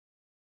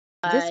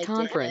This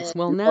conference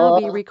will now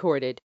be Lord,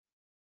 recorded.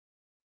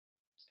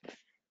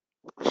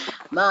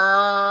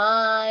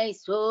 my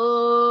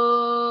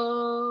soul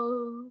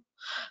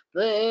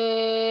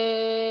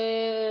praise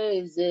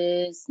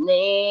His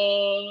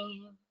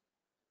name,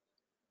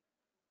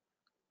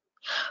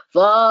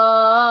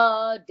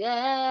 for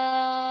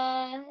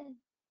death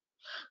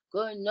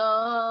could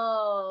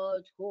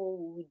not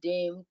hold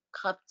Him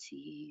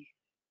captive,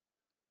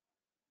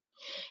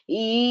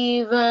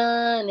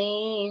 even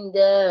in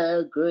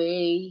the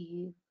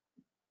grave.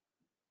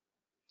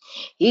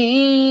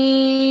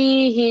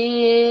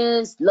 He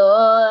is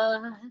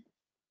Lord.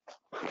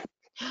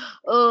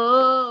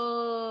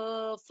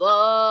 Oh,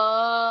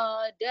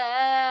 for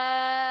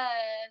death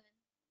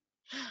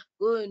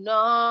could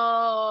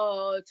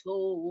not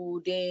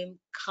hold Him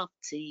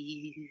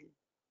captive,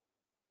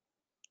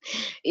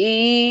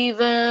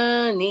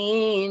 even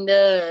in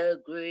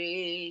the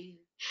grave.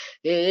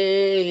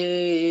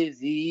 Heavy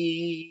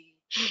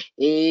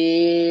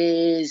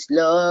is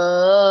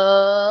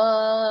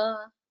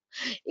Lord,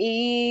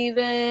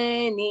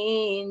 even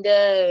in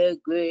the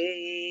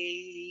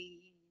grave.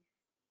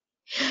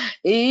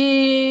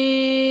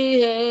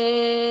 He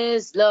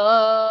is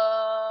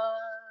Lord,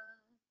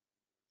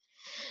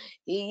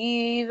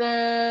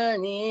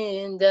 even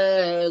in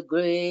the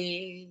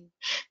grave.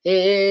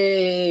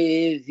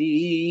 Heavy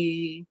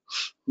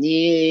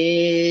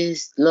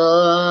is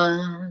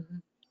Lord,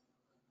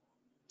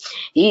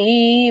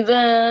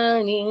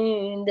 even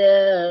in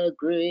the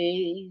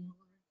grave.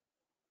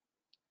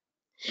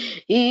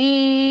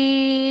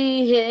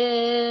 He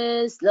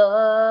is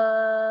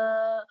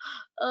Lord,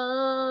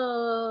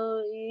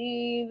 oh,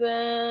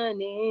 even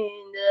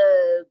in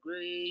the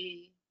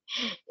grave.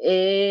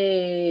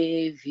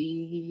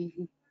 Heavy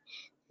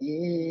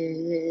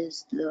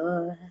is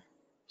Lord.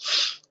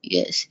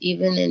 Yes,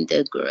 even in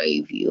the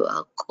grave, you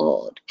are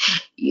God.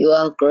 You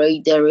are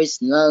great. There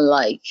is none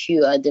like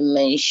you. At the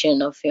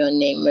mention of your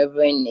name,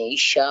 every knee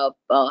shall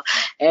bow,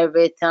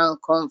 every tongue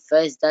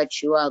confess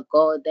that you are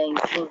God, and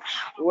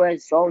you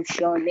exalt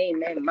your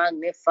name and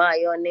magnify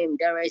your name.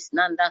 There is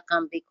none that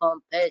can be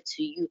compared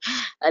to you.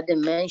 At the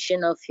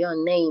mention of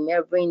your name,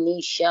 every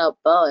knee shall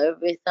bow,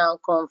 every tongue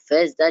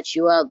confess that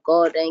you are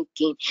God and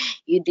King.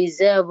 You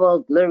deserve all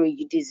glory.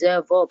 You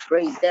deserve all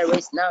praise. There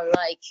is none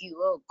like you,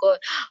 oh God.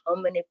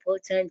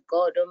 Omnipotent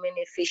God,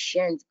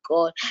 omnificent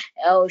God,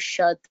 El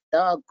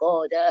Shaddai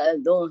God,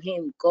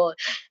 Elohim God.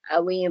 I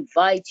will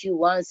invite you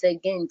once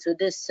again to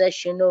this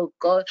session, oh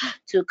God,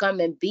 to come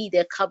and be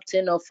the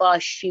captain of our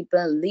ship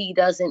and lead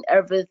us in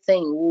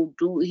everything we'll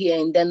do here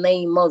in the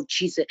name of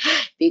Jesus.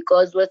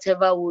 Because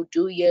whatever we'll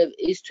do here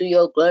is to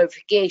your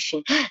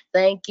glorification.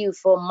 Thank you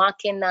for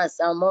marking us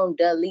among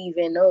the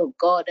living, oh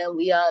God, and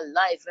we are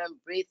alive and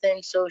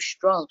breathing so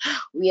strong.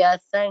 We are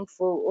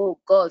thankful, oh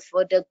God,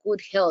 for the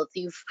good health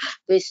you've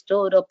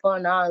bestowed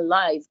upon our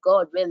life.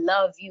 God, we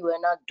love you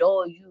and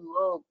adore you,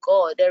 oh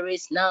God. There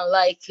is none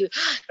like you.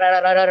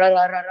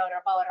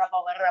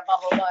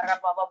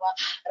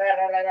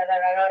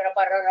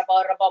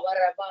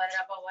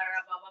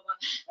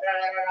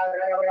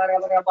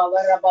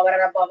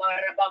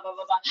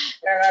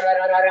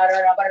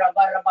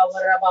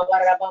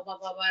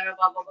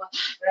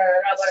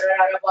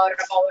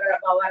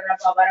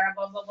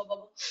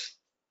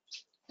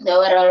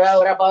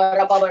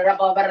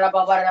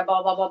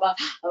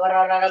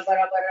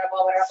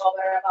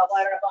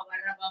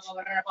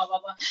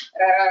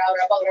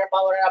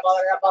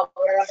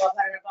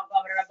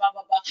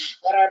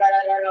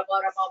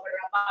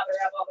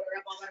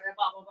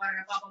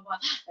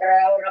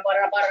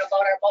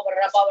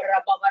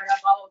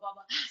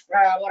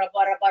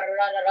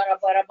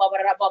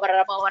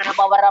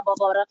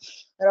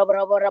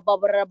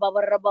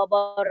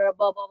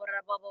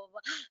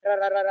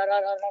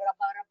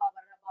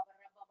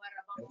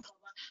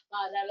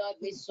 Father, Lord,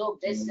 we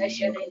soak this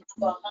session into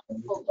your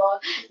hands, oh God.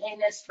 In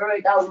the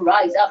spirit that will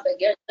rise up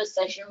against the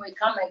session, we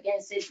come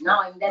against it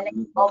now in the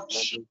name of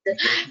Jesus.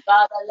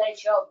 Father,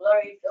 let your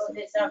glory fill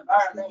this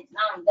environment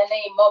now in the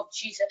name of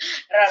Jesus.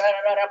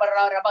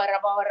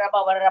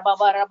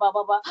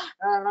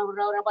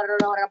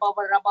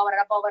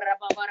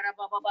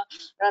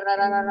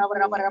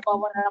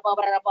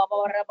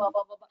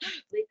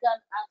 We can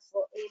ask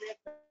for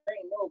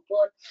anything, oh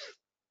God,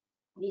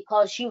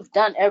 because you've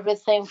done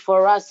everything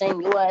for us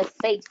and you are a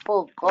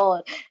faithful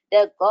God,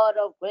 the God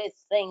of great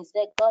things,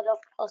 the God of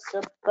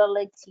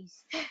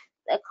possibilities,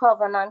 the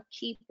covenant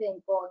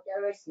keeping God.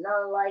 There is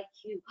none like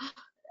you.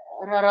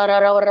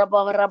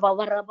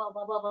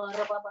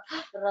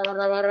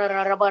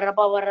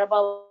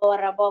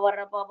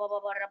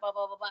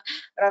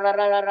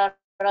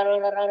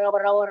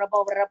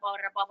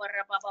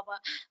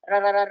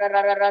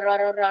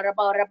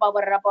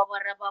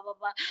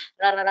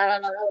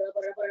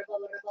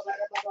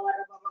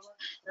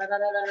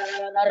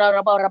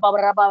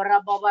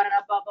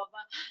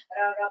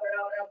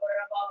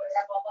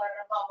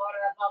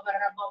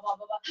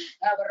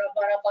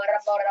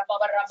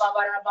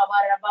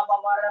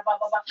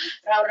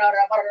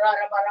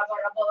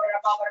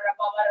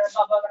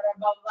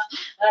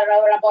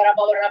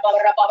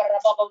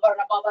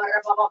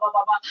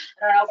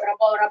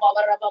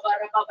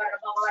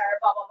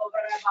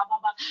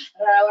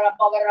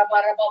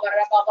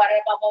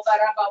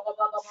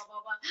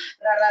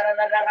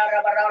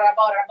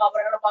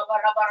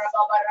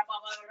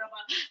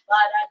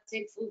 Father,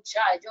 take full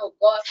charge, oh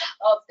God,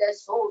 of the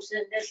souls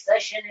in this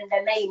session in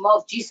the name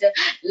of Jesus.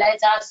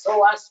 Let our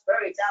soul, our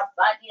spirit, our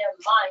body and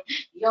mind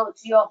yield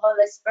to your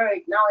Holy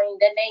Spirit now in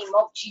the name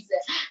of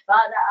Jesus.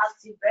 Father,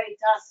 activate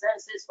our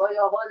senses for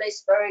your Holy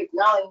Spirit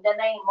now in the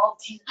name of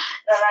Jesus.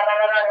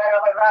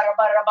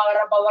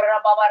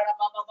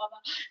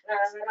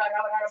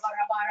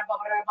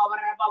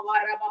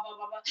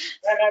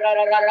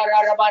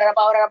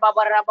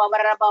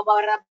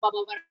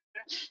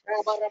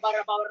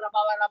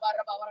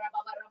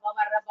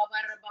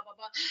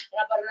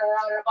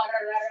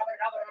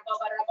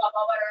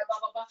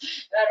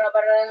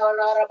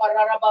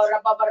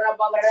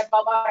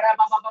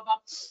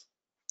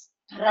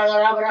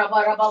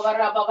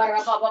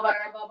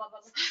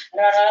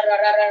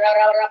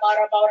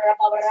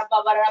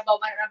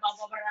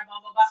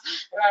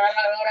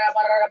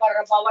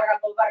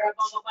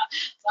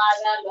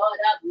 Father, Lord,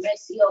 have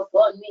mercy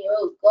upon me,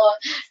 oh God,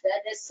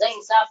 that the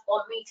saints have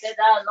committed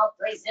are not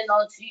praising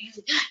unto you.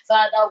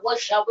 Father,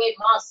 wash away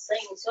my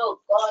sins, oh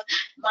God,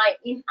 my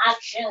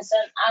inactions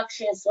and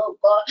actions, oh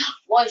God,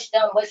 wash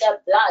them with the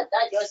blood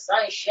that your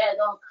Son shed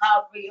on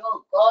Calvary,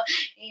 oh God,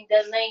 in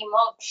the name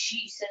of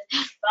Jesus.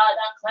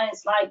 Father,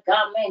 cleanse my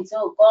garments,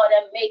 oh God,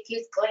 and make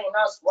it clean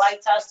as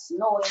white as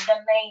snow in the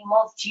name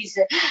of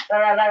Jesus.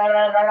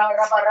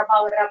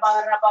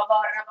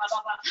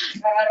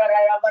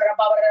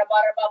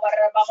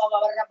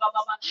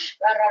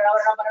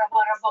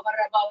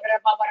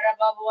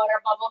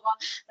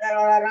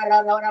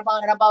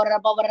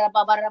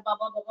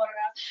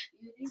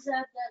 You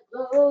deserve the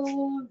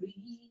glory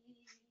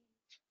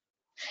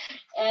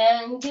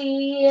and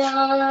the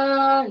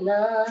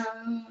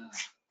honor.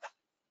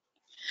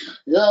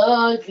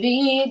 Lord,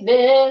 we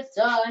lift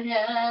our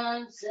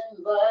hands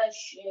in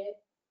worship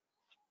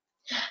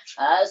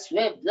as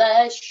we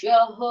bless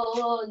your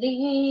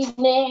holy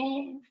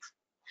name.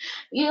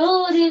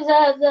 You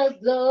deserve the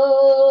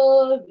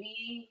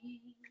glory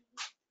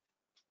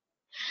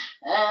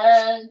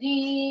and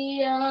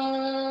the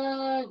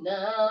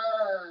honor.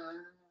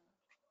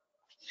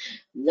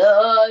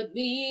 Lord,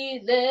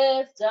 we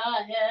lift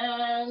our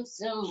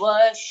hands in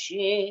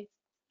worship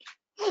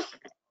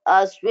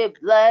as we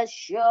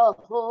bless your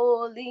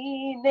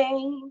holy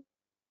name.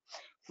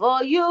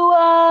 For you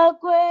are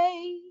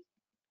great,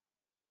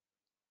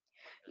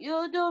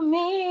 you do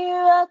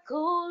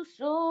miracles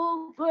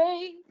so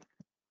great.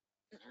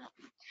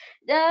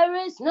 There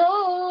is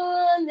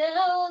no one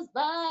else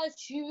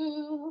but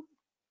you.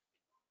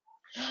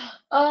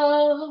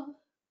 Oh,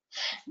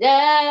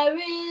 there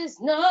is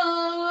no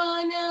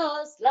one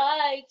else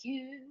like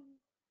you.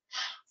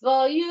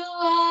 For you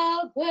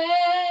are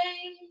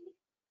great,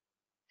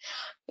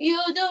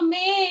 you do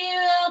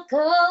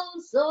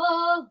miracles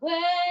so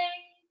great.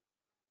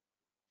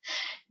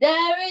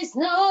 There is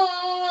no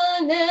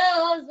one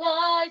else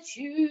but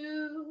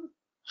you.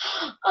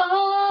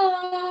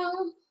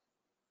 Oh,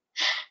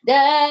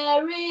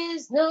 there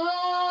is no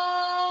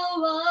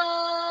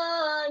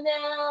one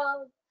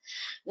else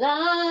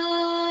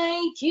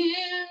like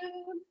you.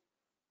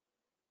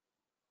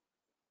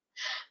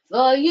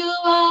 For you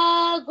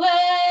are great,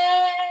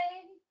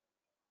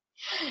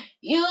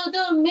 you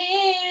do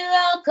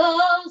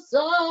miracles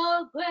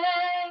so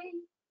great.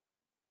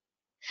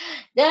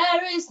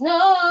 There is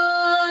no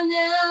one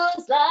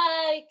else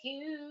like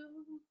you.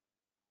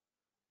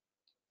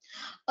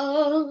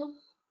 Oh,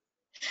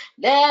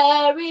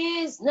 there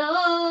is no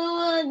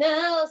one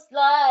else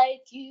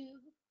like you.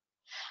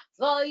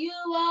 For you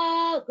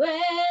are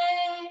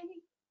great,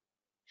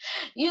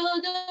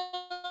 you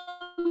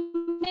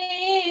do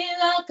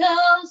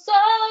miracles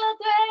so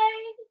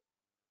great.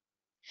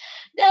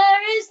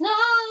 There is no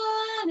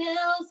one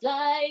else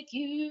like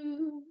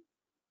you.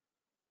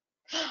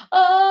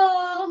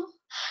 Oh,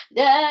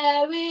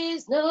 there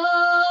is no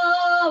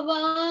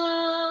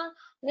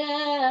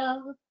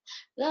one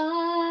else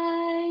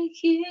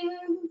like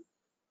you.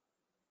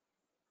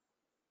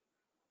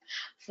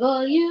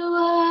 For you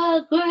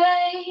are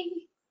great,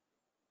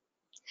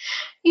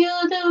 you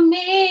do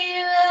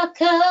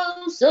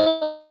miracles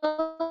so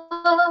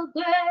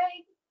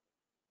great.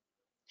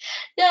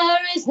 There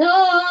is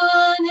no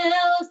one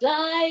else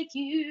like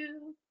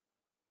you.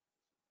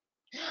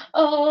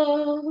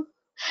 Oh,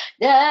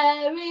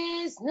 there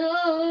is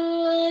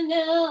no one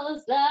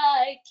else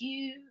like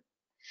you.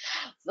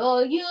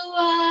 For you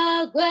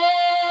are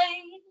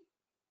great,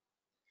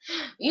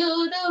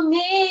 you do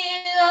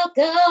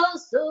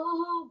miracles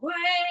so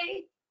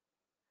great.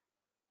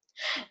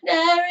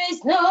 There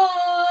is no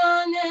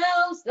one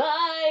else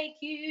like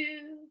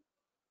you.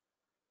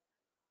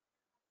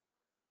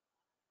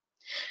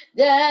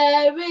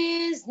 There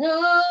is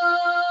no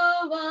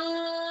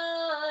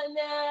one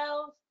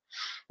else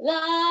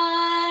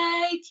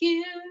like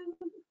you.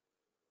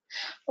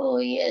 Oh,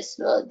 yes,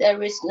 Lord,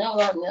 there is no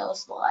one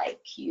else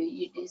like you.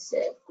 You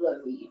deserve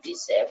glory, you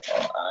deserve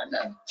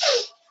honor.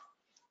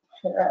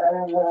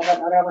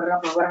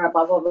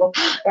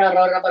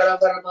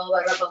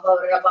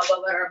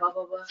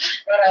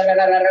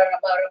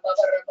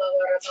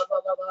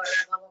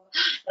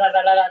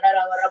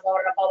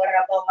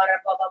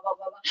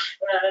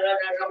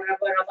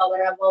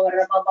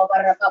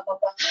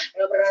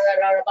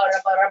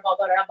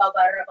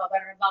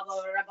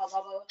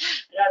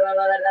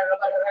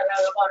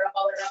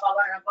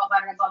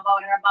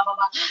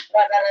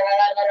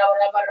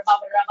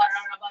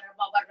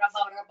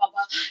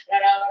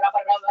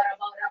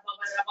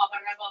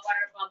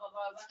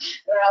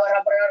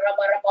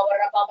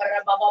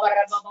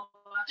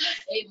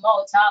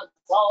 Immortal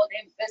God,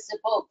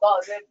 invisible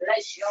God, we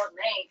bless your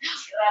name.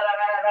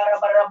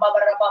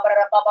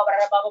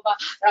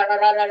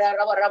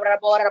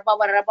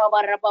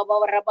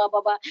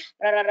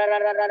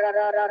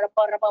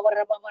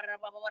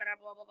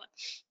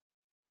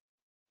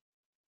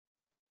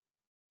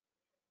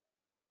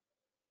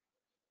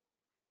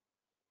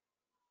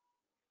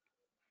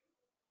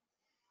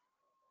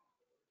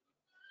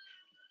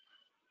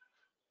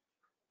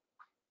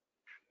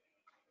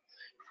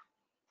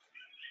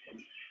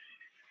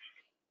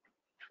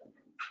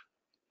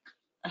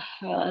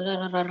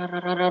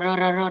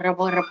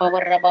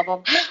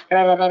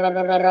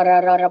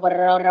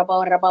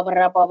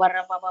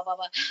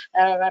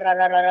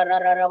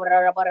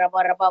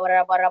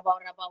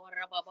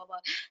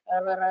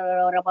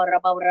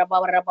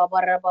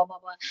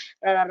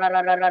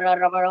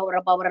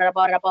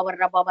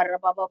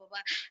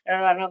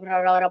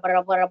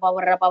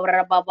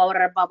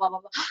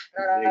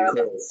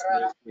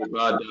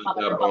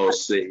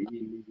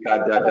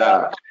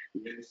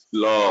 Yes,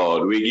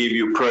 Lord, we give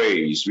you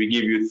praise. We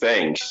give you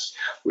thanks.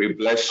 We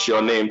bless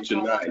your name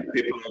tonight.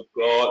 People of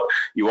God,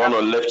 you want to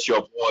lift your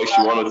voice.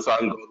 You want to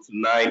thank God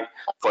tonight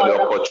for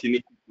the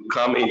opportunity to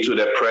come into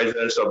the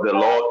presence of the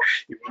Lord.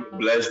 You want to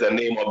bless the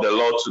name of the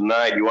Lord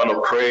tonight. You want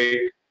to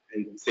pray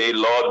and say,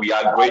 Lord, we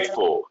are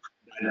grateful.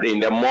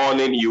 In the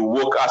morning, you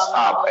woke us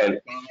up, and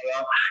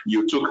Father,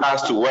 you took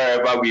us to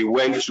wherever we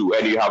went to,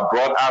 and you have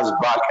brought us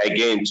back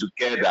again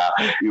together.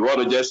 We want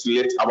to just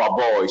lift our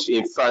voice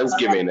in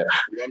thanksgiving.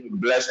 We want to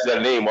bless the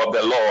name of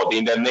the Lord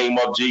in the name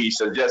of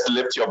Jesus. Just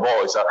lift your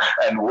voice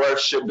and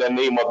worship the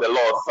name of the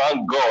Lord.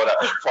 Thank God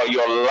for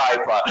your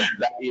life.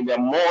 That in the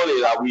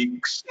morning we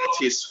sought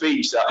His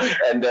face,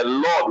 and the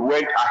Lord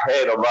went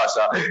ahead of us,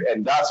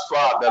 and thus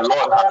far the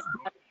Lord has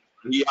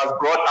He has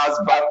brought us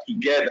back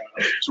together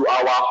to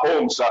our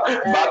homes,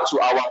 back to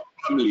our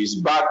families,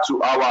 back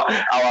to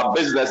our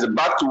business,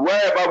 back to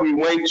wherever we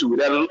went to.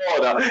 The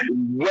Lord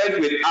went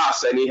with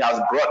us and He has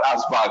brought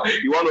us back.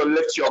 You want to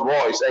lift your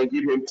voice and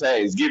give Him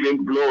thanks, give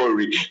Him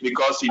glory,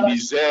 because He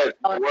deserves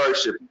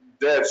worship.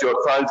 That's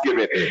your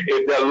thanksgiving.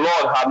 If the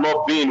Lord had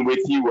not been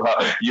with you,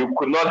 you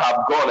could not have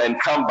gone and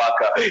come back.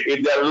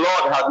 If the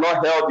Lord had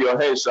not held your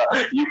hands,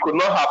 you could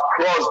not have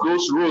crossed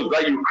those roads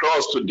that you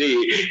crossed today.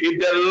 If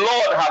the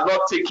Lord had not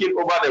taken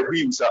over the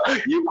wheels,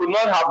 you could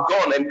not have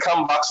gone and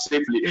come back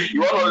safely. You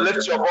want to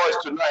lift your voice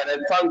tonight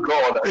and thank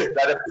God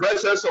that the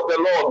presence of the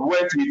Lord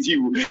went with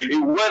you. He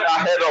went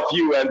ahead of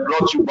you and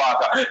brought you back.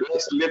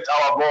 Let's lift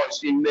our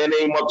voice in the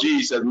name of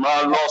Jesus.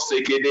 My Lord,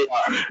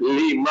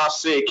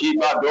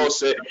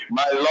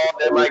 my Lord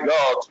and my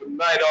God,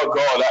 tonight, oh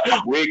God,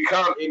 we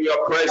come in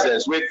your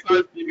presence with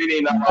thanksgiving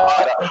in our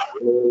heart.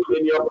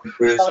 In your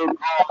presence, oh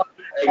God,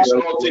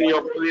 exalting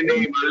your holy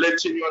name,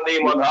 lifting your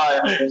name on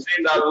high,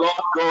 saying that, Lord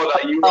God,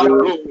 that you are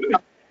good.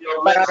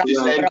 Your mercies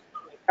and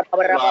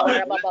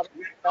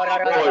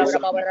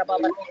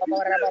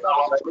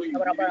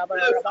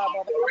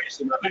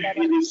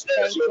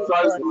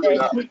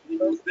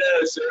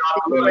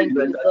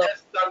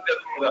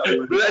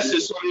bless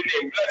His holy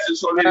name, bless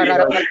His holy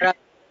name.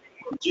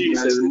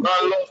 Jesus,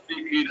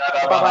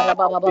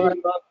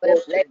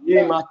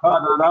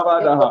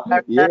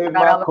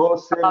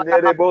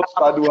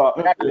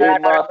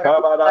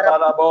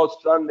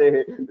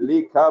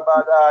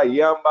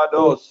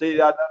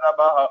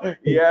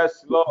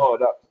 yes,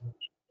 Lord.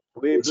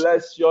 We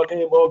bless your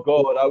name, oh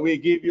God. We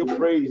give you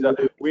praise.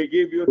 We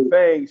give you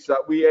thanks.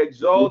 We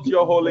exalt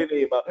your holy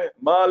name.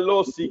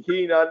 Malo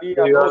sikina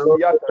niya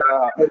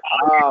dosiata.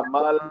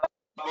 Malo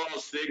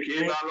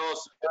sikina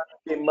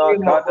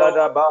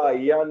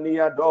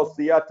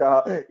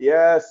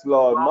yes,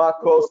 Lord.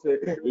 Marcos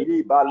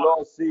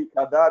libalosi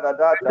kadada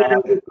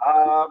data.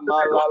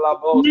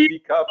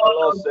 Malalabosi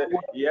kabalose.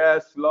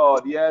 Yes,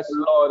 Lord. Yes,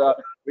 Lord.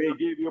 We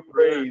give you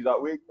praise.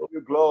 We give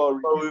you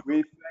glory.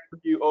 We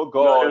thank you, oh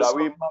God.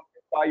 We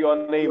magnify your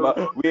name.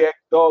 We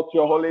exalt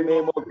your holy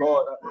name, oh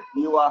God.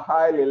 You are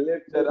highly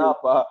lifted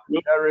up.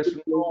 There is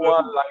no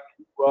one like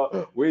you.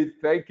 We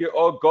thank you,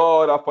 oh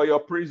God, for your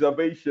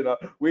preservation.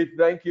 We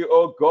thank you,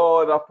 oh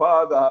God,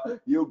 Father.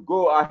 You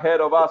go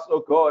ahead of us, oh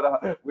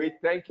God. We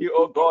thank you,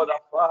 oh God,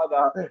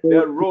 Father.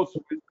 The roads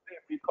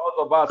will because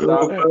of us.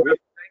 We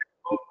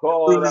oh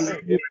God,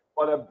 even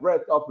for the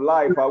breath of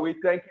life. We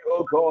thank you,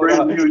 oh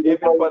God,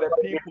 even for the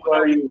people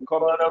that we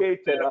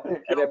communicated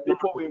and the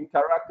people we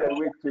interacted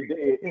with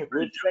today.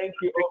 We thank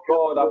you, oh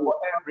God, for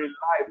every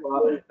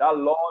life that,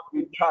 Lord,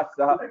 we touch,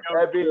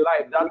 every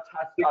life that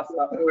touched us.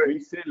 We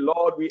say,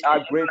 Lord, we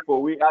are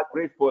grateful. We are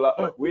grateful.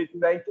 We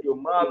thank you.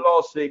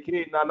 Malo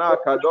seki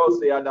nanaka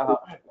dose adaha.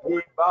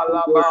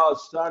 Ibalaba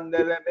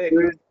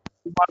sandeleme.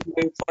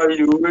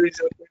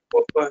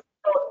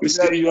 We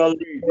say you are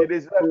It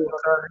is not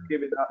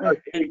given.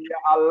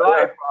 Our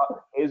life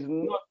is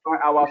not by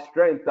our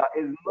strength,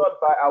 it's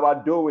not by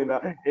our doing,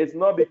 it's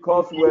not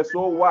because we're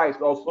so wise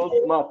or so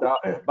smart,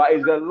 but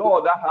it's the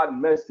Lord that had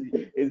mercy,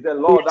 it's the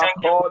Lord that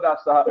called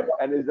us,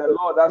 and it's the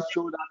Lord that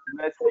showed us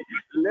mercy.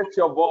 Lift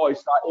your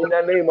voice in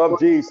the name of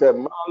Jesus.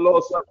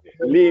 Malos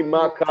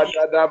lima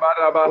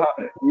kadadabarabaha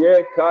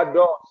ye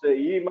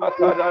kadose ima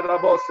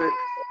kadadabose.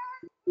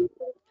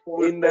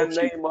 In the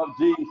name of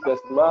Jesus,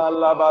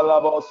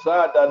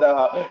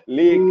 Malabalabosada,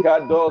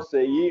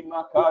 Likadose,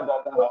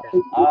 Yimakada,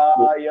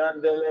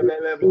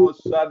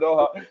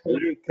 Ayandelebelebosadoha,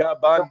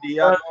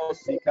 Likabandiano,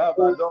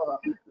 Sikavadoha,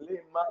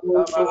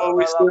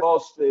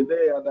 Limakabalabalabose.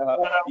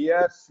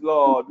 Yes,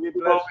 Lord, we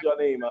bless your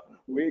name.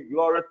 We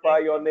glorify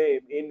your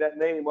name in the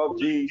name of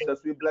Jesus.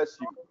 We bless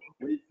you.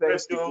 We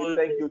thank you. We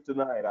thank you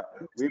tonight.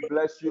 We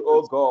bless you,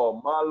 oh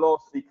God. Malo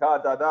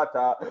sikada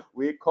data.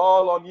 We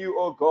call on you,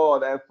 oh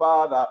God, and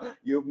Father,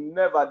 you've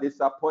never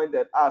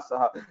disappointed us.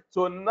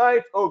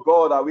 Tonight, oh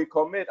God, we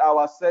commit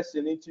our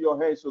session into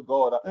your hands, oh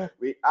God.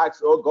 We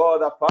ask, oh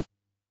God,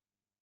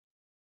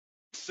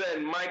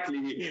 send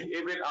mightily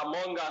even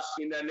among us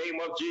in the name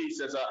of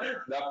Jesus.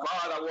 The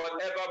Father,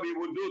 whatever we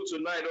will do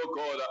tonight, oh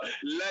God,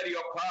 let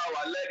your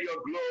power, let your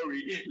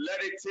glory,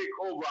 let it take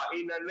over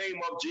in the name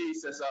of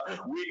Jesus.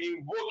 We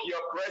invoke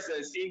your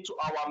presence into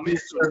our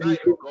midst tonight,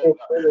 oh God.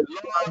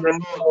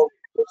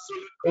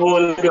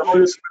 Lord, let the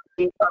Holy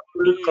Spirit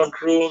absolute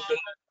control the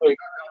network.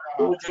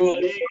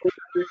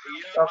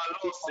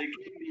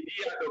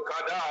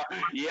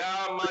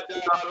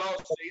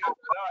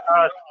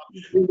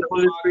 The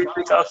Holy Spirit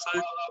take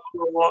absolute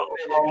control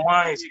of our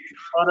minds.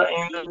 Father,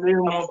 in the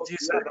name of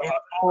Jesus, in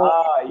all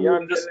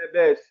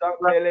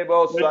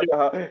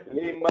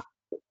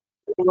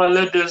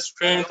let the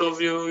strength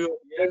of you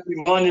be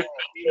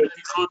manifested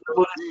because the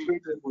Holy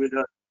Spirit is with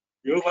us.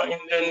 Jehovah, in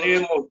the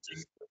name of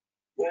Jesus,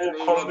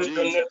 commit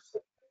the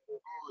network.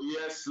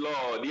 Yes,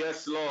 Lord.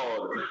 Yes,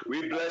 Lord.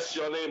 We bless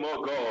your name,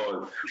 oh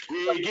God.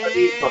 We give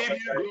you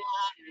glory.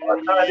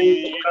 And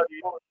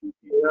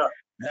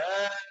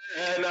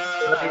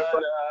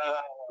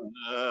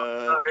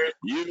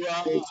you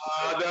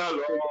are the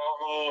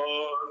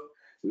Lord.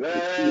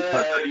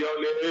 Let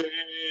your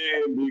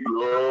name be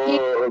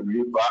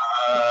glorified.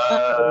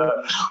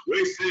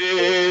 We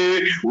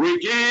say, we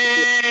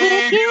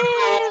give you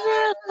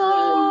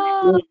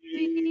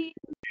glory.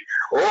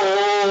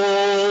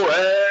 Oh,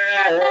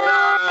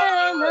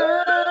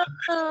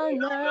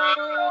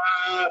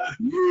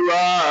 you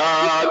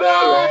are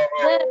the Lord.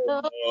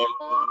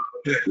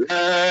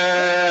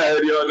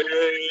 Let your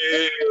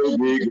name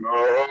be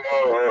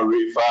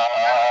glorified.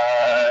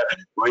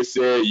 We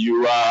say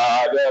you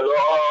are the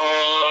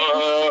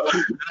Lord.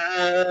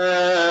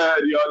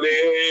 Let your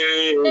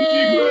name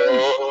be glorified.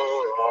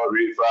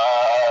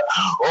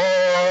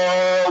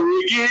 Oh,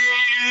 we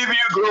give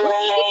you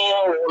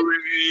glory.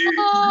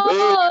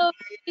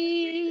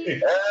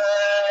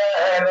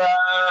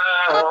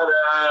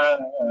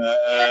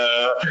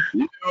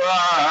 You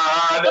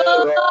are the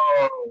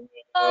Lord.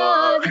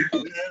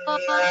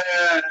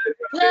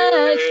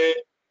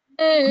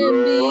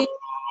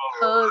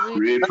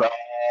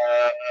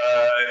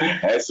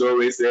 And so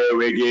we say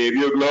we give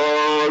you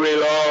glory,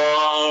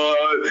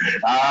 Lord,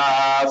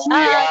 as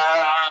we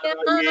honor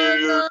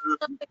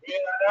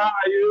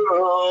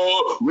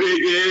you,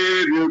 we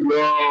give you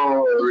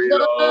glory,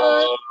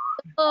 Lord,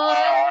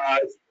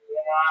 as we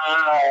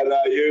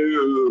honor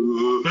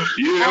you.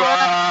 You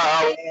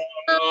are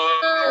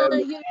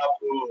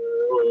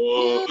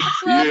wonderful.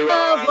 You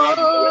are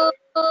wonderful.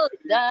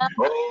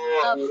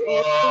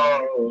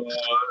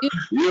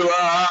 You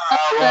are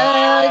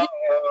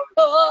wonderful.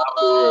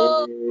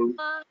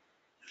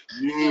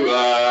 You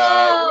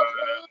are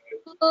wonderful.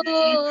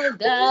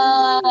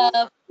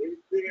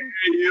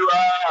 You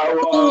are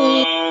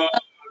wonderful.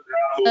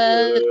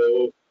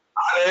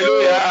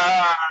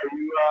 Hallelujah.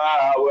 You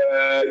are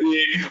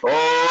worthy.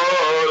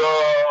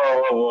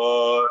 Oh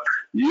Lord.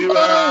 You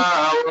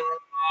are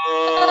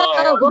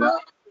wonderful.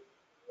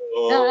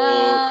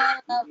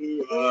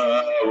 You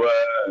are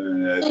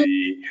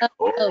worthy.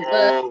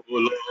 Oh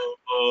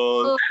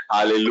Lord.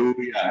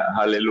 Hallelujah.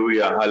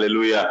 Hallelujah.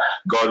 Hallelujah.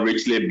 God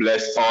richly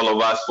bless all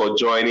of us for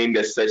joining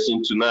the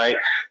session tonight.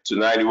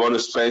 Tonight, we want to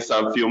spend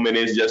some few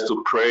minutes just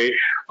to pray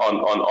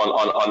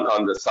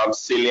on the some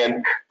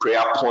salient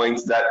prayer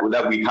points that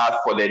we have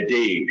for the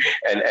day.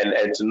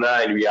 And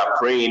tonight we are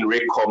praying,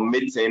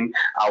 recommitting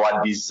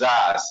our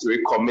desires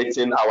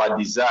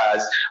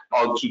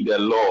unto the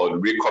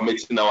Lord.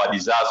 Recommitting our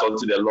desires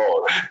unto the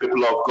Lord.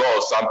 People of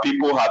God, some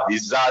people have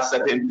desired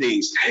certain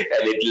things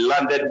and it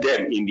landed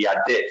them in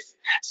their death.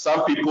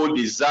 Some people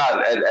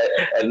desired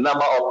a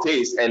number of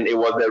things, and it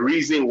was the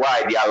reason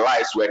why their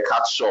lives were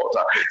cut short.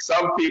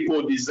 Some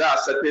people desire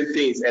certain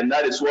things, and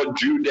that is what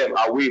drew them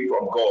away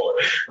from God.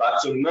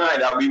 But tonight,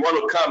 we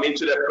want to come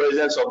into the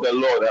presence of the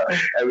Lord,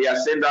 and we are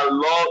saying that,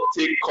 Lord,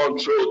 take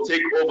control,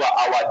 take over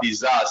our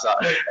desires,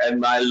 and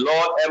my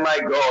Lord and my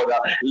God,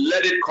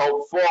 let it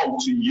conform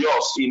to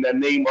yours in the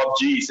name of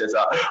Jesus.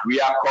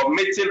 We are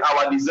committing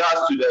our desires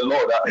to the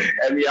Lord,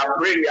 and we are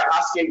praying, we are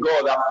asking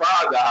God,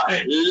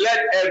 Father, let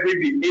every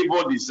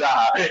evil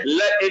desire,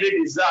 let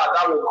any desire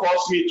that will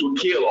cause me to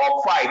kill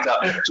or fight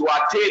to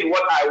attain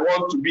what I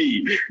want to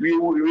be,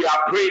 we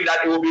are praying that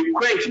it will be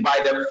quenched by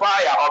the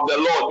fire of the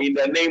Lord in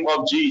the name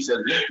of Jesus.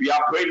 We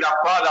are praying that,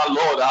 Father,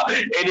 Lord,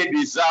 any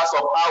desires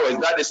of ours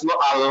that is not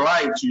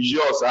aligned to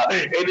yours,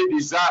 any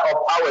desire of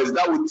ours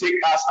that will take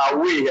us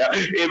away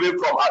even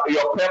from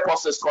your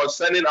purposes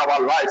concerning our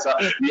lives,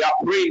 we are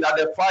praying that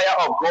the fire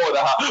of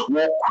God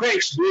will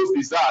quench those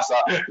desires.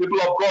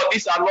 People of God,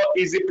 these are not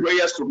easy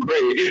prayers to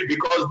pray,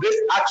 because this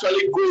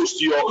actually goes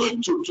to your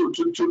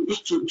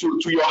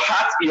to your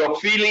heart, your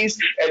feelings,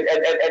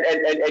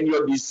 and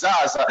your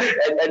desires,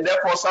 and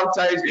therefore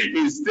sometimes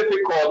it's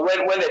difficult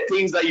when the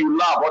things that you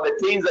love or the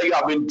things that you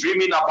have been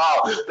dreaming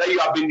about, that you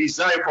have been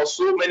desiring for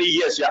so many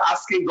years, you're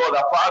asking God,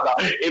 Father,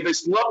 if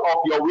it's not of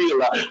your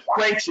will,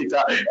 quench it.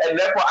 And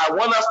therefore I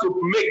want us to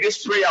make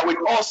this prayer with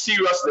all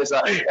seriousness,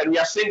 and we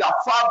are saying that,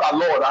 Father,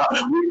 Lord,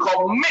 we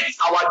commit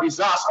our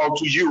desires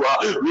unto you,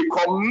 we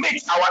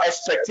commit our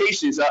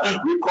expectations,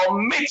 we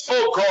commit,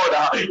 oh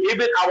God,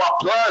 even our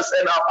plans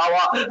and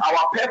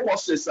our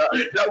purposes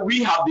that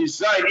we have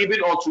designed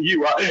even unto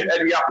you,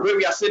 and we are praying,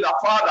 we are saying that,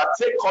 Father,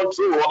 take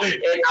control and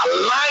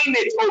align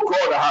it, oh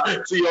God,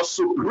 to your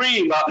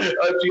supreme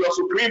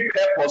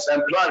purpose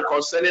and plan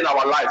concerning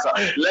our lives.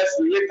 Let's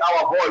lift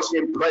our voice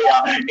in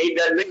prayer in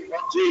the name of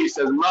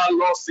Jesus.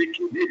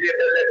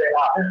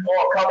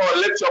 Oh, come on,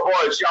 lift your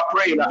voice. You are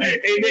praying.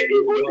 Any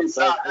evil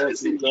desire that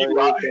is in you,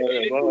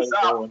 any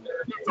desire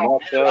Oh,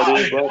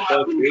 Father,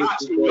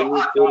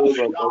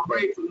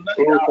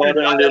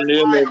 in the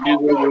name of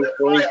Jesus, we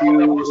thank you,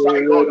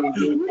 Lord, in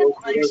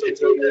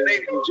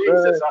Jesus'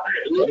 name. I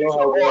know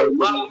how one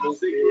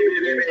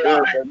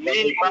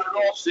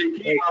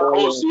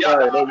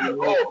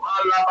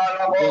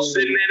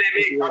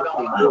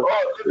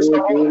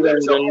in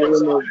the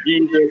name of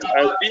Jesus, I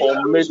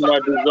commit my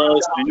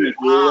desires to you,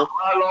 Lord.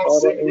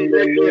 Father, in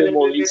the name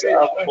of Jesus, I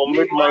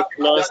commit my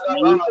plans to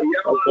you. I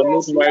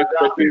commit my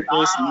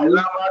expectations to you.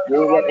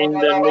 Lord, in the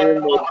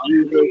name of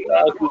Jesus, I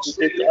ask you to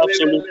take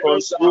absolute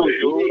control,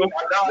 Lord.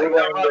 Lord, in the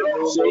name of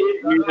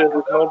Jesus,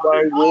 it's not by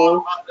will,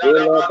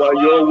 Lord, by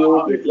your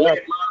will be done.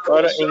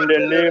 Father, in the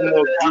name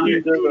of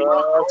Jesus, I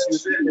ask you to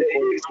take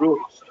control.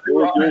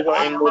 Lord,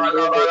 Jehovah, in the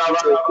name of Jesus,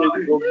 take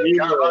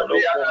dominion upon my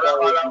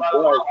desires.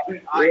 Lord,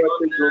 take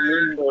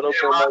dominion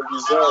upon my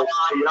desires.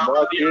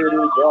 Makere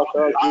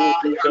baka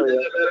tukaya,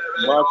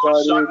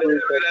 makare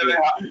baka.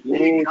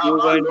 Lord,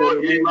 Jehovah, in the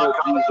name of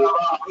Jesus,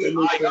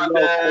 anything that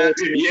calls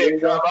me,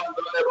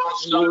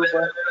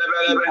 Jehovah,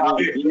 we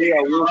are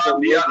away from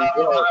your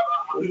desire.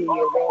 Anywhere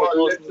that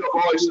calls me to do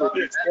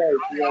this fight,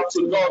 we are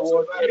saying what I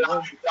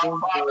want to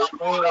change my mind.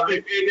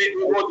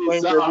 I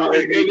find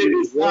every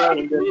desire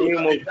in the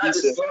name of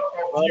Jesus.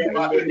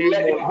 Father, in the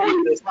name of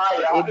Jesus,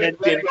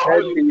 anything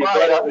heavy,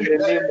 Father, in the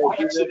name of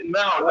Jesus,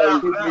 that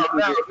leads me to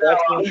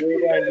distraction,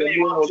 Jehovah, in the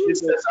name of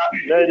Jesus,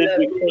 let it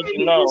be quenched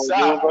now,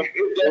 Jehovah.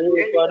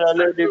 Oh, Father,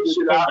 let it be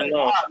quenched now.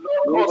 Jehovah,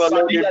 let it be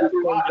quenched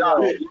now.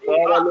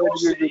 Father, let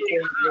it be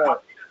quenched now.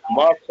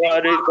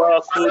 Makare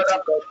bakuti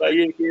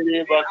kakaye kere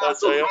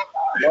bakataya.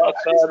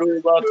 Makaru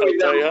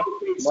bakataya.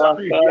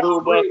 Makaru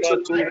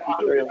bakatu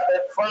kikaya. The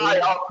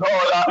fire of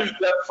God,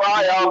 the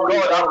fire of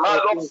God,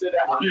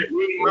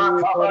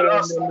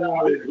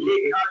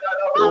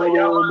 Oh,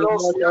 no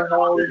matter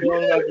how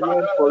long I've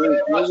yearned for it,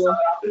 Jehovah.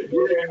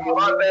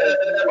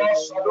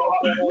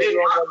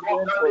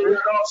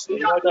 No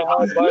matter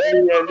how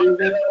badly I live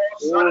it,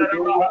 oh,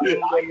 Jehovah,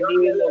 in the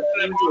name of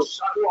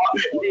Jesus, I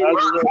ask you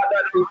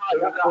to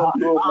take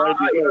control of my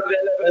desires.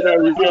 Father,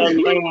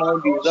 realign my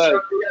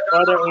desires.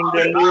 Father, in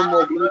the name of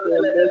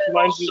Jesus, let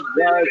my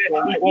desires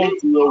conform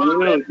to your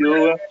will,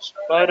 Jehovah.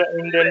 Father,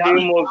 in the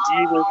name of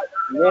Jesus,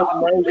 not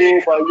my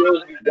will but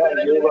yours be done,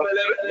 Jehovah.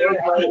 Not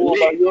my will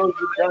but yours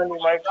be done in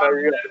my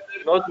career.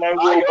 Not my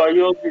will but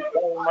yours be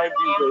done in my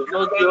business.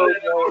 Not yours,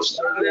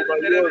 my will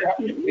but yours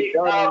be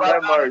done in my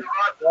marriage.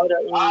 Father,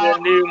 in the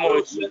name of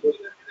Jesus,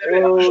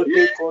 Oh,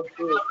 take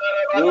control.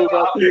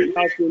 Jehovah, take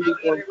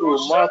absolute control.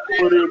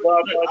 Makuri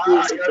Baba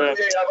Dosita.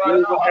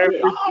 Jehovah,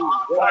 every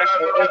desire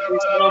for every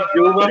self,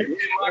 Jehovah,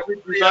 every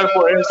desire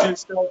for every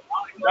self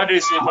that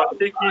is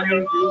overtaking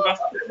me, Jehovah,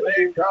 that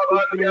is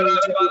taking me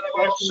into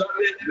depression,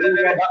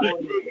 Jehovah,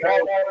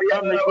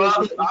 come against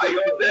it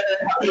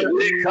in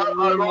the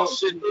name of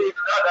Jesus.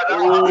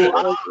 Oh,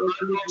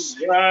 every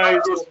desire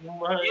of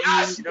mind,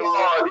 Yes, Jehovah,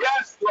 Lord.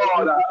 Yes,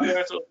 every Lord.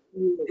 desire of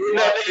fear, In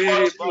the name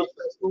of Makuri Baba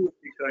Jesus.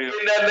 Dosita.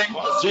 In the name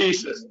of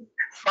Jesus.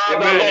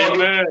 Father, Amen,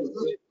 Lord, amen.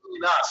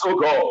 in us, oh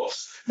God,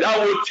 that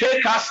will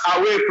take us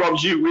away from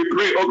you. We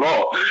pray, oh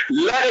God,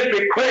 let it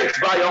be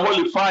quenched by your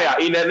holy fire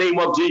in the name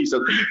of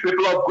Jesus.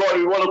 People of God,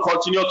 we want to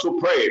continue to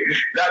pray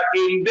that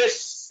in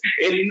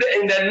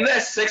the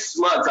next 6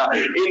 months,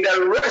 in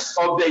the rest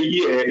of the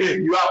year,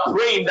 you are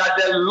praying that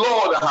the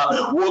Lord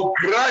will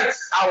grant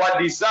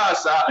our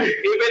desires,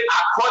 even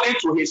according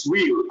to his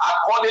will,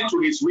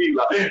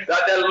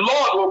 that the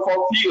Lord will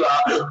fulfill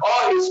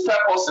all his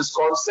purposes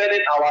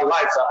concerning our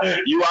lives.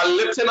 You are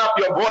lifting up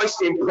your voice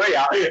in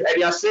prayer and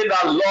you are saying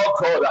that, Lord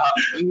God,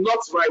 not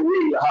my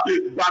will,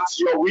 but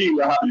your will,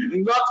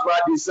 not my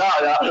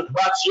desire,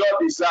 but your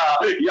desire.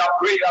 You are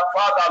praying that,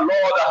 Father,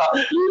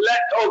 Lord, let,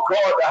 oh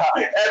God,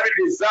 every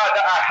desire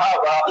that I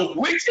have,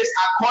 which is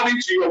according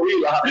to your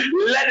will,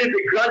 let it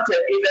be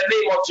granted in the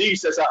name of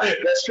Jesus.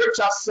 The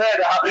scripture said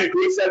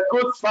he's a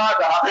good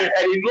father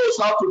and he knows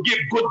how to give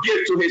good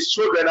gifts to his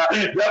children.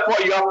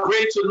 Therefore, you are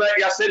praying tonight.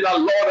 You are saying that,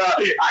 Lord,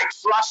 I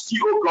trust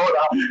you, oh God,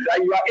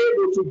 that you are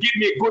able to give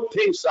me good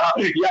things.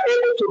 You are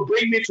able to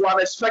bring me to an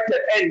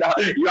expected end.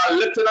 You are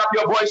lifting up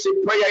your voice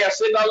in prayer. You are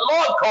saying that,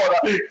 Lord God,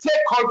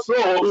 take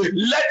control.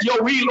 Let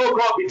your will, oh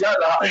God, be done.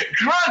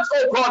 Grant,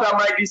 oh God,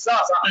 my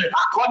desires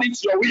according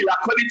to your will,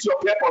 according to your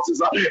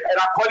purposes, and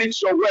according to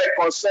your word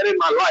concerning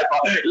my life.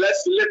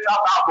 Let's lift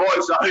up our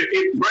voice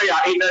in prayer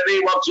in the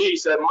name of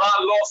Jesus. My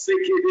Lord,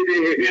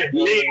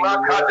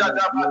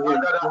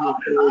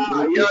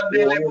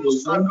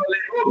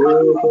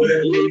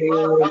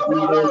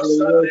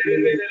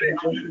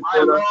 my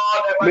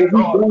Lord and my May He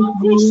God, grant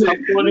me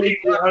according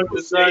to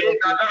His desire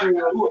and fulfill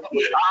your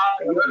purpose.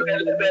 Father,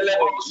 in the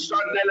name of Jesus.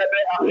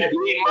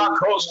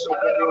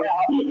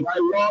 my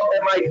Lord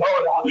and my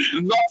God,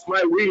 not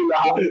my will,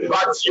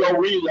 but your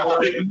will,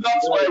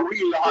 not my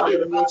will,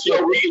 but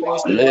your will.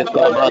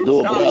 Lekabado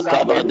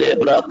brakabade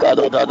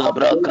brakada da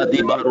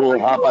brakadi baro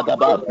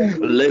habadaba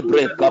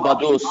lebre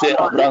kabado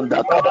sera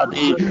branda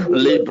kabadi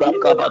lebra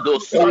kabado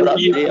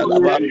sabrande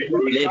adaba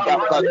lebra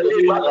kado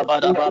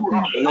sabadaba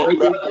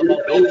lebra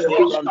kabado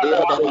sabrande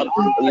adaba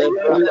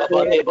lebra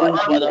kabade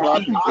barabadaba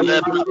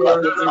lebra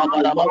kado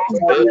sabadaba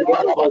e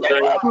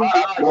barabadaba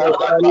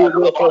barabadaba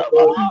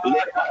kabadaba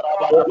le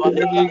barabadaba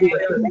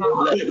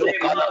lebre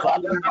kadaba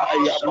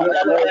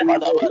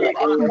ayabadaba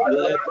kadaba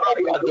lebra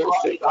kado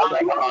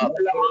sekadaba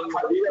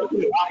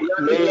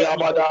le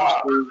abada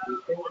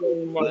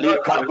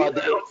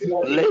likabade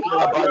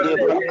lekabade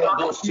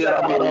brakado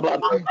sirabaraba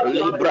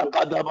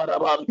librakada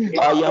baraba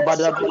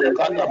ayabada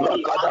brakada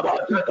brakadaba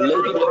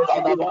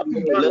lebrakadaba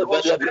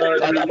lebede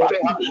brakadaba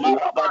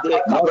marabade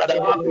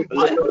kabradaba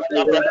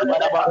lekada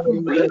brakadaba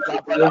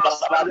lekabada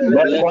baraba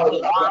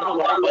lekada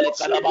baraba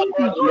lekadaba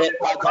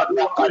lekada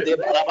brakade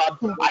baraba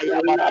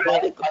ayabada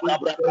lekada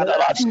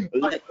brakadaba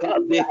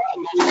lekade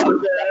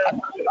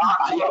brakadaba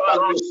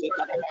ayabada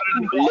sekadaba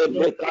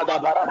lebrakada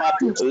baraba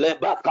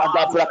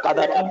lebakada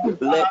brakadaba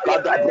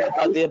lekada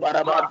brakade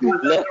baraba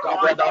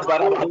lekada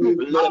baraba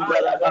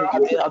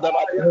lebrakade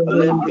adaba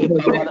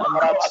lebrakada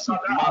baraba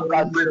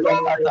makade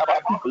brakadaba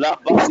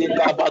labade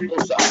kabado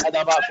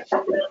sakadaba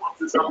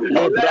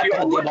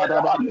lebrakade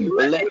baraba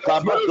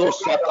lekabado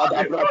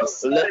sakadaba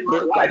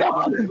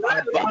lebrakadaba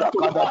abada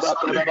kadabra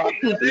kadaba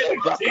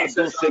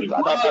lebakado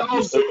sakadaba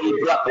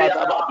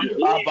lebrakadaba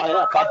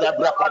abaya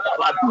kadabra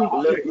kadaba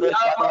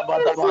lebrakadaba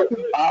daba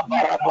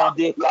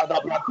abarabade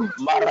kadabra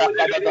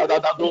marakada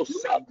dada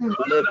dosa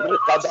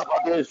lebrakadaba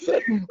dosa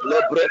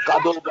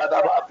lebrakado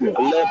badaba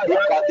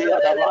lebrakade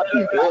adaba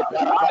e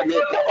barabade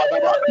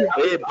kabadaba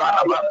e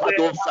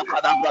barabakado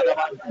sakadabra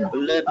daba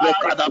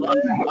lebrakadaba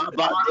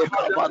abade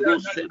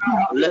kabadose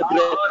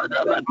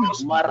lebrakadaba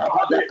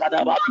marabada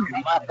kadaba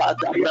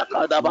makadabra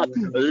kadaba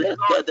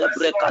lekede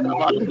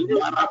brekadaba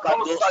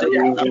marakado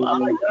sekadaba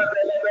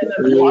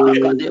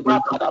lekade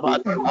brakadaba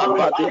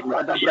abade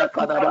kadabra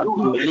kadaba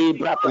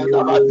libra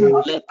kadaba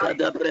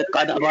lekede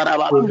brekadaba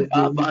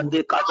abade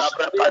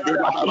kadabra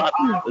kadaba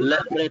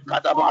lebre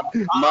kadaba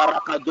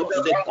marakado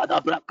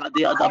sekadabra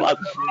kadaba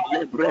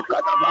lebre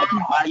kadaba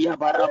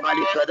ayabara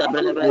mali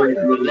kadabra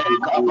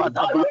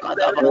lekabada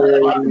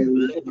kadaba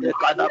lebre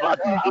kadaba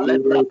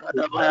lebre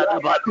kadaba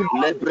adaba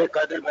lebre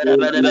kadaba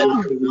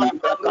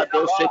lebre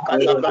kado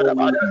sekadabra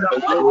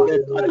lebre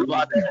kadaba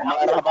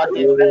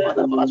marabade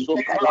kadaba so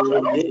kadabra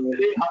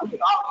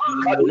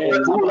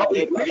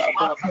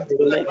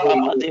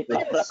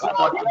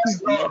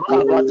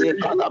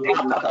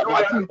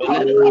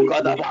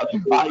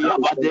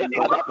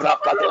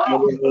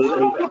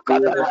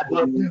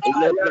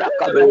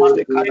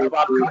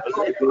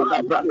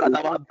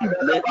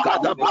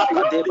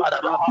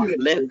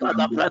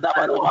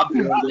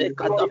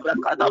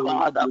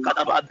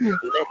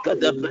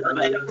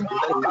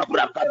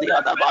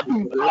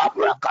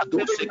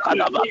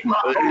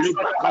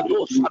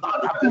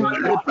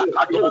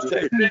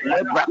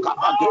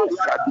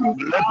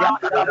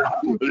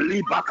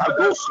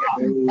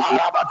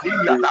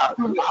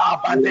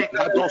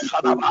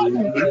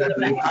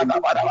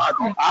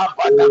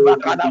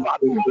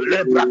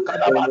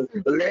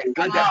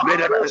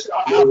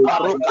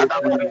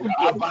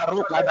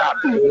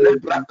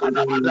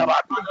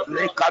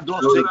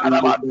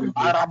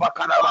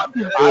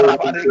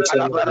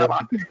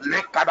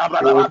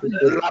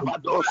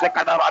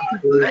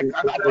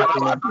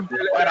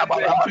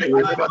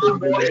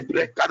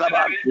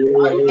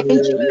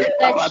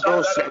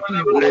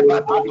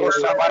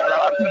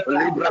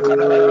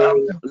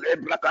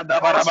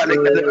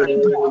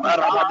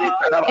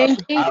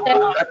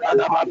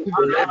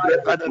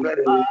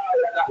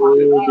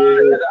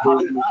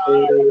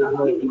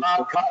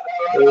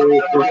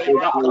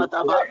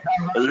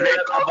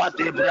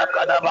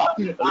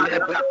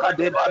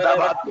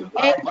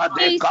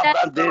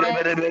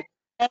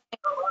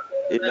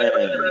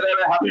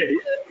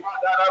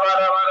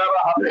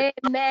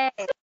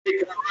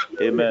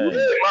Amen.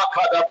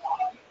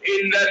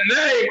 In the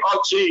name of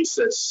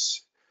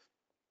Jesus.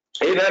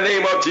 In the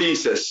name of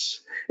Jesus.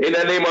 In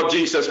the name of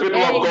Jesus,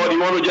 people of God, you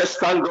want to just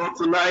thank God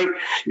tonight.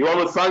 You want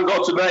to thank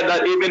God tonight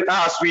that even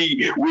as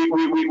we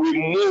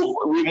move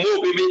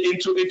even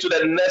into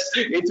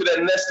the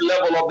next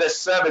level of the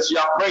service. You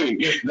are praying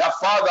that,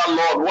 Father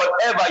Lord,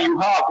 whatever you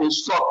have in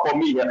store for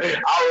me,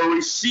 I will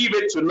receive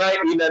it tonight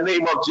in the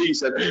name of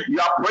Jesus. You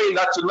are praying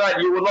that tonight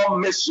you will not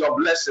miss your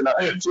blessing.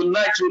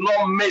 Tonight you will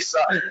not miss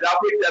that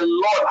which the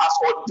Lord has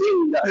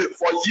ordained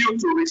for you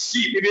to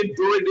receive even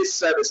during this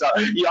service.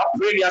 You are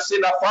praying, you are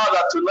saying that,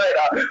 Father, tonight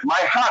my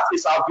heart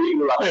is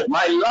available,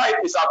 my life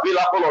is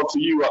available unto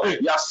you.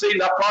 You are saying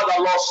that, Father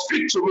Lord,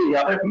 speak to me,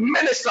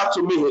 minister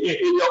to me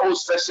in your own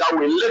special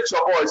way. Lift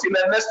your voice in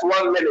the next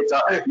 1 minute.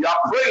 You are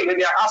praying and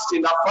you are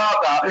asking that,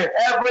 Father,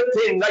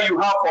 everything that you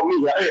have for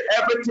me,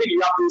 everything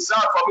you have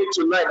designed for me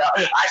tonight,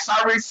 I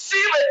shall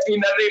receive it in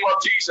the name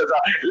of Jesus.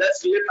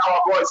 Let's lift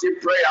our voice in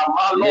prayer.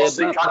 My Lord,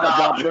 yes,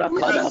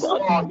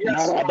 Lord,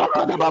 yes, Lord.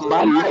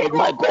 My Lord,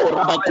 my God,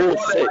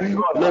 Rabakose,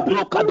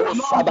 Lebrocado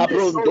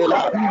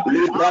Sadabrondela,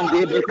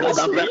 Librande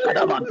Becadabra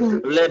Cadaban,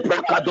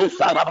 Lebracado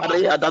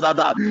Sarabarea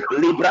Dada,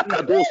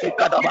 Libracado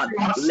Secadaban,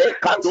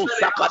 Lecado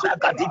Sacada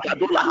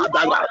Gadicadula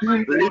Hadala,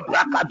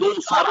 Libracado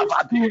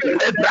Sarabat,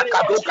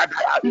 Lebracado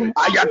Cadaya,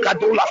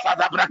 Ayacadula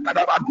Sadabra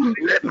Cadaban,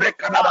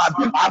 Lebrecadaban,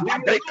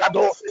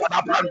 Ababrecado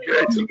Sadabrande,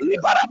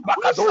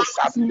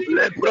 Libarabacadosa,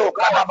 Lebro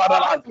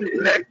Cadabaran,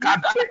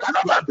 Lecada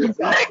Cadaban,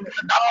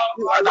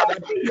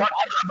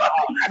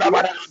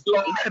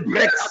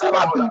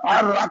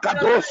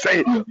 Arakadose,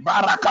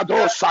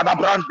 Barakadosa, da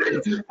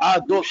Brande,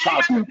 Adosa,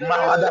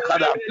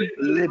 Mahadakada,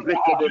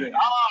 Lebekede,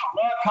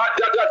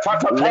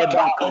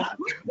 Lebaka,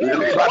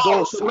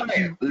 Lebadosa,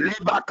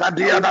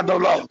 Lebakadia da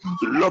Dolo,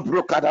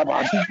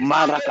 Lobrokadaban,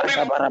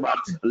 Marakadabaraba,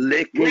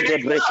 Leke de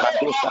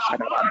Brekadosa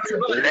Kadaban,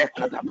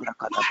 Lekada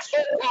Brakada.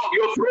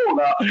 Your throne.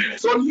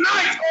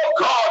 Tonight, oh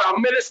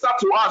God, minister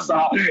to us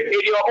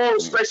in your own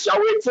special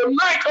way.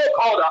 Tonight, oh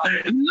God,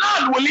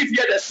 none will live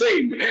here the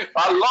same.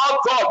 But Lord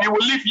God, we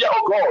will live here,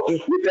 oh God,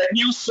 with a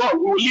new song.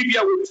 We will live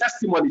here with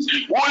testimonies.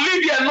 We will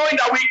live here knowing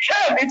that we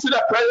came into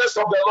the presence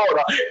of the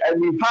Lord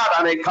and we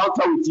had an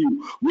encounter with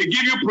you. We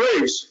give you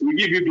praise. We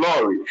give you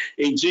glory.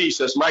 In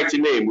Jesus' mighty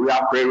name, we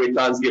have prayer with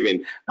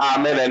thanksgiving.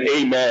 Amen and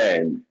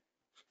amen.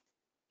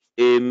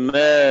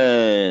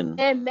 Amen.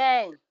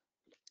 Amen.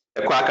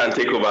 The choir can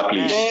take over,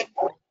 please.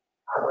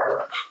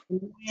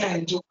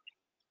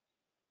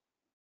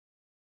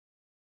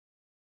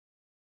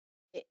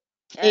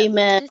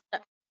 Amen.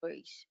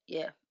 Praise.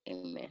 Yeah.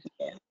 Amen.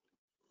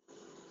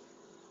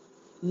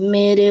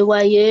 Mere wa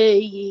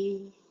ye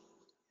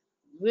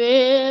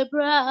re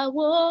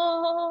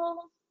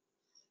bravo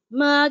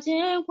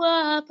majin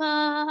kwapa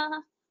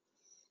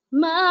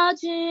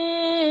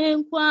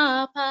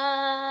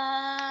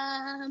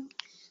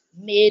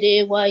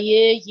mere wa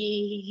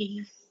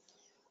ye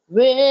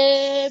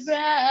re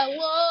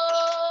bravo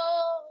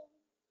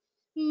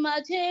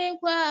majin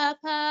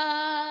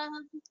kwapa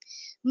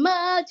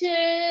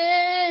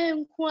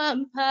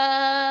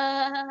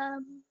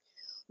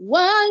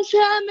one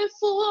shall me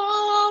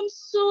form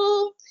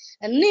so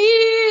and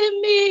leave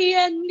me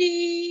and me.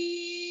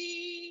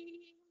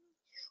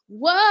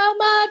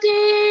 Wama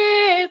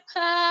de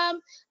pam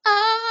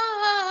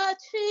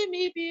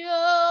achimi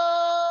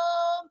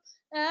biom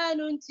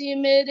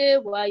anuntimede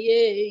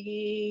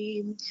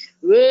waye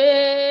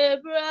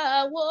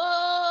rebra wo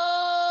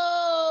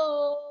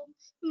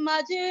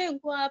majin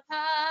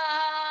kwapa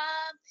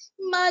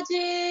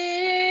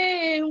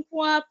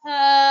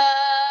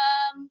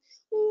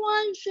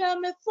one shall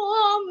me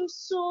form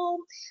so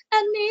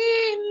ani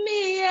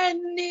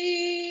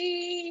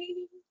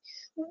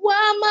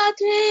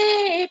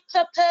Wamade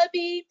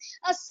papabi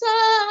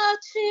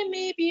asachi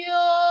mi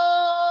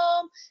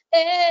biom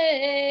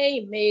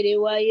mere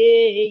waye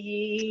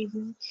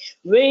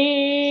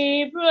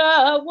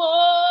rebrawo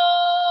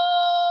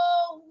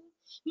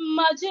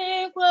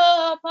majekwa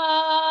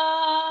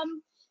pam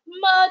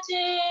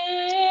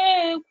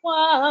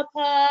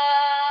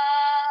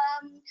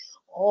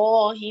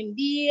oh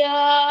himbia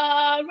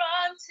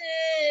rante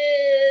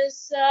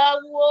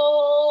sawo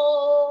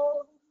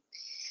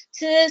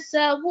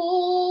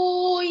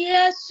Tesawu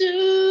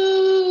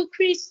Yesu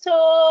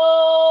Christo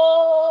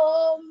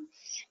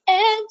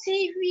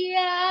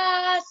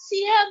Entivia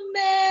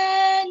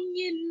siamen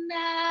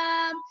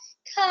yinam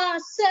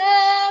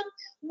kasem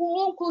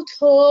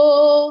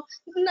wunkuto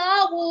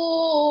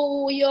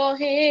nawo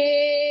yohe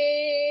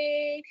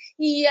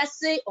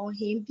yase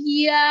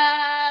ohimbia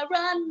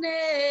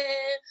rane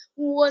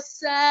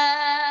wasam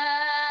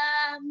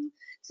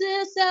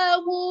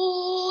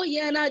Tesawu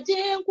yana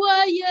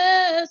jengwa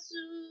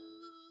Yesu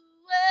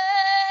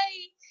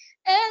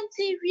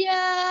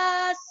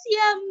Entivia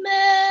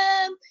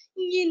siamem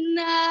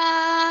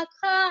yina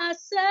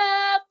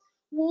kasep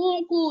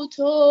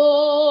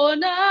wunkuto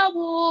na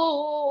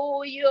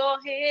wo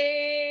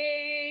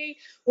yohe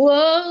wo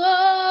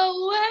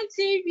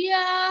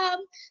entivia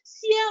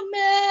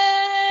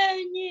siamem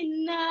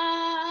yina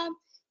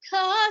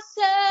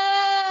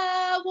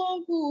kasep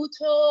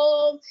wunkuto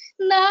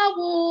na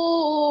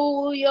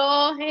wo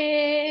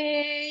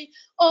yohe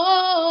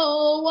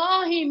oh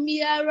wahim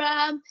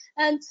yaram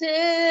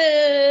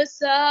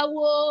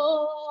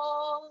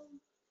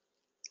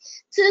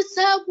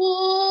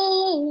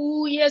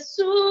Tesawo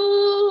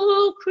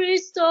Yesu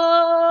Christo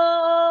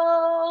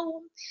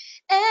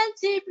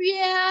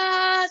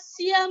Entibia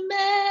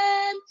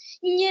siamen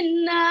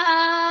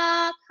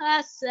yina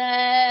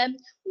kasem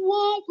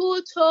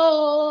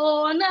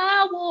wonkuto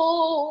na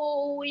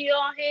wo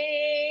yohe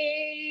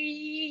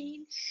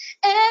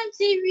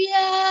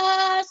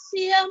Entibia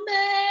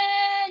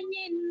siamen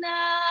yina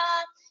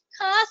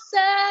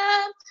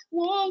kasem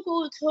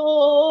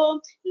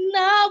wonkuto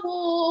na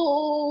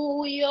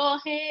wo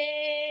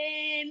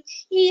yohe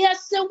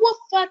yes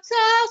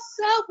wofata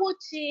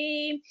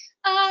sawuti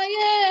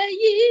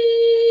ayeyi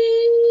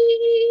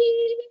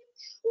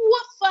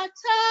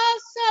wofata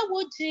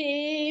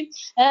sawuti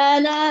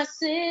and I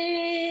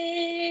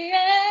say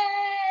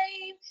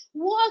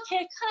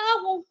woke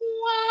kawo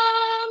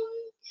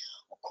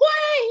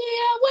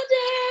Kwaya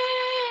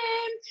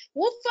wadem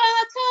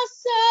wufata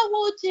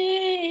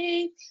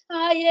sawuti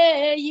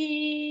ayeyi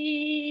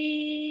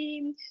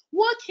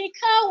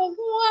wakika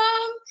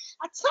wam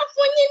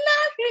atafuni na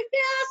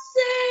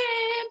hwiase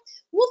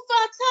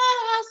wufata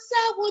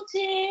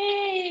sawuti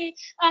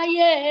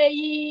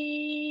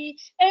ayeyi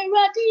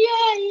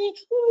eradiye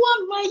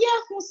wama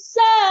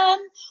yahusam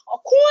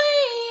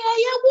okwaya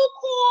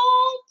yawuko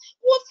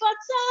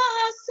wufata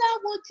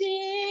sawuti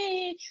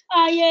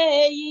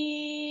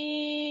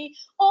ayeyi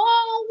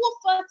oh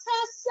wufata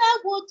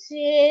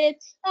sawuti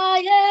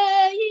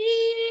ayeyi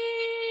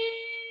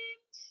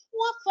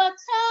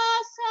wufata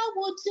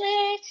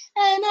sawuti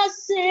and I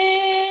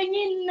sing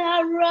in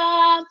a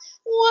rap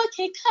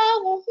wakika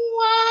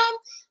wam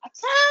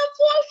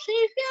atamfo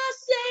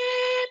hwehwase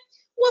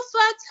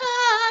wufata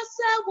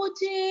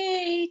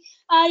sawuti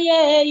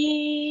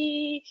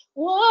ayeyi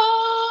wo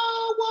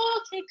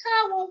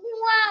wakika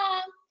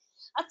wam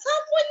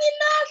atafuni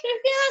na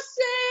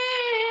hwehwase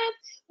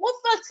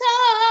wufata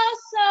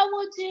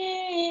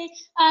sawuti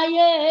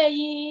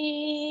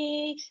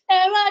ayeyi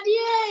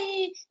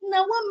eradiye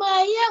na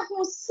wamaye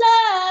husa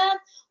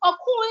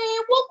okui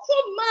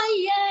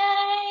wokumaye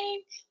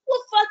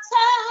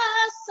wufata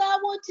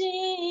sawuti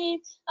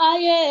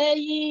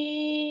ayeyi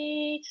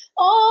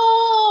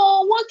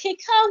oh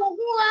wakika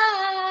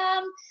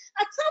wam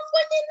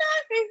atafuni na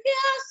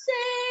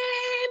hwehwase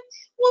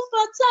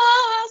wufata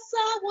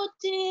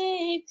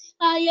sawuti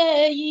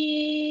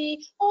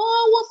ayeyi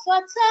oh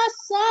wufata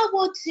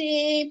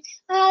sawuti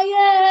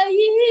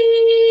ayeyi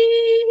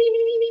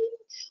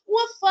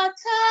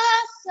wufata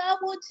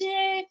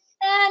sawuti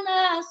and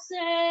I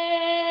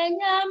say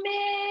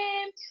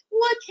nyame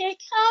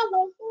wakeka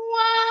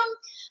wam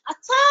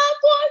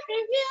atapo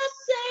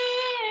hwiase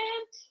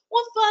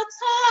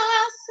wufata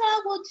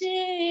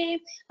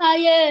sawuti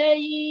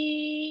ayeyi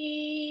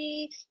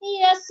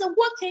yes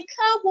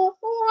wakeka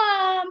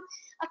wam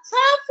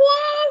atapo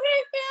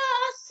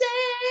hwiase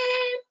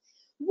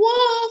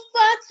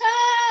wufata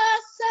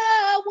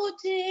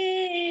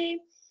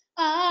sawuti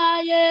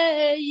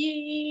ayeyi.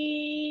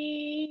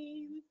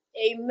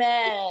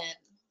 Amen.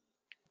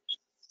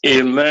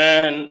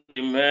 Amen,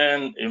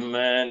 amen,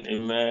 amen,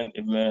 amen,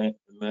 amen,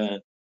 amen.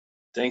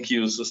 Thank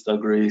you, Sister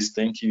Grace.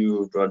 Thank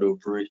you, Brother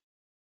Obri.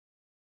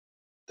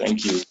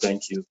 Thank you,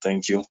 thank you,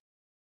 thank you.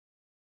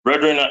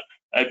 Brethren,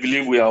 I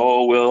believe we are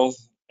all well,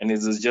 and it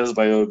is just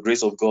by your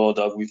grace of God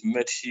that we've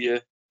met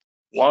here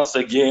once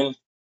again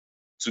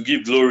to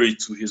give glory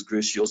to his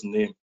gracious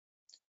name.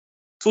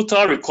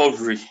 Total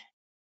recovery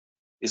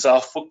is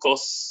our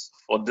focus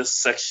for this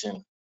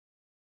section.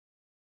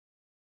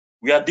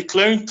 We are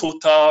declaring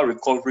total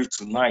recovery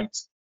tonight.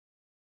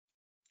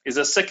 It's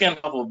the second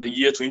half of the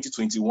year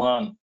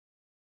 2021.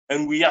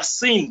 And we are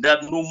saying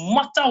that no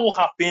matter what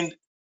happened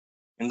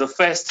in the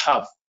first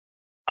half,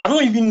 I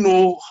don't even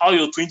know how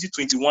your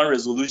 2021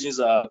 resolutions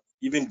are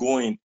even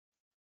going,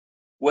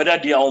 whether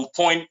they are on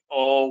point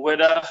or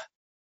whether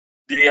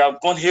they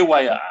have gone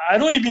haywire. I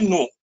don't even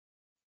know.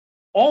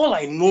 All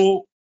I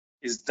know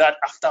is that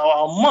after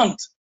our month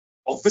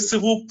of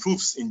visible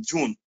proofs in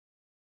June,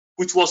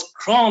 which was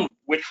crowned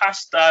with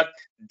hashtag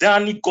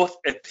Danny got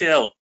a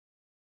pearl,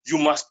 you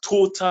must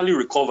totally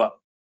recover.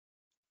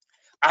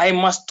 I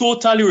must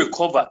totally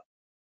recover.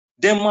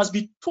 There must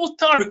be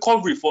total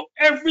recovery for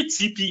every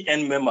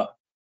TPN member.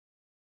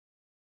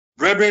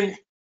 Brethren,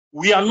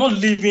 we are not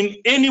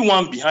leaving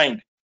anyone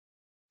behind.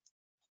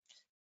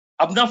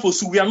 Abna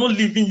Fosu, we are not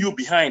leaving you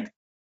behind.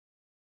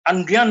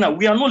 Andriana,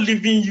 we are not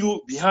leaving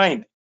you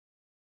behind.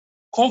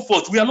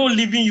 Comfort, we are not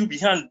leaving you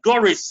behind.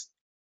 Doris,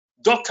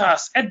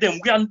 Dorcas, Edem,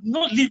 we are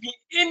not leaving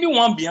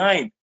anyone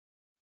behind.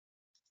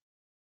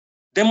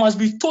 There must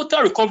be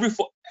total recovery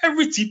for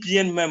every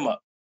TPN member.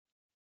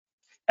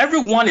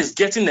 Everyone is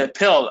getting a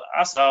pearl,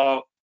 as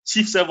our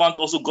chief servant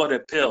also got a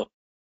pearl.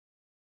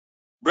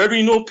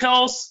 Brethren, you know,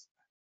 pearls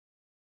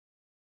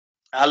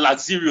are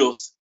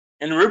luxurious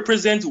and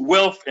represent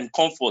wealth and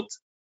comfort.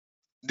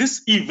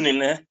 This evening,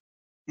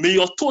 may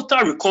your total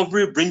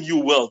recovery bring you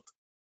wealth.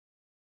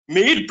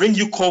 May it bring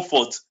you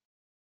comfort.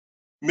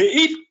 May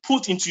it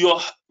put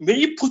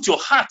your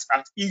heart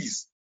at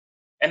ease.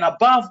 And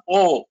above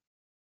all,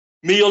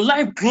 may your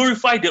life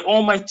glorify the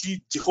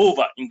Almighty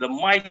Jehovah in the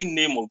mighty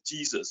name of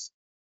Jesus.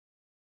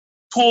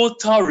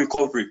 Total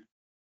recovery.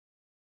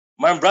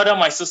 My brother,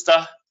 my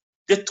sister,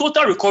 the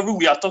total recovery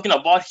we are talking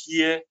about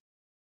here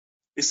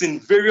is in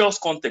various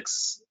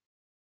contexts,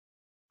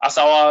 as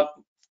our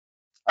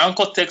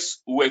anchor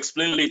text will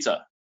explain later.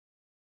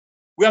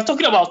 We are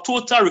talking about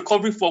total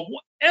recovery for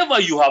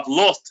whatever you have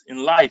lost in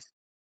life,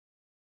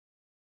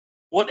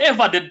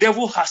 whatever the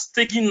devil has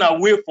taken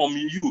away from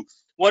you,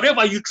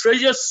 whatever you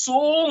treasure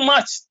so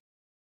much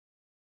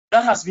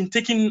that has been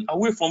taken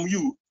away from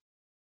you.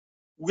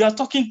 We are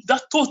talking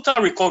that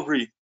total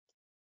recovery.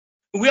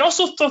 We are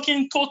also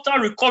talking total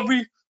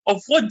recovery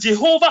of what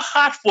Jehovah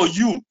had for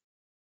you.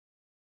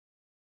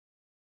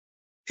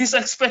 His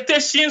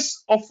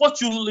expectations of what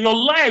your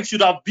life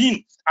should have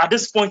been at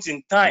this point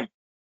in time.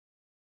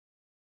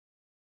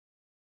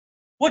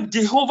 What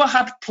Jehovah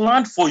had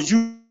planned for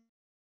you.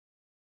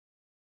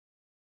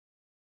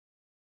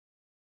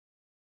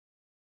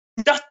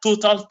 That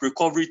total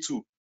recovery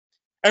too.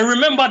 And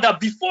remember that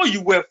before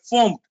you were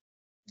formed,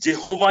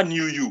 Jehovah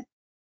knew you.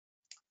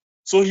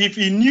 So if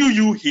he knew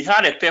you, he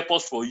had a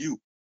purpose for you.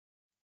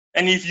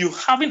 And if you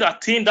haven't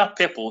attained that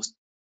purpose,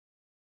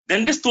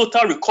 then this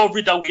total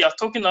recovery that we are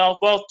talking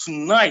about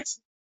tonight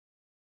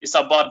is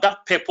about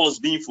that purpose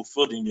being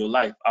fulfilled in your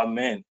life.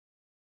 Amen.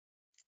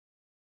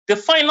 The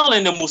final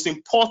and the most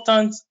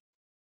important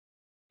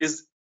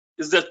is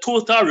the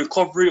total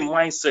recovery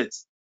mindset.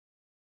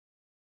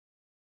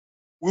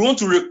 We want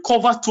to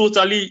recover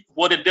totally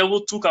what the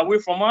devil took away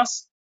from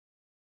us.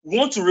 We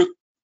want to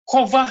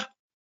recover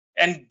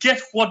and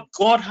get what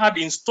God had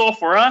in store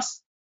for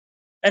us.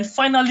 And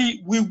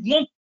finally, we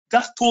want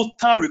that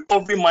total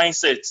recovery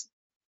mindset.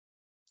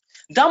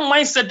 That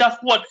mindset that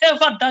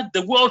whatever that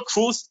the world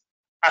throws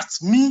at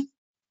me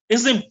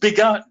isn't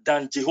bigger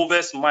than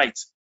Jehovah's might.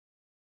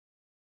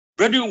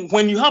 Brethren,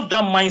 when you have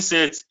that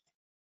mindset,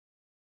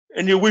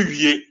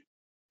 anyway,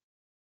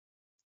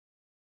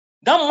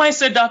 that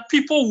mindset that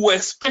people will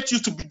expect you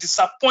to be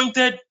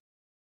disappointed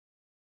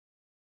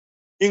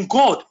in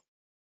God,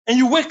 and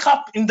you wake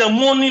up in the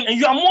morning and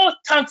you are more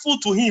thankful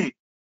to Him.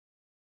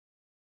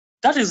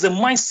 That is the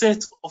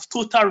mindset of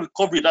total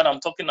recovery that I'm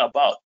talking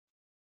about.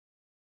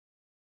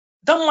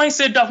 That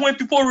mindset that when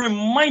people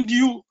remind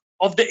you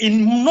of the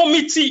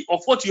enormity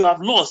of what you have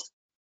lost,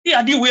 you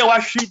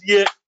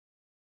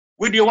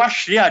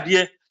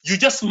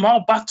just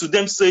smile back to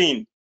them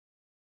saying,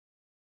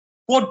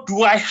 what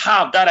do I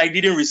have that I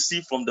didn't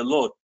receive from the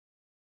Lord?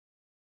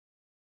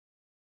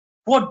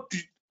 What do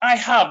I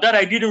have that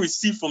I didn't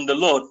receive from the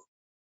Lord?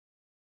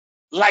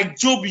 Like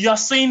Job, you are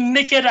saying,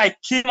 naked I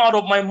came out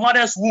of my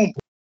mother's womb,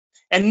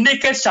 and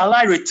naked shall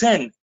I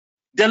return.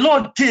 The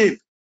Lord gave,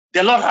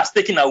 the Lord has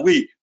taken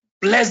away.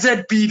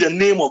 Blessed be the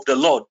name of the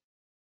Lord.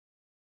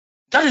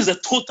 That is the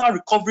total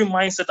recovery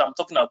mindset I'm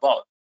talking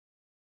about.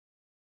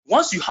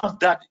 Once you have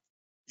that,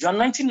 you are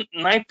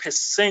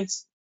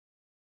 99%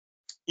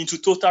 into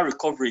total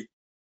recovery.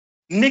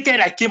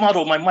 Naked I came out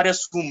of my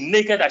mother's womb,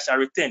 naked I shall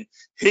return.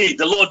 Hey,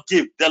 the Lord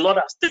gave, the Lord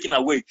has taken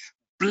away.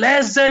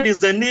 Blessed is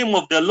the name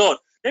of the Lord.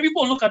 Then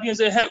people look at you and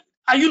say, hey,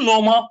 are you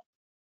normal?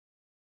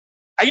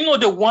 Are you not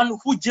the one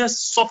who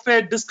just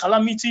suffered this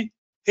calamity?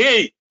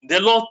 Hey, the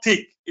Lord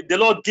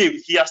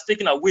gave, He has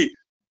taken away.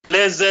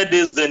 Blessed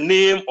is the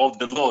name of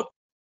the Lord.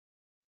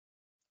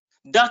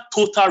 That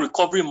total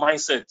recovery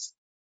mindset,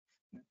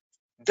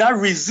 that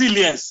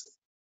resilience,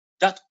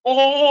 that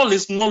all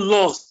is not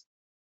lost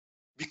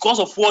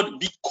Because of what?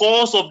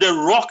 Because of the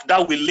rock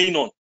that we lean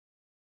on.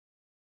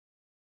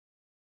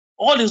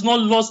 All is not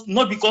lost,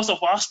 not because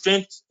of our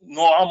strength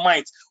nor our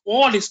might.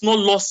 All is not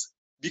lost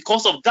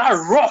because of that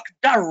rock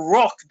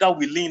that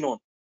we lean on.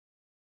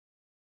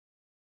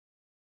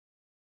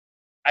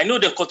 I know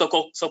the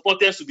Kotoko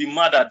supporters will be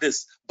mad at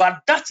this,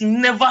 but that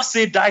never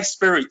say thy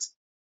spirit.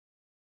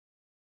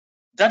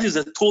 That is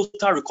a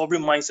total recovery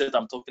mindset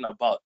I'm talking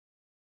about.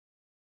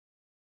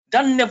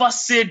 That never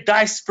say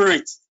thy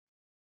spirit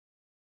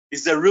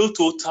is the real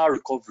total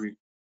recovery.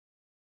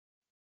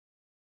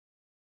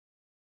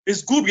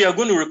 It's good we are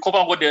going to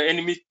recover what the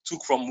enemy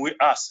took from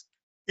us.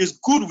 It's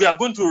good we are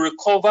going to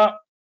recover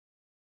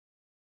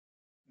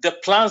the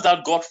plans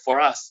that God for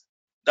us.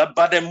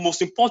 But the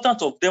most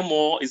important of them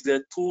all is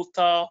the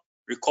total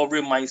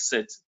recovery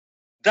mindset.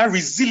 That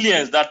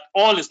resilience that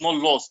all is not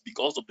lost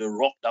because of the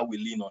rock that we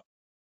lean on.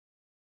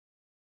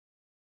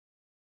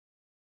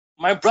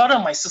 My brother,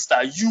 my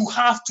sister, you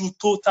have to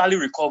totally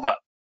recover.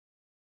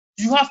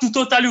 You have to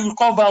totally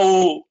recover.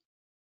 Oh,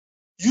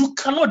 you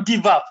cannot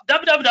give up.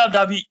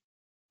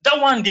 That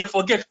one they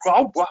forget.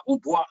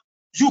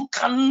 You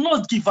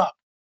cannot give up.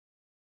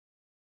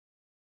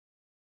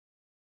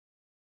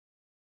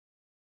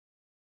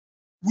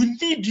 We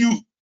need you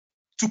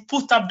to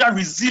put up that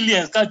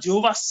resilience that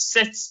Jehovah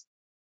sets.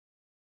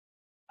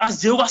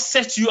 As Jehovah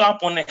sets you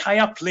up on a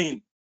higher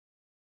plane,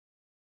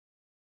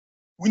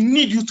 we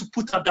need you to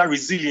put up that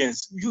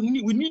resilience. We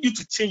need you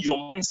to change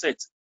your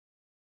mindset.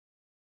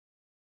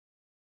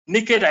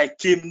 Naked I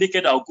came,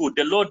 naked I'll go.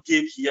 The Lord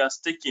gave, he has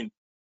taken.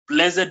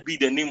 Blessed be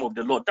the name of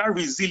the Lord. That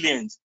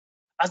resilience,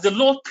 as the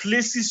Lord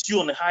places you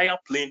on a higher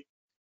plane,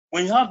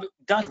 when you have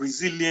that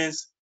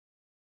resilience,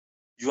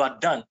 you are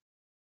done.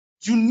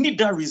 You need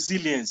that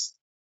resilience.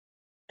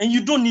 And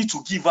you don't need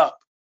to give up.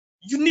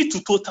 You need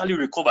to totally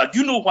recover. Do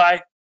you know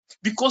why?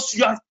 Because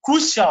you are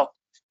crucial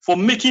for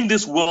making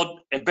this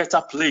world a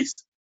better place.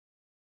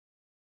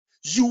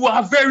 You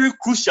are very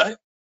crucial.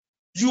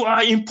 You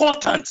are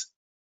important.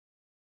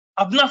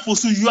 Abna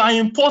Fosu, you are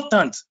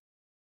important.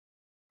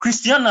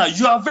 Christiana,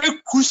 you are very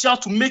crucial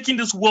to making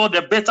this world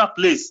a better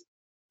place.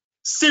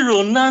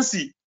 Cyril,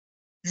 Nancy,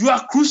 you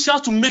are crucial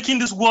to making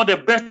this world a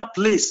better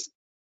place.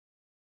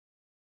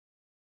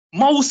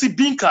 Mausi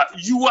Binka,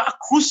 you are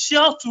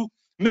crucial to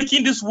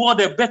making this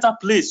world a better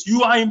place.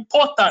 You are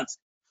important.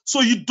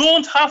 So you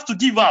don't have to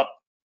give up.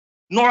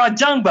 Nora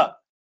Jangba,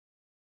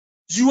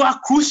 you are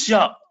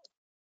crucial.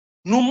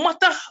 No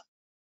matter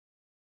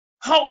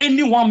how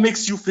anyone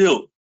makes you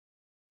feel,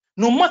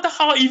 no matter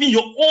how even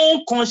your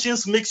own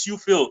conscience makes you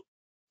feel,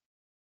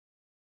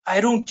 I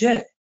don't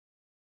care.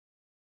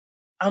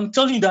 I'm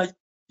telling you that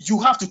you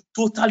have to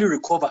totally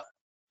recover.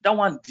 That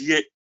one,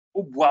 dear,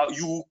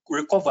 you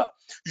recover.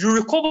 You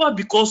recover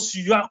because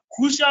you are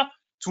crucial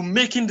to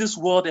making this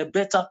world a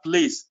better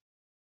place.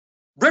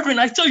 Brethren,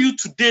 I tell you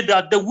today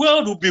that the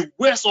world will be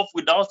worse off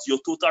without your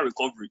total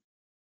recovery.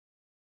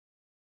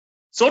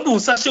 So don't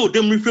say,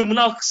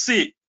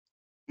 the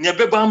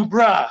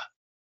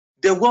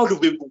world will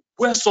be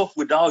worse off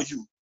without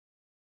you.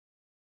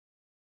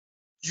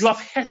 You have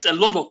hurt a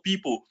lot of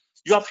people.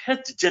 You have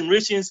hurt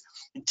generations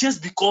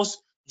just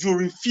because you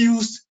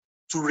refuse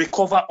to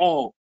recover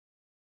all.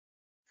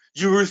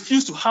 You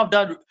refuse to have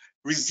that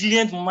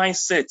resilient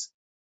mindset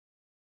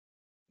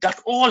that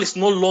all is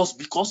not lost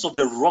because of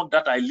the rock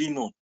that I lean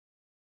on.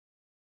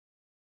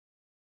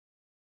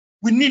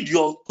 We need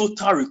your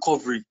total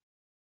recovery.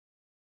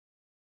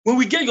 When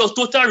we get your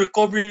total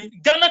recovery,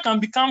 Ghana can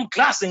become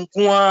glass and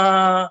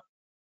kwa.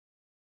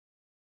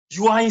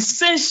 You are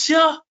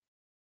essential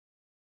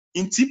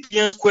in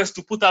TPN's quest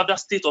to put out that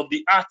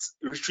state-of-the-art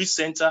retreat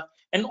center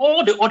and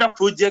all the other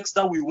projects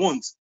that we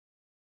want.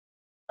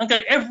 And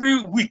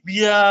every week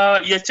we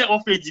are check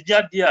off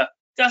there.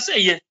 Can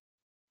say yeah.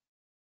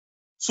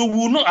 So we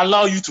will not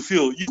allow you to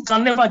fail. You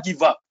can never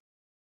give up.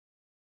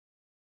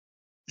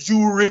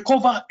 You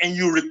recover and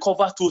you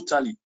recover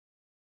totally.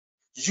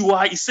 You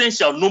are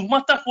essential, no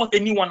matter what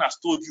anyone has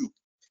told you,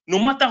 no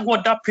matter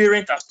what that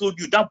parent has told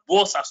you, that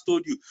boss has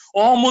told you,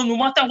 or no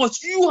matter what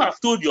you have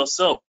told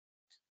yourself.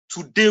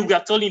 Today we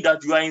are telling you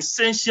that you are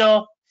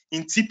essential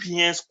in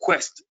TPN's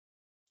quest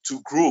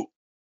to grow.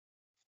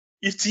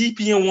 If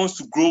TPN wants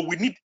to grow, we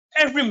need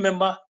every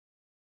member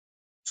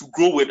to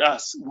grow with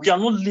us. We are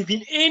not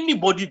leaving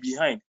anybody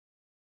behind.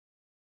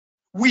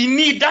 We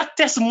need that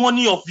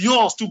testimony of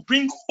yours to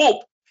bring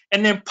hope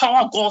and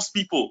empower God's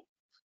people.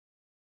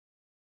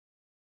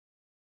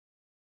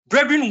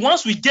 Brethren,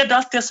 once we get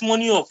that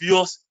testimony of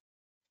yours,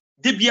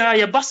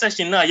 testimony,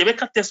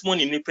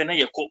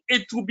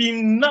 it will be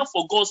enough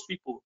for God's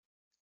people.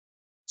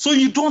 So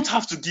you don't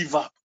have to give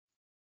up.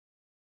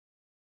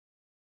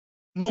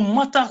 No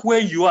matter where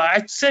you are,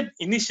 I said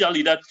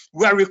initially that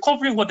we are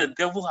recovering what the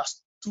devil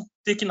has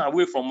taken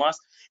away from us,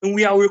 and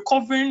we are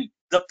recovering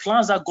the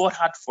plans that God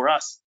had for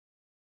us.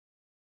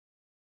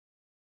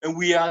 And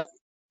we are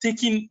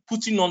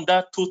putting on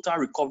that total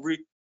recovery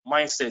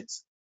mindset.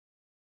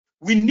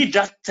 We need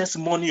that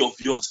testimony of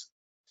yours.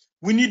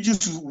 We need you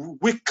to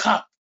wake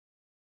up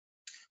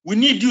We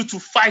need you to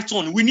fight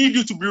on. We need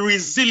you to be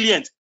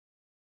resilient,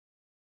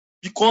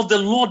 because the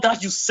Lord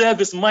that you serve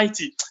is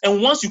mighty.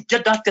 And once you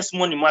get that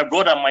testimony, my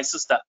brother, my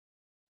sister,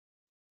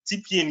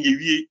 TPN,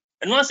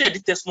 and once you get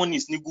the testimony,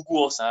 it's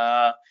Google us,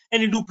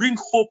 and it will bring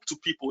hope to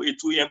people. It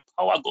will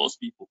empower God's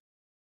people.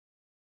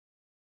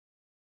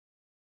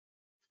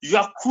 You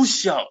are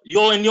crucial.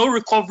 Your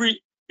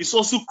recovery is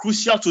also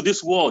crucial to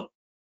this world,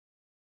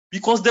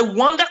 because the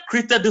one that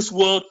created this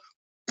world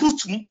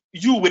put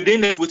you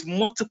within it with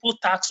multiple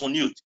tasks on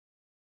you.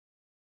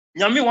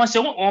 Now you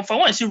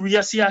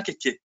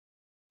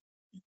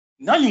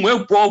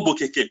will borrow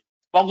keke.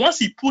 But once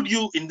he put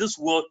you in this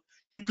world,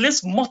 he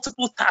placed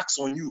multiple tasks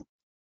on you.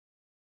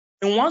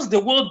 And once the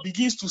world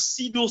begins to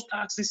see those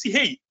tasks, they say,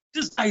 hey,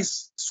 this guy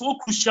is so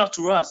crucial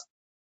to us.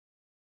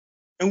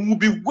 And we'll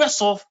be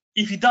worse off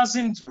if he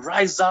doesn't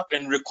rise up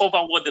and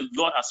recover what the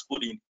Lord has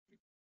put in.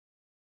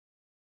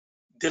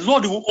 The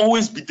Lord will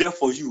always be there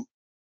for you.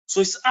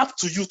 So it's up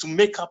to you to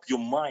make up your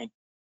mind.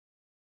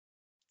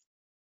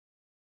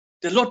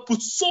 The Lord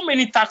put so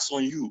many tasks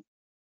on you.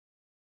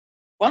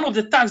 One of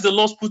the tasks the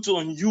Lord put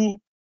on you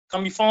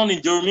can be found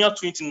in Jeremiah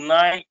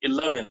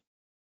 29:11.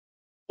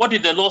 What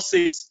did the Lord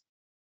say?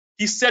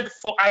 He said,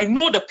 for I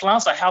know the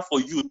plans I have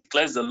for you,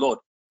 declares the Lord.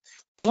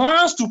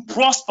 Plans to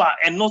prosper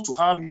and not to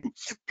harm you.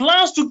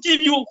 Plans to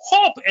give you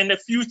hope and a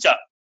future.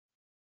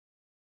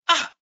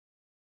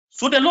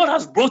 So the Lord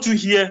has brought you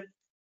here.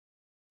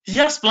 He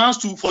has plans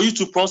for you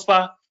to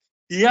prosper.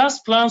 He has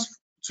plans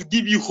to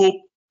give you hope.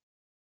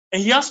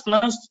 And he has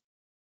plans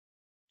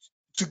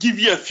to give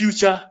you a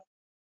future.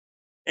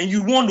 And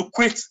you want to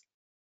quit.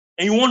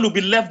 And you want to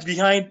be left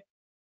behind.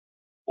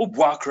 Oh,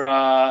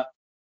 Buakra.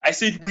 I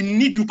said, we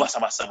need you, basa,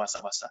 basa,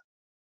 basa, basa.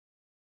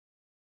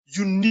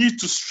 You need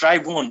to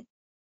strive on.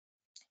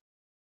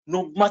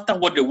 No matter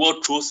what the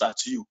world throws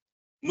at you,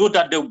 know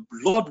that the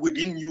Lord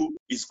within you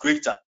is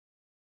greater.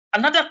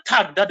 Another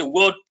tag that the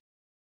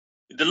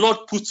Lord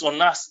puts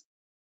on us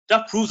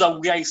that proves that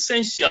we are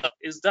essential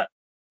is that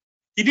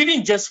he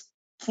didn't just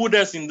put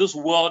us in this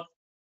world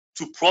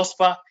to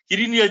prosper. He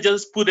didn't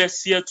just put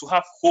us here to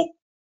have hope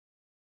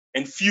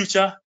and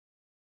future.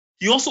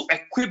 He also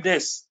equipped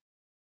us.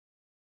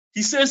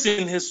 He says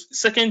in his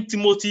 2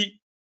 Timothy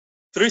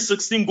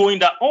 3:16 going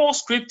that all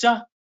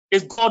scripture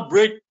is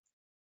God-breathed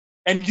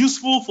and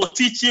useful for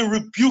teaching,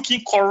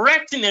 rebuking,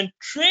 correcting, and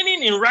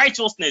training in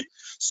righteousness,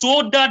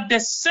 so that the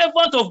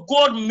servant of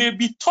God may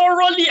be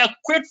thoroughly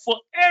equipped for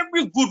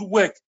every good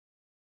work.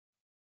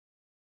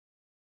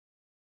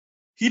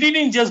 He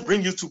didn't just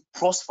bring you to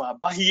prosper,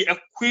 but he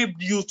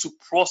equipped you to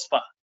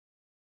prosper.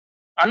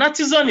 An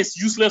artisan is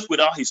useless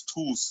without his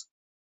tools.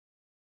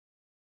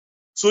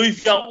 So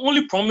if you are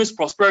only promised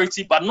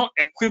prosperity but not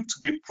equipped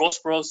to be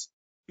prosperous,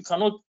 you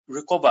cannot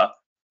recover.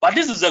 But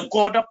this is a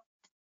God that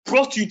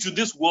brought you into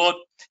this world,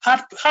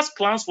 has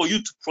plans for you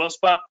to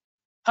prosper,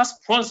 has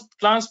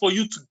plans for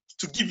you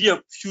to give you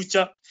a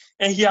future,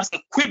 and he has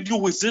equipped you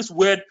with this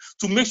word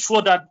to make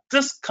sure that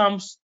this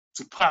comes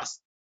to pass.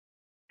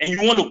 And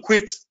you want to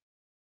quit.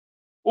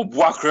 Oh,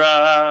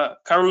 Buakra,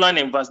 Caroline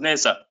and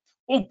Vasnessa.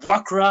 Oh,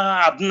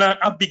 Buakra, Abna,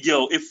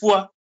 Abigail,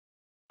 Efua,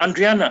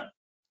 Andriana.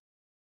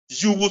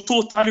 You will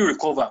totally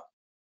recover.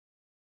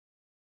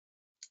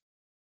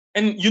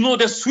 And you know,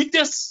 the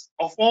sweetest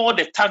of all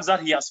the tags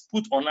that he has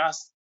put on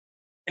us,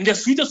 and the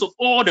sweetest of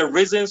all the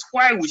reasons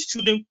why we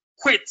shouldn't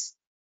quit,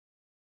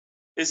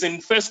 is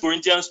in 1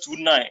 Corinthians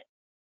 2:9.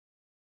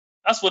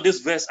 As for this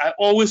verse, I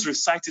always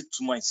recite it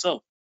to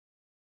myself.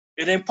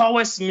 It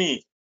empowers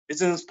me.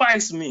 It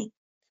inspires me.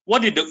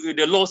 What did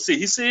the Lord say?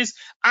 He says,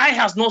 eye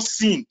has not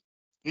seen,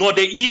 nor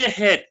the ear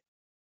heard,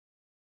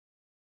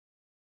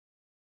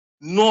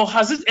 nor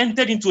has it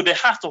entered into the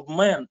heart of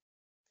man,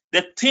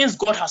 the things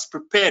God has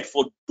prepared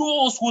for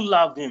those who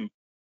love him.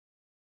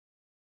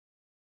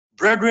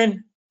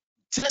 Brethren,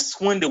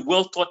 just when the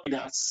world thought it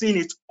had seen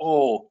it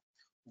all,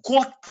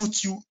 God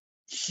put you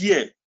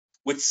here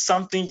with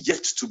something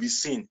yet to be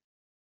seen.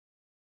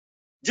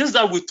 Just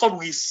that we thought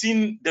we've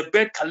seen the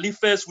Burj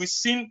Khalifas, we've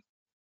seen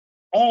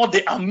all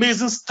the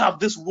amazing stuff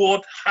this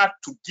world had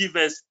to give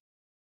us,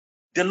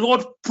 the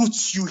Lord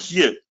puts you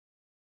here.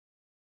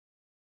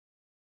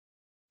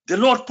 The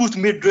Lord put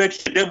Madrid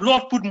here. The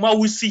Lord put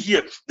Mawisi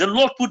here. The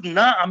Lord put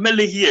Na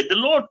Amele here. The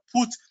Lord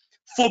put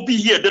Phoebe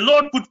here. The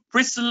Lord put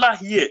Priscilla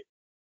here.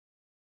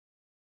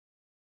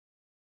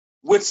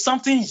 With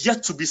something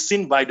yet to be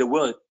seen by the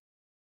world.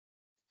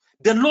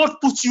 The Lord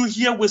put you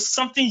here with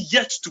something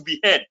yet to be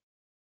heard.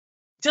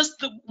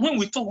 Just when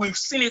we thought we've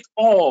seen it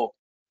all,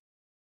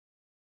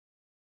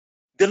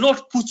 the Lord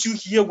put you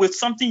here with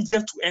something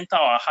yet to enter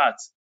our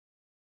hearts.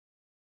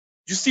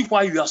 You see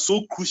why you are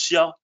so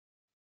crucial.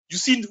 You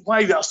see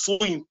why you are so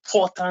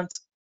important.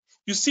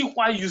 You see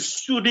why you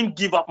shouldn't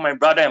give up, my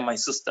brother and my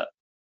sister.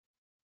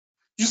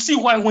 You see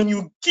why when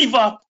you give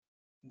up,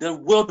 the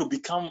world will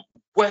become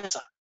worse.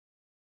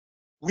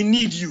 We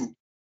need you.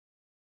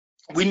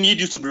 We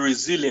need you to be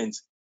resilient.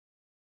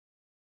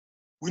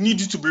 We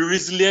need you to be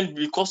resilient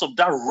because of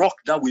that rock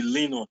that we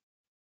lean on.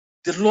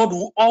 The Lord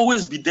will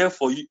always be there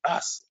for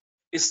us.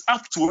 It's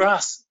up to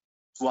us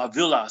to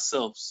avail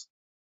ourselves.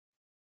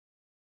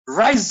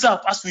 Rise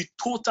up as we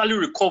totally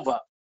recover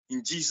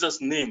in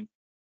Jesus' name.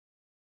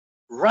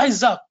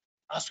 Rise up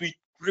as we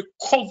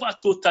recover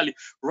totally.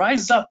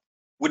 Rise up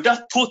with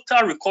that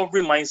total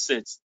recovery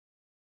mindset.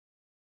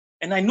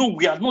 And I know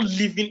we are not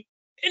leaving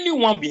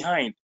anyone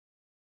behind.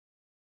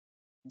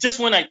 Just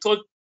when I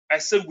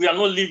said we are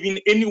not leaving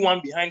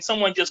anyone behind,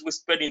 someone just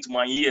whispered into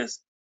my ears.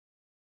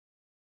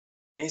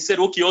 And he said,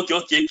 okay,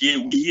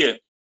 we're here.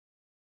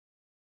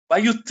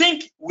 But you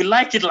think we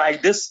like it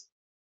like this?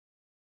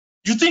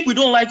 You think we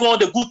don't like all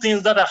the good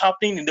things that are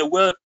happening in the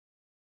world?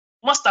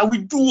 Master, we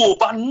do,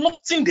 but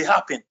nothing they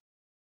happen.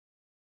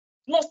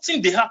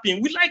 Nothing they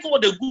happen. We like all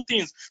the good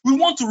things. We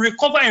want to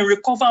recover and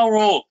recover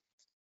all.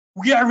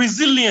 We are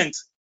resilient.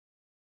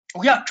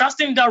 We are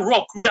trusting that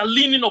rock. We are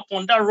leaning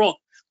upon that rock.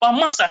 But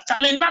Master,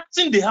 telling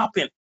nothing they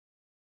happen.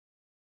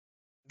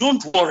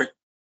 Don't worry.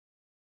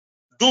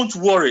 Don't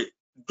worry.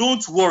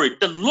 Don't worry.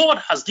 The Lord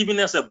has given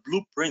us a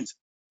blueprint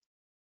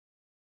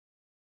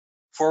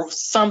for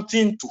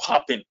something to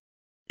happen.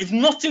 If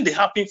nothing they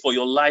happen for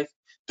your life,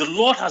 the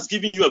Lord has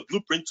given you a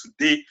blueprint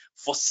today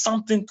for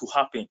something to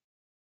happen.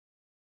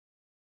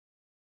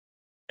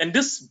 And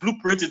this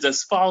blueprint is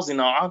espoused in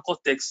our anchor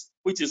text,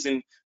 which is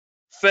in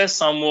 1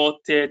 Samuel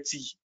 30,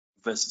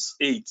 verses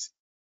 8.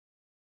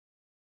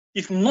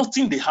 If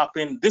nothing they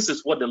happen, this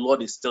is what the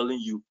Lord is telling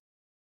you.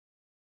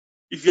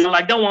 If you're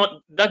like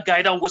that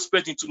guy that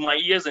whispered into my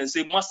ears and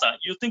said, Master,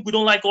 you think we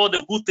don't like all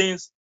the good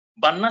things,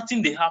 but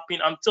nothing they happen,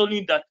 I'm telling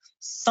you that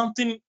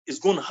something is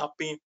going to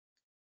happen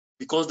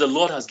because the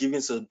Lord has given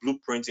us a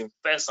blueprint in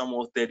 1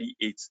 Samuel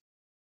 38.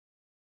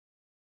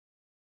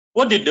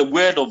 What did the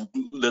word of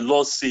the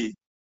Lord say?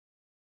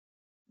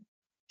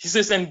 He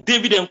says, and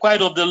David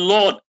inquired of the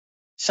Lord,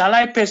 shall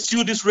I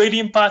pursue this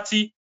raiding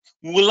party?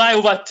 Will I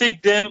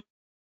overtake them?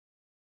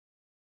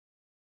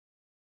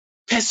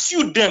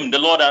 Pursue them, the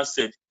Lord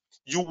answered.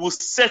 You will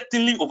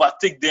certainly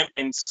overtake them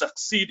and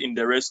succeed in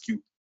the rescue.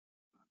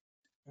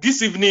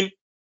 This evening,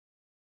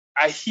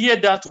 I hear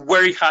that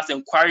weary heart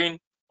inquiring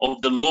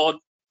of the Lord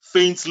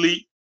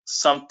faintly,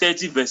 Psalm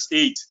 30, verse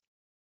 8.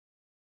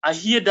 I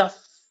hear that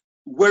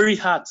weary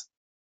heart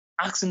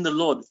asking the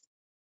Lord,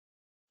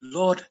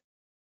 Lord,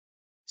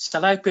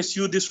 shall I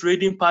pursue this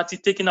raiding party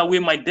taking away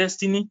my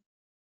destiny?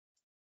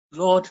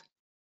 Lord,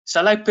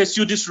 shall I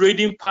pursue this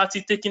raiding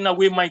party taking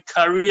away my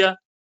career?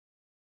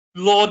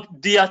 Lord,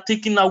 they are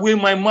taking away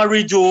my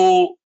marriage.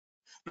 Oh,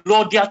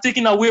 Lord, they are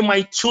taking away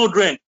my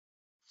children.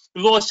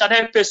 Lord, shall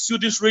I pursue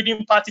this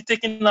raiding party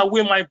taking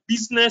away my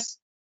business?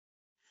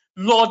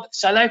 Lord,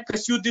 shall I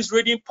pursue this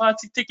raiding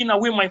party taking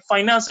away my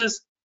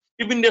finances?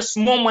 Even the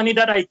small money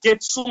that I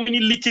get, so many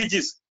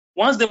leakages.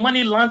 Once the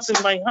money lands in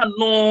my hand,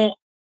 no.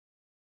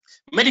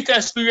 Medical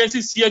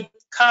experiences here,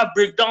 car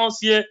breakdowns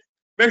here.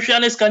 Lord,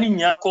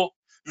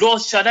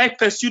 shall I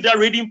pursue that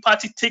raiding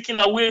party taking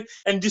away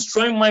and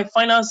destroying my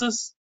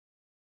finances?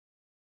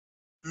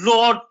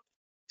 Lord,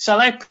 shall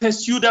I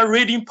pursue that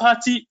raiding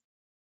party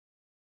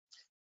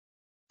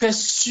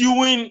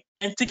pursuing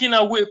and taking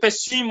away,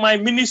 pursuing my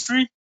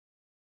ministry?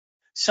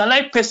 Shall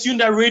I pursue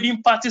that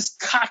raiding party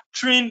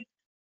scattering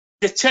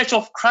the church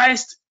of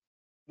Christ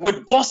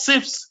with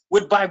gossips,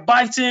 with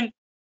backbiting,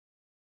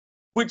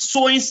 with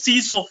sowing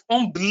seeds of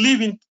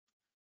unbelief in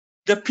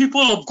the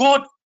people of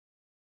God?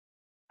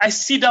 I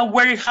see that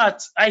weary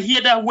heart. I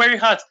hear that weary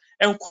heart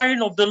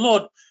inquiring of the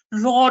Lord.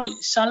 Lord,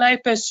 shall I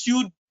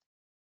pursue?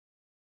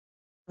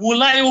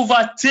 Will I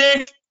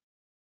overtake?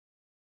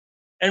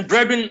 And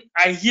brethren,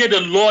 I hear the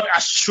Lord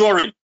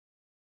assuring.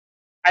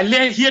 I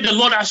hear the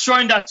Lord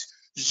assuring that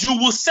you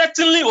will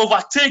certainly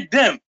overtake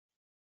them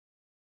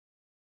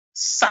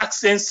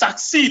and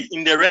succeed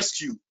in the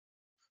rescue.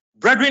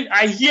 Brethren,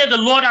 I hear the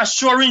Lord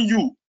assuring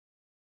you,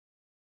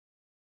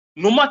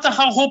 no matter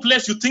how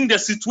hopeless you think the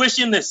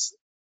situation is,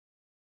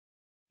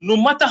 no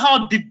matter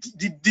how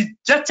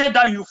dejected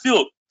that you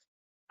feel,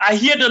 I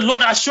hear the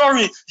Lord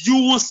assuring you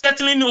will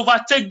certainly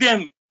overtake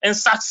them and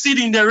succeed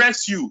in the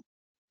rescue.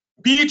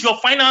 Be it your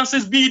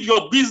finances, be it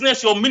your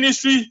business, your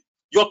ministry,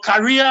 your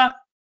career,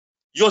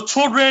 your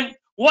children,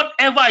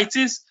 whatever it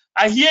is,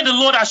 I hear the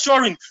Lord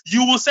assuring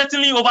you will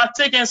certainly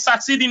overtake and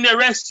succeed in the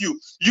rescue.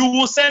 You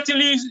will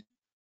certainly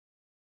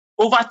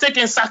overtake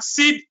and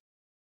succeed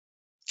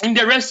in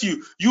the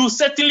rescue. You will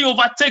certainly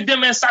overtake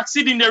them and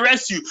succeed in the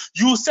rescue.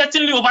 You will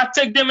certainly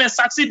overtake them and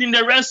succeed in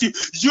the rescue.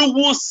 You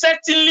will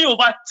certainly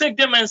overtake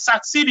them and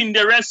succeed in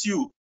the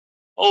rescue.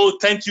 Oh,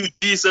 thank you,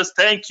 Jesus.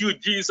 Thank you,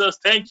 Jesus.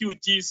 Thank you,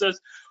 Jesus.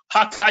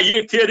 You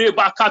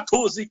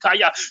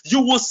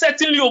will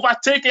certainly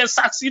overtake and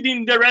succeed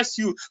in the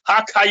rescue.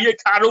 You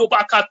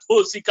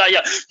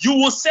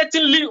will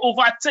certainly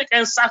overtake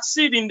and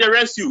succeed in the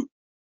rescue.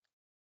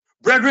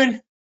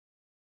 Brethren,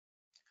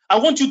 I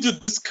want you to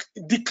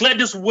declare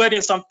this word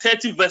in Psalm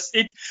 30, verse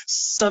 8,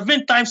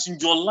 7 times in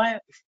your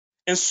life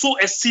and sow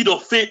a seed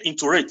of faith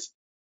into it.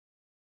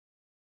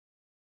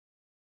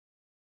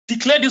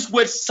 Declare this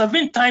word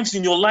 7 times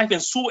in your life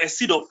and sow a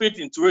seed of faith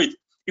into it.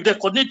 If the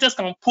coordinators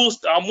can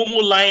post our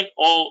Momo line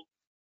or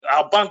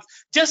our bank,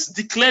 just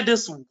declare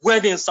this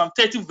word in Psalm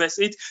 30, verse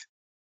 8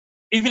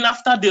 even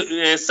after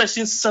the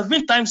session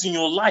 7 times in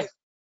your life,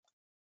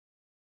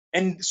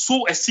 and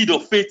sow a seed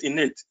of faith in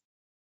it.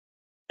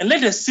 And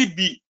let the seed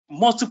be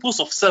multiples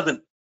of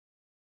 7.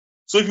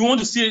 So if you want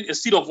to see a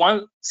seed of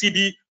 1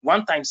 CD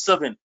 1 times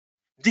 7,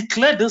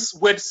 declare this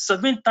word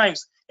 7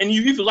 times. And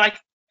if you like,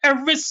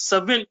 every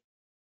 7,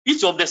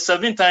 each of the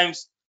 7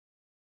 times,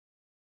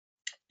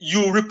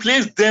 you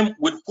replace them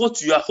with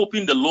what you are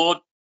hoping the Lord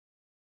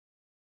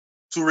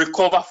to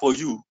recover for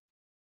you.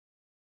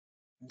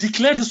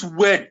 Declare this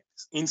word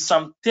in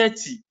Psalm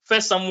 30,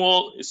 1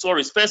 Samuel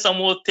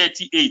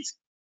 38.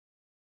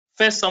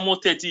 1 Samuel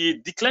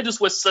 38. Declare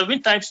this word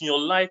 7 times in your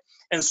life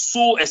and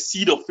sow a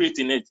seed of faith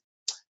in it.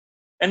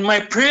 And my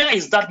prayer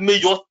is that may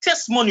your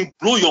testimony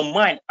blow your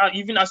mind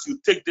even as you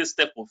take this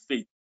step of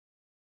faith.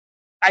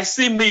 I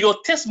say, may your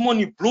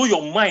testimony blow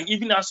your mind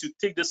even as you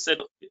take this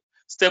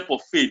step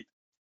of faith.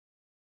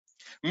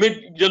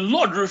 May the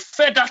Lord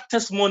refer that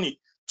testimony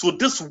to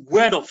this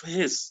word of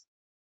His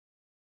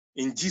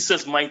in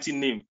Jesus' mighty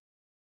name.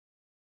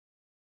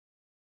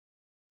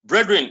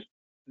 Brethren,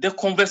 the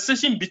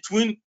conversation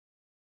between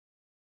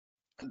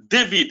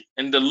David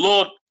and the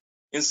Lord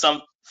in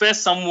some 1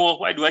 Samuel,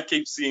 why do I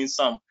keep saying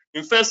some?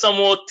 In 1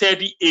 Samuel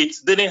 38,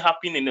 didn't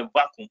happen in a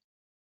vacuum.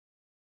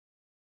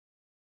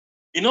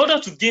 In order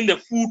to gain the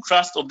full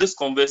trust of this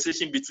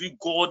conversation between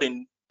God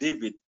and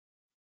David,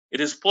 it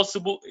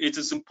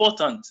is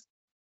important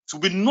to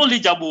be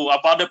knowledgeable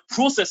about the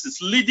processes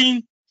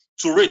leading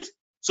to it,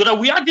 so that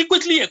we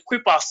adequately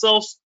equip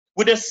ourselves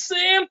with the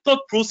same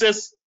thought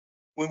process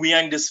when we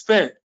are in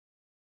despair.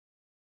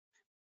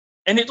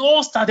 And it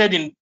all started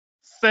in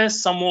 1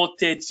 Samuel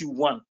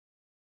 31.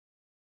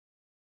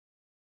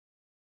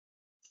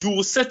 You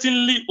will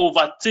certainly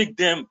overtake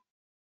them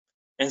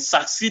and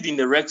succeed in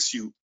the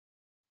rescue.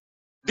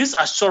 This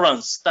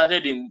assurance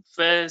started in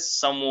 1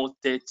 Samuel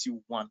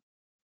 31.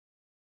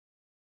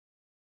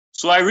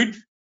 So I read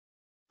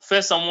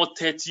 1 Samuel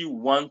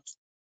 31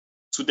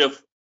 to the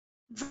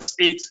verse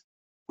 8,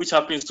 which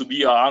happens to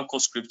be our anchor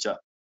scripture.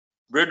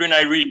 Brethren,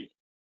 I read,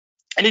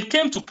 and it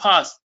came to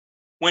pass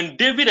when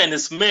David and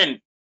his men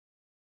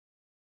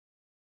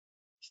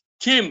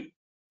came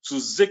to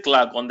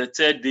Ziklag on the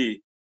 3rd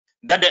day,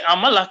 that the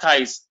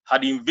Amalekites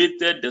had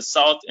invaded the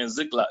south and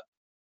Ziklag,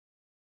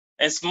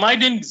 and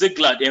smiting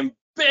Ziklag and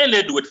burned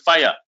it with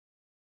fire,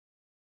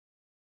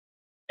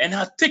 and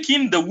had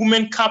taken the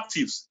women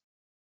captives,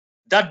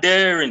 that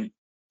therein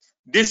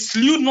they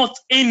slew not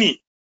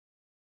any,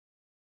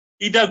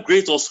 either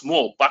great or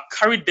small, but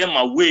carried them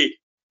away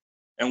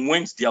and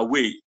went their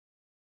way.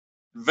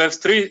 Verse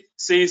 3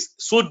 says,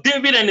 so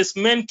David and his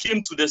men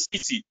came to the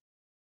city,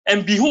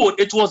 and behold,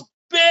 it was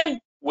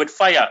burned with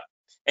fire,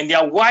 and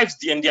their wives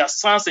and their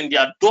sons and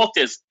their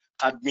daughters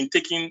had been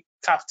taken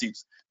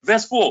captives.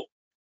 Verse 4,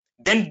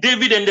 then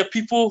David and the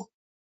people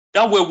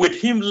that were with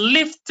him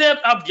lifted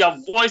up their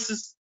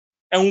voices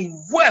and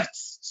wept,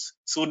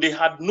 so they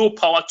had no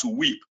power to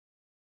weep.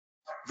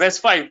 Verse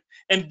 5,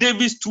 and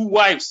David's 2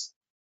 wives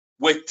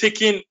were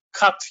taken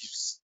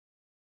captives.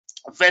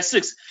 Verse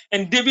 6,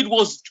 and David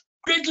was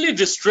greatly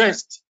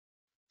distressed,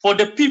 for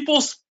the people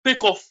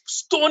spake of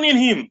stoning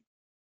him,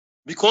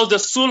 because the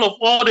soul of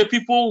all the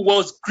people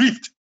was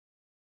grieved,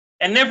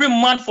 and every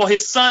man for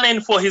his son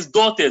and for his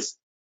daughters.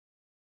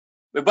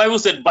 The Bible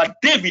said, but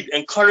David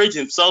encouraged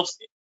himself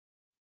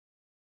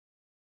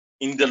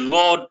in the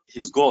Lord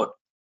his God.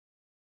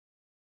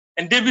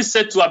 And David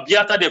said to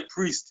Abiathar the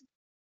priest,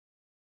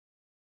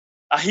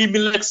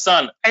 Ahimelech's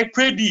son, I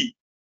pray thee,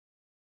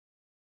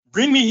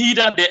 bring me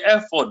hither the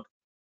ephod.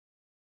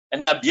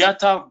 And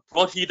Abiathar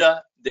brought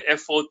hither the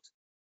ephod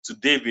to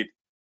David.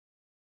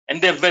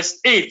 And then verse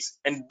 8,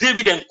 and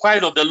David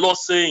inquired of the Lord,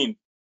 saying,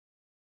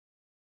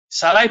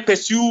 shall I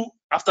pursue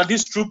after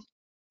this troop?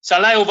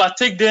 Shall I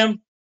overtake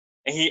them?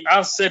 And he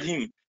answered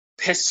him,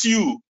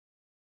 pursue,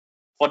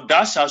 for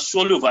thou shalt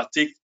surely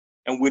overtake,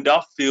 and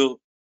without fail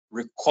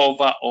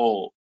recover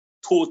all.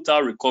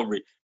 Total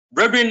recovery.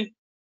 Brethren,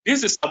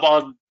 this is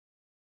about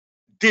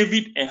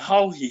David and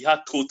how he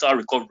had total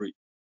recovery.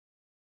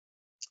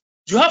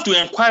 You have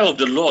to inquire of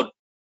the Lord.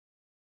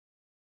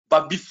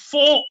 But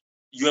before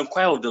you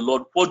inquire of the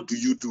Lord, what do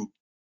you do?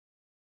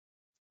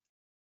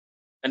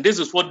 And this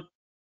is what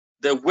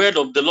the word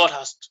of the Lord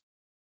has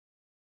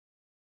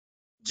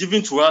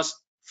given to us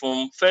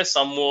from 1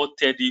 Samuel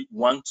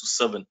 31 to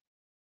 7.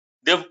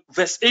 The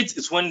verse 8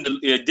 is when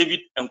David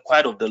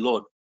inquired of the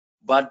Lord.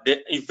 But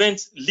the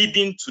event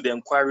leading to the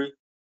inquiry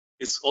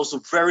is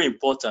also very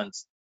important.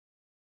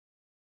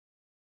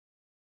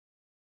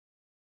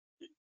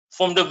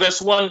 From the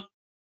verse 1,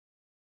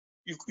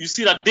 you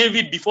see that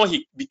David, before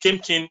he became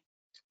king,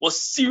 was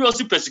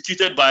seriously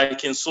persecuted by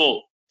King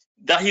Saul,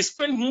 that he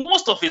spent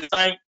most of his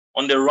time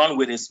on the run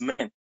with his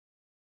men.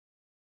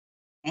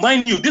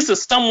 Mind you, this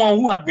is someone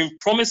who had been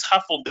promised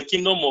half of the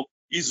kingdom of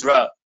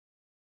Israel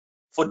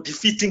for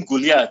defeating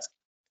Goliath,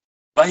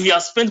 but he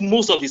has spent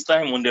most of his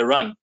time on the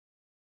run.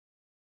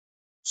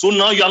 So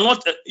now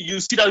you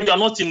see that you are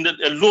not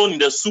alone in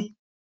the soup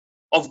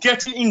of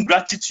getting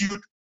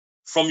ingratitude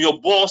from your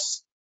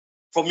boss,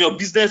 from your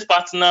business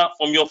partner,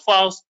 from your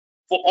spouse,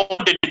 for all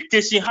the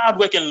dedication, hard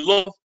work, and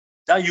love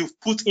that you've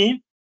put in.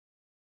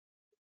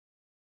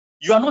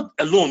 You are not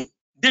alone.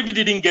 David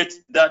didn't get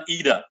that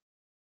either,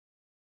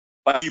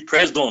 but he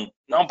pressed on.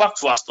 Now back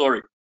to our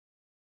story.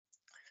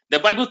 The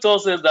Bible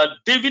tells us that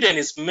David and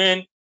his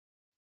men,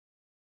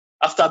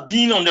 after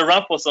being on the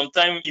run for some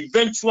time,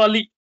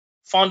 eventually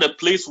found a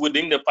place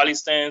within the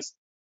Palestinians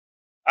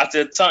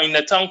in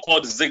a town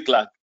called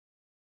Ziklag.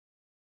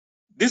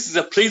 This is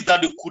a place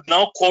that they could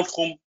now call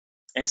home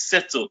and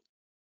settle.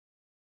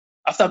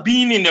 After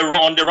being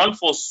on the run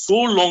for so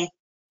long,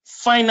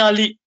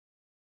 finally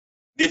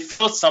they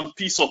felt some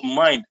peace of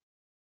mind.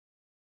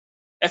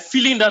 A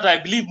feeling that I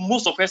believe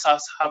most of us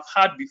have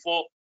had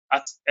before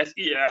at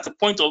a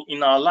point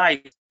in our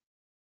life.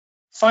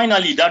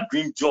 Finally, that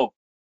dream job.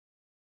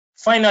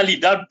 Finally,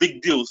 that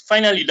big deal.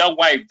 Finally, that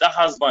wife, that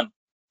husband.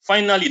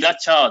 Finally, that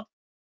child.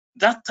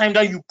 That time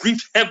that you breathe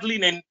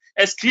heavily and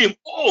exclaim,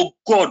 "Oh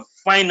God,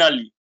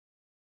 finally."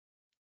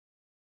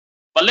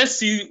 But let's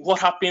see what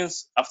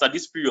happens after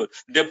this period.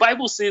 The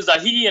Bible says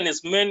that he and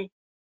his men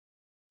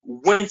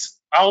went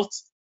out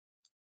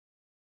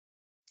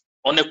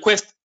on a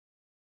quest,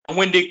 and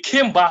when they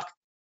came back,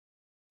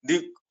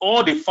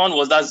 all they found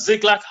was that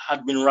Ziklag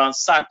had been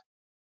ransacked.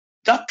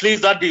 That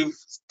place that they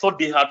thought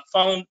they had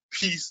found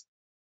peace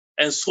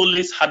and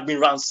solace had been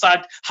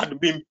ransacked, had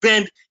been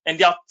burned, and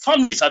their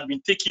families had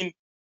been taken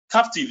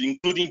captive,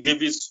 including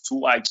David's 2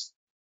 wives.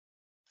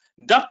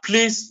 That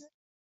place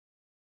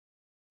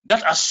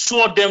that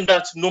assured them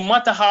that no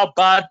matter how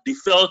bad they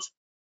felt,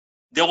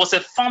 there was a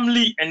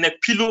family and a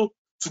pillow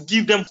to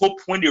give them hope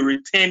when they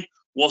returned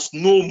was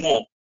no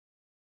more.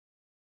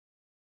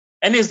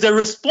 And it's the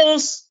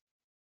response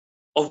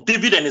of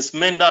David and his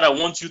men that I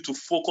want you to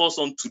focus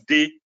on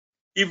today,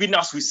 even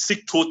as we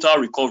seek total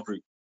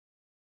recovery.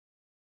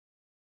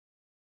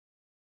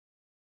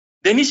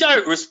 The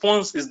initial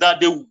response is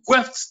that they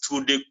wept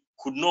till they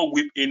could not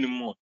weep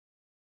anymore.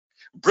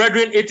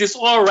 Brethren, it is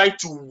all right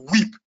to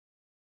weep.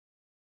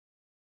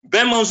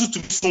 It's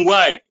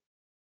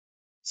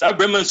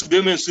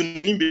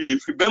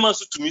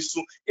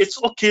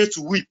okay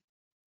to weep.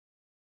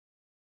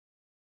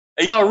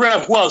 It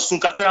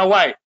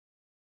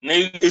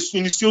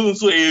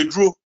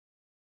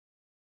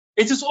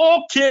is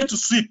okay to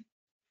sweep.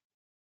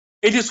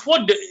 It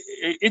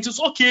is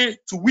okay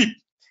to weep.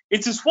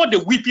 It is what the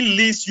weeping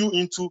leads you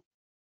into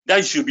that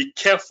you should be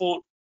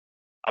careful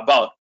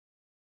about.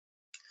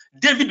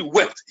 David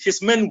wept,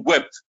 his men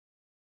wept,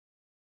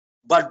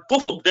 but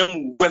both of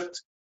them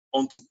wept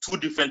on 2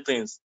 different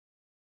things.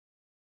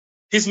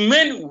 His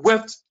men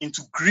wept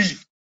into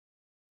grief,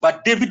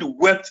 but David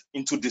wept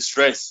into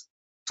distress.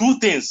 2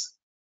 things.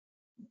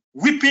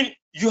 Weeping,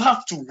 you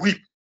have to weep,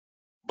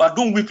 but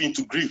don't weep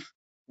into grief.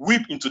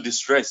 Weep into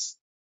distress.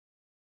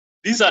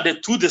 These are the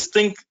 2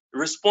 distinct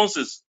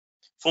responses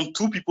from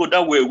 2 people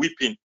that were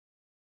weeping.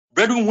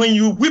 Brethren, when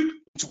you weep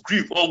into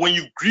grief, or when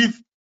you grieve,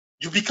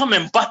 you become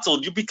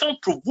embattled, you become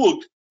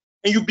provoked,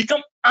 and you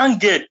become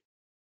angered.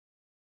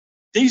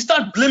 Then you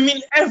start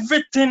blaming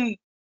everything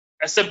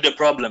except the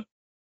problem.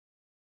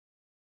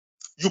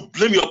 You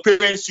blame your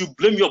parents, you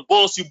blame your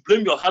boss, you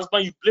blame your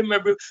husband, you blame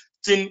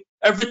everything.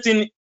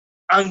 Everything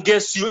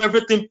angers you,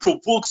 everything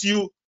provokes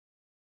you.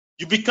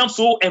 You become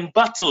so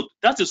embattled.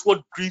 That is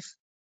what grief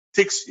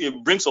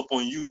brings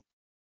upon you.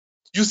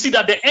 You see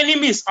that the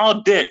enemy is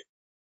out there.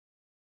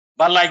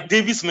 But like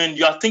David's men,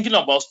 you are thinking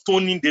about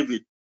stoning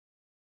David.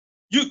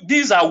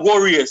 These are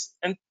warriors,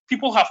 and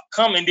people have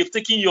come and they've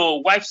taken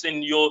your wives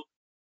and your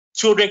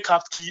children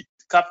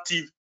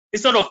captive.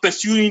 Instead of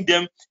pursuing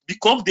them,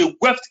 because they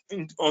wept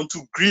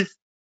onto grief,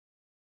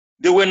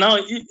 they were now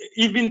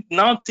even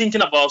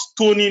thinking about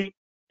stoning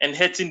and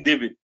hurting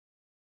David.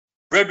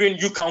 Brethren,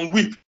 you can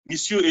weep,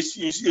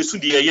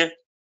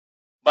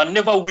 but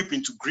never weep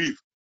into grief.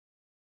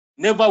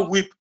 Never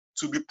weep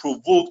to be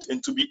provoked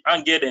and to be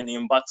angered and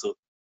in battle.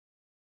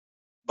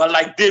 But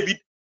like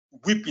David,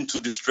 weep into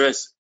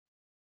distress.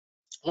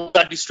 When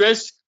that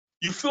distress,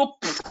 you feel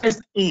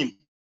pressed in.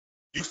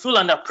 You feel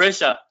under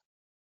pressure.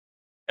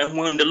 And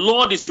when the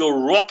Lord is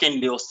your rock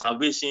and your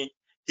salvation,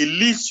 he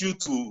leads you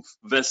to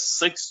verse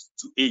 6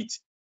 to 8.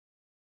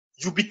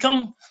 You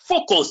become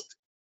focused.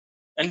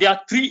 And there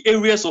are 3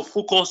 areas of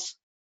focus.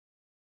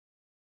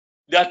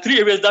 There are 3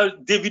 areas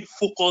that David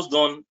focused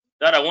on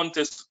that I want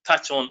us to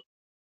touch on,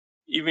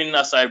 even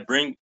as I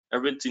bring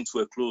everything to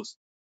a close.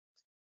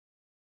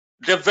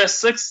 The verse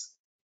 6,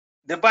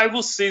 the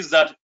Bible says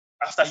that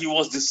after he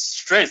was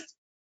distressed,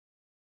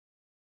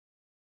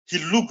 he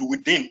looked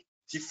within.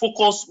 He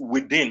focused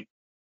within.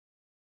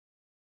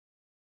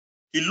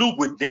 He looked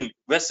within.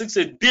 Verse 6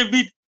 says,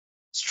 David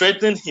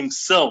strengthened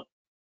himself.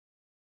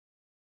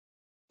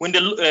 When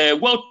the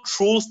world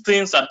throws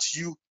things at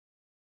you,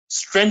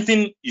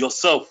 strengthen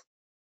yourself.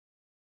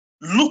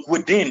 Look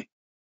within.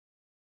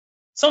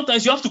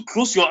 Sometimes you have to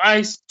close your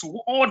eyes to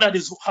all that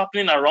is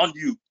happening around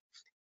you.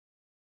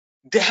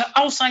 The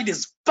outside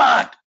is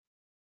bad,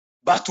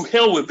 but to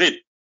hell with it.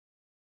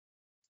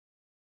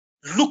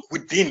 Look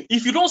within.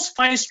 If you don't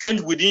find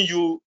strength within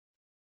you,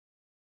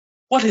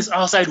 what is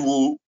outside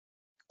will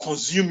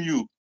consume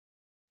you.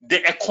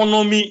 The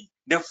economy,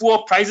 the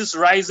fuel prices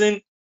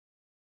rising.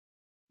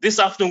 This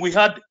afternoon we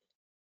had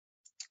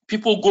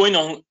people going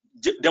on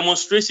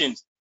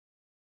demonstrations.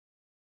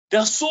 There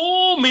are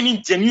so many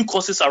genuine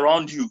causes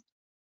around you.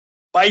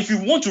 But if you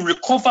want to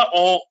recover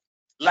all,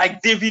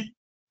 like David,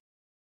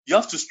 you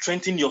have to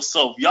strengthen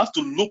yourself. You have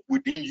to look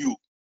within you.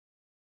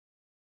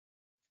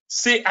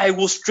 Say, I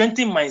will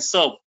strengthen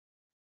myself.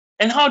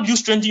 And how do you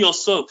strengthen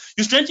yourself?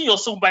 You strengthen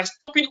yourself by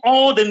stopping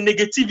all the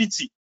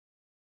negativity.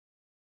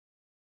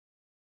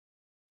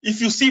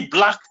 If you see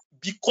black,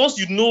 because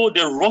you know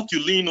the rock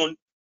you lean on,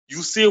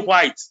 you say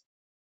white.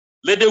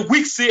 Let the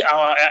weak say,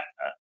 I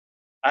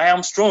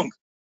am strong.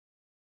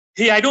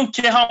 Hey, I don't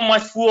care how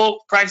much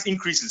fuel price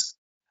increases.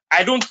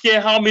 I don't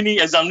care how many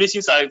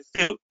examinations I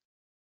fail.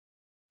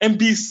 And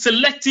be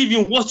selective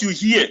in what you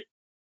hear.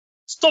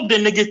 Stop the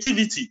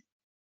negativity.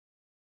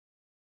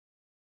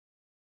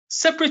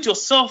 Separate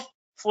yourself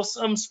for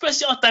some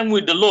special time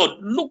with the Lord.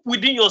 Look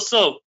within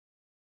yourself.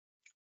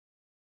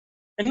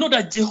 And know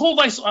that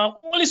Jehovah is our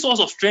only source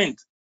of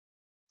strength.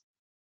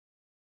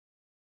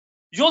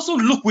 You also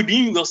look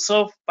within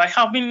yourself by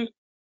having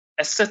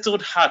a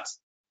settled heart.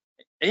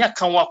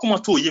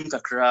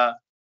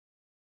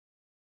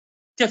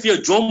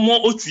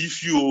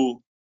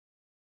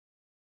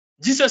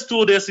 Jesus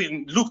told us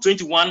in Luke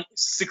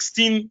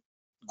 21:16,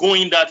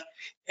 going that,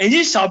 and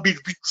ye shall be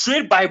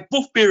betrayed by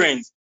both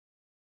parents,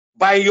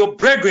 by your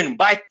brethren,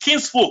 by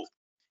kinsfolk,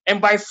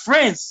 and by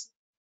friends.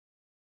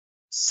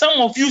 Some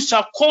of you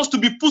shall cause to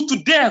be put to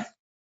death,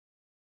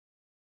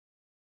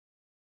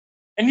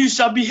 and you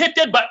shall be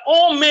hated by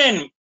all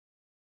men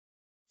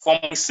for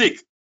my sake.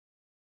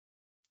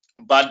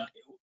 But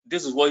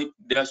this is what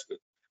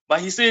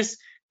but he says,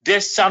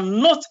 there shall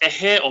not a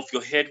hair of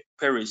your head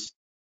perish.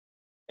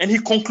 And he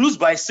concludes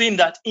by saying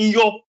that in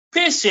your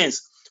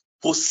patience,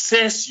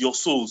 possess your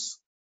souls.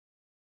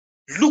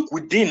 Look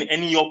within,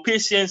 and in your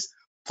patience,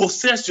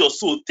 possess your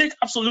soul. Take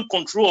absolute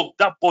control of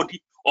that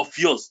body of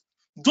yours.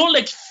 Don't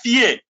let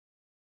fear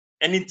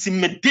and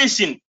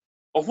intimidation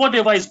of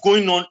whatever is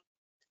going on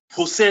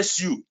possess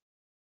you.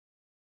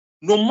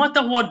 No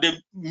matter what the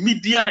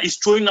media is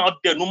throwing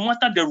out there, no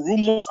matter the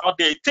rumors out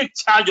there, take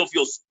charge of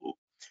your soul.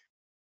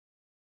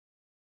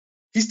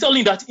 He's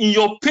telling that in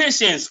your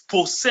patience,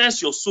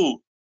 possess your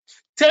soul.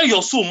 Tell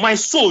your soul, my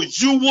soul,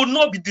 you will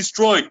not be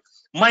destroyed.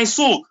 My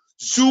soul,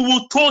 you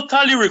will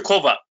totally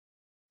recover.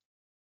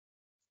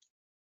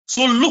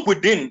 So look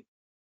within.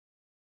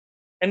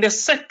 And the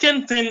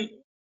second thing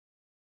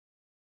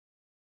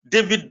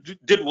David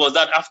did was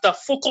that after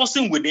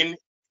focusing within,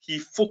 he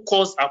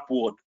focused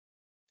upward.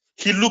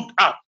 He looked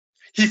up.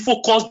 He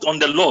focused on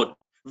the Lord.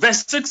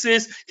 Verse 6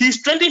 says, he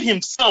strengthened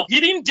himself. He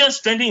didn't just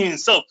strengthen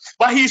himself,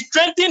 but he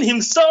strengthened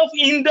himself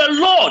in the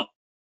Lord.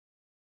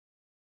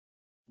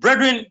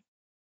 Brethren,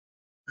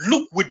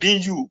 look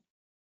within you.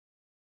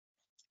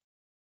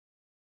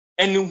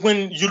 And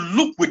when you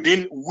look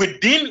within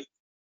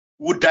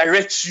will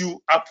direct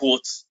you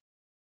upwards.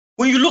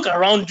 When you look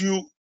around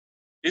you,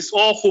 it's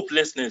all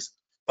hopelessness.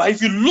 But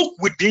if you look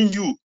within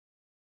you,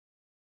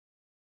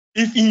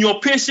 if in your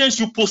patience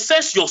you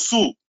possess your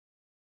soul,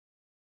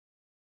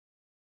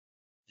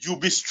 you'll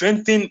be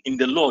strengthened in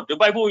the Lord. The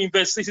Bible in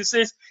verse 6, it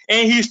says,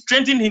 and he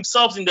strengthened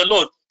himself in the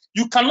Lord.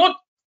 You cannot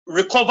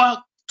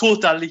recover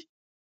totally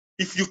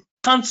if you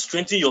can't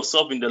strengthen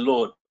yourself in the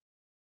Lord.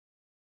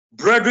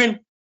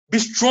 Brethren, be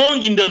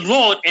strong in the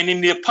Lord and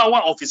in the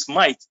power of his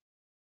might.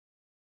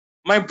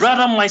 My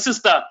brother, my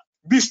sister,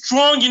 be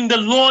strong in the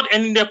Lord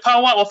and in the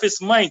power of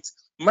his might.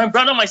 My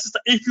brother, my sister,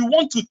 if you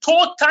want to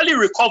totally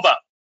recover,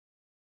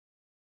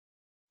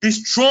 be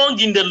strong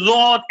in the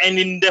Lord and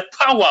in the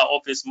power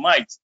of his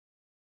might.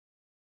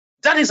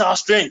 That is our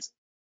strength.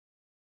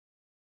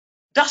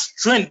 That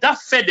strength that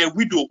fed the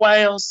widow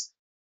whilst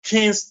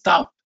Cain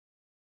starved.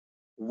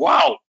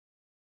 Wow.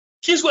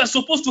 Kings were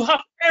supposed to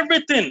have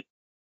everything.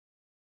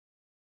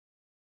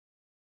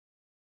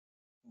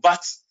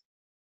 But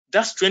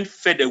that strength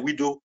fed the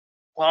widow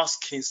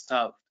whilst Cain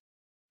starved.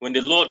 When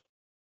the Lord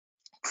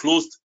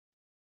closed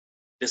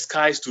the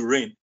skies to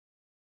rain.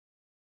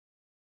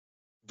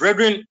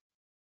 Brethren,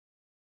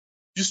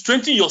 you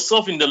strengthen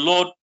yourself in the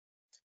Lord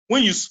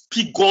when you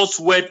speak God's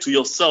word to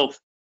yourself.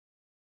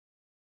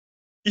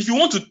 If you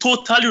want to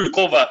totally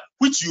recover,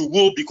 which you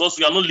will because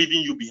we are not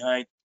leaving you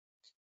behind,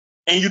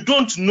 and you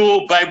don't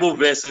know Bible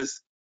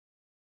verses,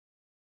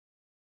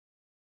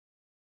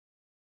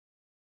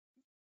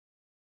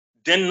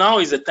 then now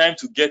is the time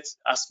to get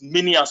as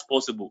many as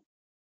possible.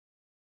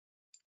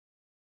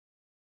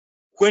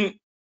 When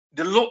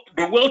the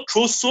world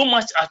throws so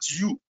much at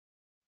you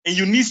and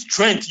you need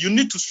strength, you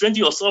need to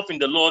strengthen yourself in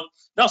the Lord,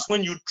 that's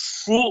when you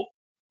throw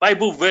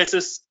Bible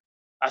verses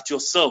at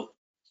yourself.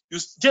 You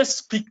just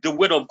speak the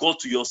word of God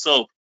to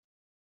yourself.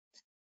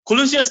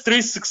 Colossians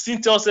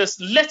 3:16 tells us,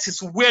 let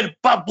his word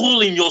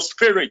bubble in your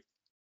spirit.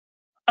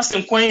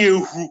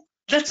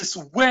 Let his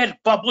word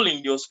bubble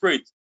in your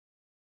spirit.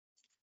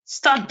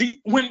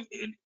 When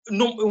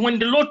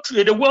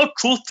the world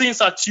throws things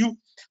at you,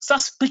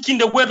 start speaking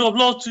the word of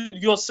Lord to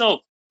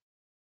yourself.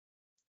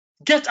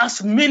 Get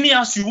as many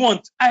as you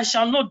want. I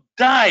shall not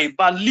die,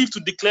 but live to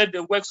declare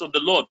the works of the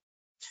Lord.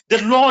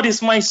 The Lord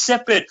is my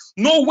shepherd.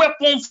 No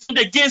weapon formed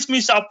against me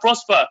shall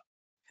prosper.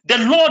 The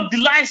Lord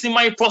delights in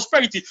my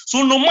prosperity.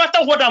 So no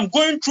matter what I'm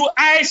going through,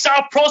 I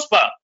shall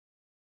prosper.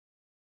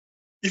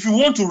 If you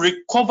want to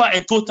recover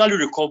and totally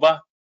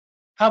recover,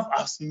 have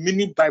as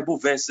many Bible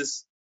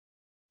verses,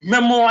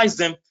 memorize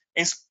them,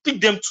 and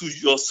speak them to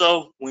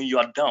yourself when you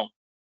are down.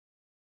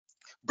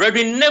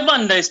 Brethren, never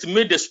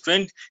underestimate the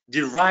strength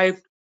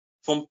derived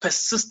from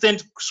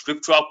persistent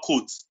scriptural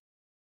quotes.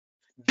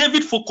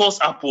 David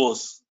focused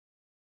upwards.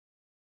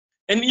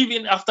 And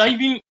even after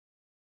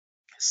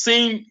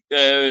saying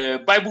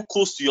Bible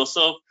quotes to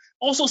yourself,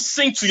 also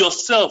sing to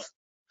yourself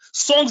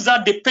songs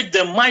that depict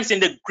the might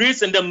and the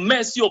grace and the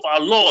mercy of our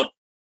Lord.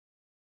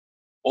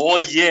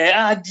 Oh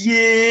yeah,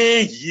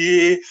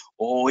 yeah.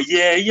 Oh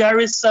yeah,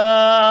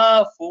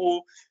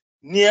 yarisafo.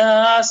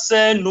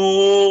 Niasenona.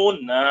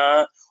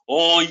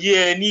 Oh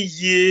yeah,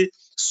 ni.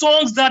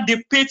 Songs that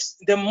depict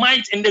the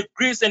might and the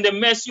grace and the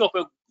mercy of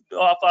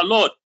our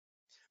Lord.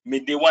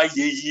 Medewa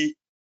yeyi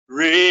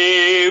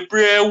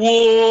rebrewo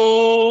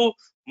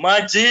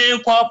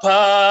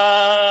majikwapa.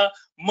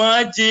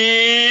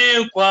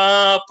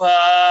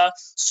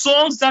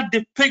 Songs that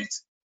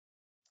depict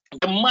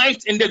the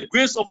might and the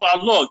grace of our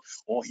Lord.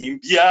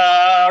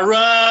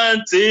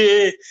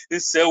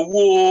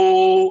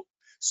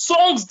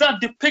 Songs that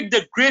depict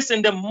the grace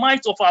and the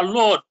might of our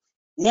Lord.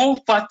 And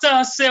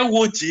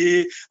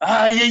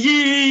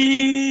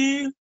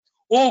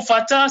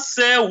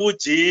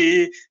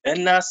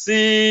I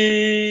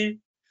say,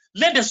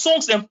 let the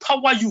songs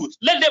empower you,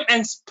 let them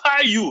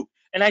inspire you,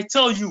 and I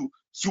tell you,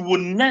 you will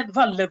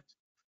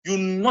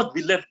not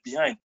be left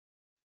behind.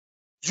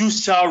 You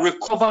shall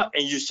recover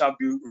and you shall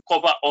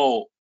recover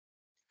all.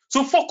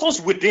 So focus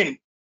within,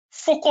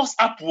 focus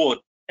upward.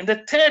 And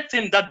the third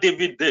thing that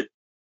David did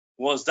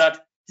was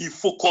that he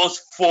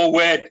focused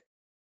forward.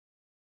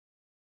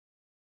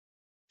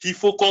 He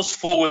focused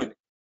forward.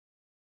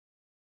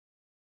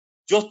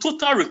 Your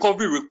total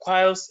recovery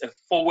requires a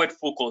forward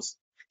focus.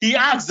 He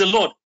asked the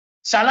Lord,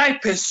 shall I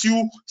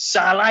pursue?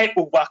 Shall I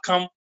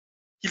overcome?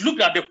 He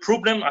looked at the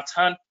problem at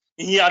hand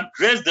and he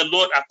addressed the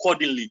Lord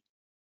accordingly.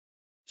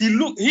 He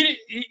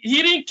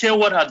didn't care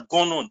what had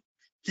gone on.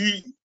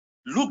 He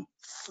looked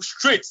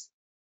straight.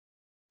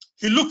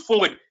 He looked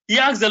forward. He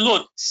asked the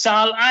Lord,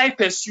 shall I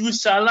pursue?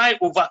 Shall I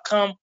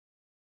overcome?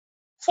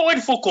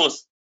 Forward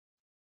focus.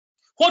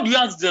 What do you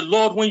ask the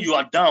Lord when you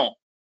are down?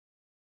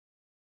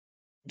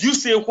 Do you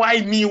say,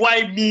 why me?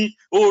 Why me?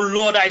 Oh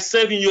Lord, I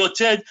serve in your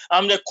church.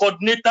 I'm the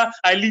coordinator.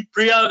 I lead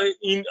prayer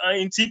in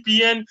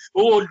TPN.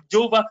 Oh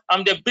Jehovah,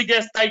 I'm the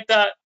biggest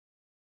tither.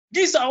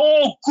 These are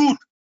all good,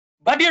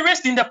 but they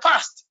rest in the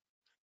past.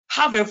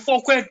 Have a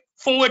forward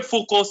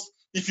focus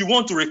if you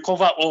want to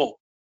recover all.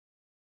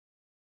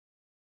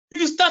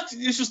 You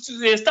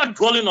should start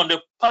dwelling on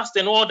the past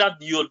and all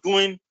that you're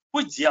doing,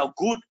 which they are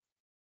good.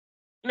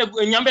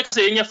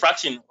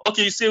 Fraction.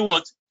 Okay, you say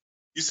what?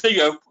 You say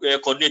you're a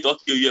coordinator.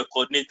 Okay, you're a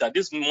coordinator.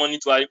 This morning,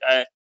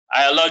 I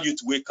allowed you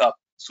to wake up.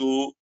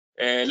 So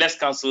let's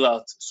cancel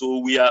out. So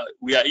we are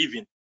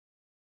even.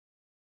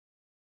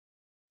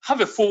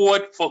 Have a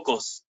forward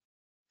focus.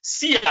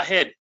 See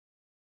ahead.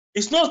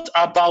 It's not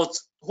about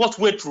what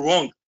went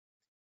wrong,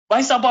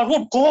 but it's about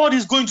what God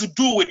is going to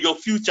do with your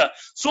future.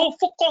 So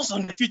focus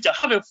on the future.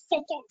 Have a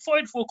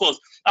forward focus.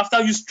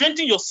 After you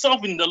strengthen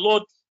yourself in the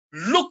Lord,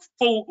 look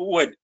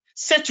forward.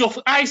 Set your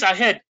eyes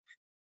ahead.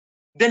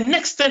 The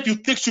next step you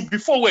take should be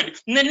forward.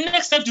 The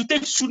next step you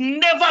take should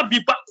never be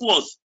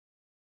backwards.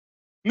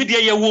 Media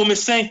ye wo me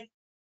say.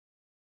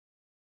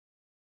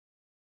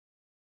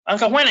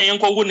 Anka when I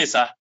yanko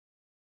wonesa.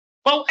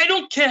 But I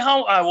don't care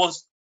how I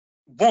was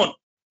born.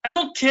 I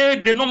don't care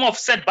the number of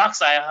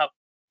setbacks I have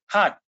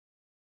had.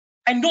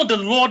 I know the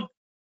Lord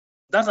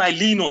that I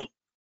lean on.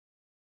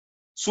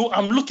 So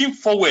I'm looking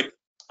forward.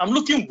 I'm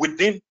looking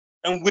within,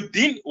 and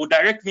within will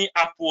direct me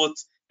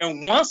upwards.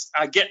 And once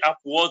I get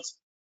upwards,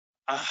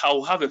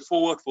 I'll have a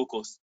forward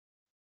focus.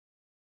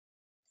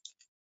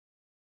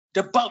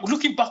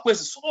 Looking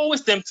backwards is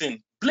always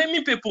tempting.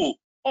 Blaming people,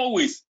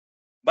 always.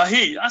 But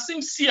hey, I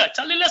think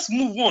Charlie, let's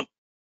move on.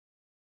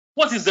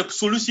 What is the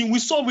solution? We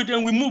solve it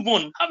and we move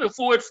on. Have a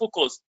forward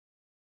focus.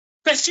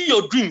 Pursue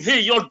your dream. Hey,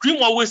 your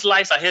dream always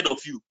lies ahead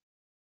of you.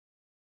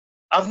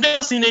 I've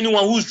never seen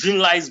anyone whose dream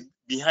lies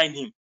behind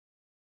him.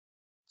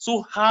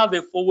 So have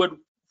a forward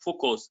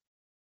focus.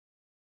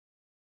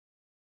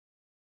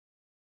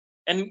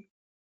 And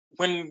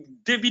when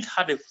David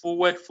had a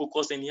forward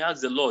focus and he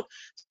asked the Lord,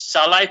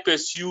 shall I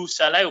pursue?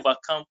 Shall I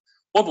overcome?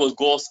 What was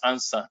God's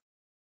answer?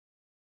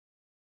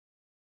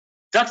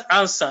 That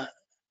answer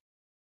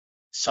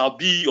shall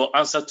be your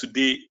answer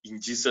today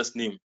in Jesus'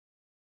 name.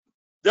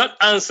 That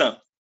answer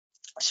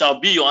shall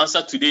be your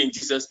answer today in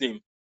Jesus' name.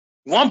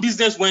 One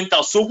business went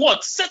out. So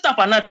what? Set up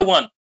another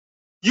one.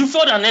 You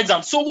failed an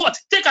exam. So what?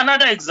 Take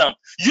another exam.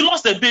 You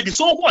lost a baby.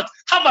 So what?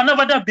 Have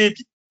another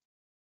baby.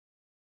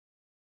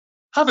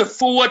 Have a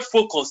forward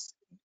focus.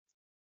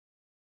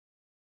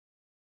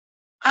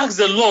 Ask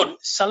the Lord,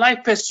 shall I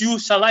pursue?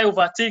 Shall I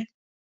overtake?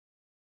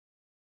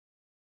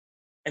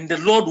 And the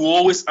Lord will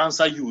always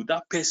answer you,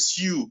 that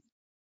pursue,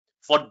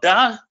 for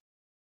thou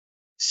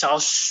shall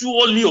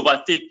surely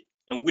overtake,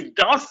 and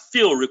without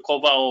fail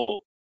recover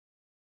all.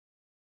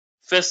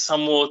 1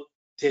 Samuel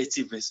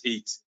 30 verse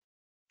 8.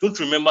 Don't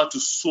remember to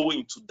sow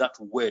into that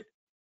word.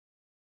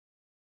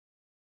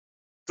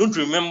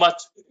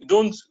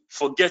 Don't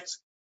forget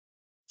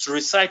to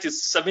recite it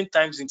 7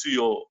 times into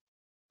your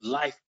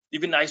life,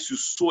 even as you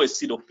sow a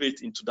seed of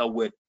faith into that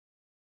word.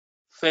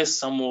 1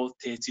 Samuel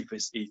 30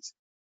 verse 8.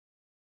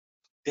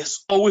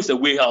 There's always a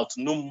way out,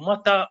 no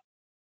matter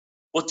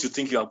what you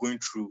think you are going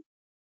through.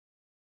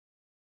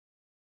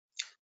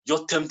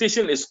 Your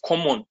temptation is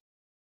common,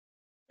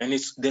 and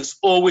there's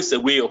always a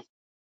way of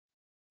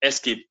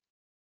escape.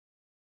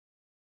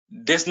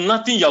 There's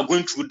nothing you are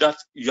going through that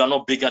you are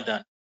not bigger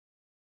than.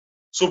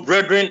 So,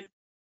 brethren,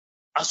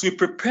 as we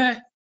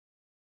prepare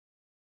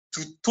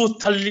to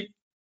totally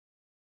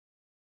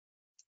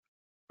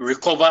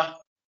recover,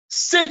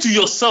 say to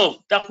yourself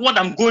that what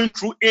I'm going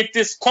through, it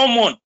is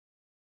common.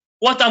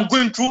 What I'm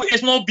going through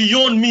is not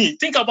beyond me.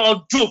 Think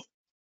about Job,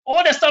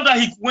 all the stuff that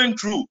he went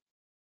through,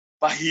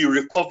 but he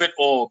recovered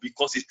all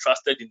because he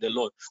trusted in the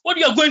Lord. What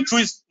you are going through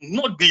is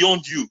not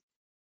beyond you.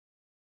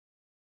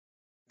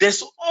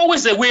 There's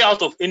always a way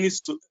out of any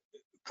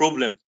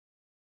problem.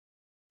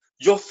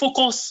 Your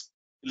focus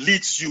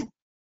leads you.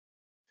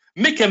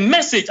 Make a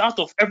message out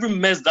of every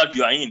mess that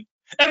you are in.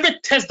 Every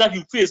test that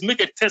you face,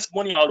 make a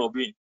testimony out of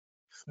it.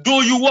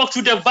 Though you walk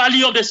through the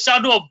valley of the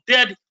shadow of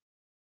death,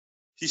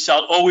 he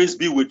shall always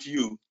be with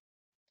you.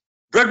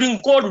 Brethren,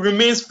 God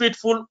remains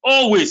faithful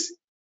always.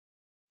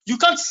 You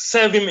can't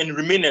serve him and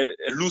remain a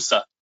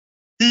loser.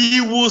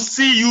 He will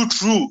see you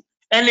through,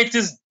 and it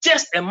is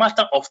just a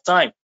matter of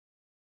time.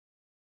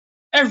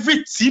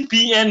 Every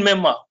TPN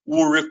member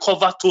will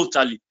recover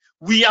totally.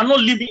 We are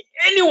not leaving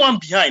anyone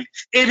behind.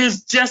 It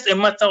is just a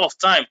matter of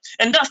time.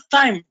 And that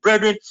time,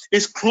 brethren,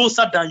 is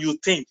closer than you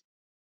think.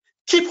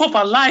 Keep hope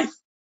alive.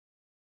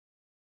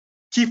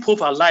 Keep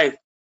hope alive.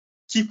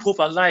 Keep hope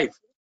alive.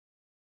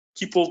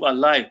 Keep hope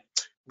alive.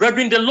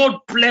 Brethren, the Lord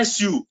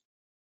bless you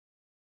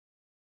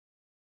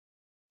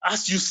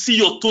as you see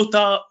your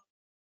total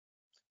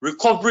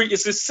recovery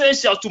is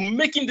essential to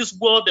making this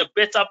world a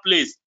better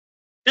place.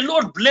 The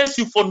Lord bless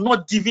you for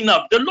not giving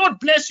up. The Lord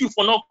bless you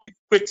for not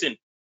quitting.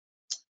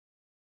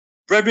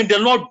 Brethren, the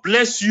Lord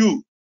bless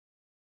you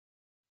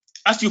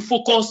as you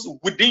focus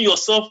within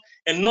yourself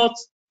and not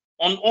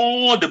on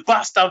all the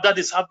bad stuff that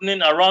is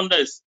happening around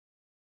us.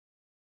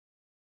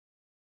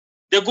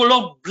 The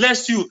Lord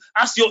bless you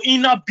as your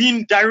inner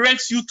being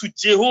directs you to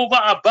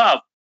Jehovah above.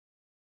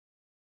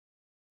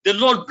 The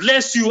Lord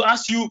bless you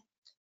as you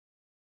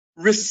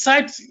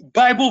recite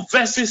Bible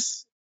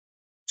verses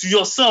to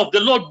yourself.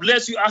 The Lord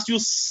bless you as you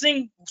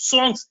sing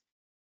songs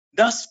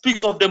that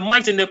speak of the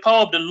might and the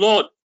power of the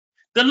Lord.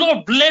 The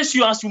Lord bless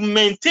you as you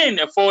maintain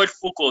a forward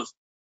focus.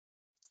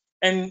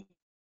 And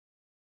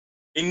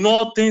in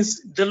all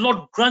things, the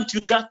Lord grant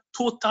you that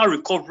total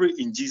recovery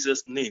in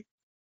Jesus' name.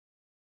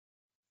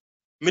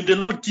 May the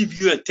Lord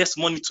give you a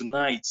testimony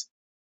tonight.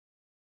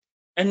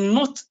 And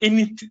not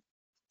any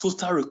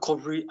total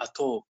recovery at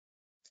all.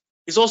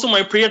 It's also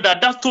my prayer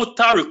that that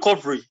total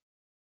recovery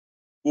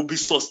will be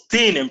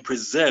sustained and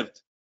preserved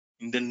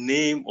in the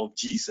name of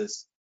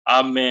Jesus.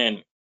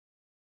 Amen.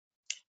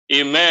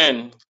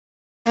 Amen.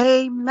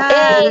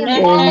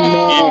 Amen.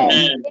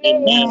 Amen.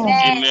 Amen.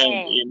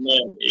 Amen.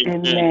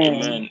 Amen.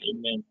 Amen.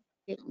 Amen.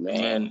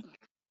 Amen.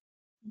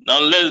 Now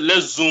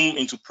let's zoom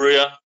into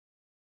prayer.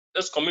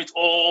 Let's commit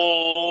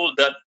all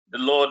that the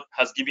Lord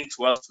has given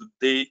to us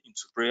today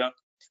into prayer.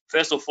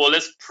 First of all,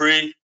 let's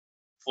pray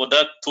for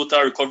that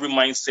total recovery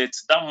mindset.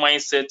 That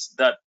mindset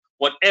that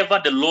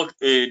whatever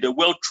the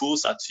world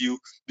throws at you,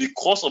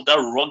 because of that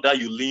rock that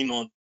you lean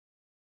on,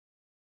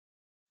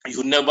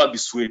 you'll never be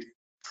swayed.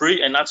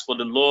 Pray and ask for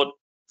the Lord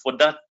for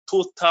that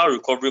total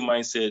recovery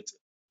mindset.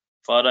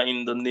 Father,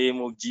 in the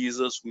name of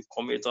Jesus, we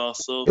commit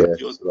ourselves to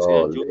your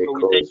Lord.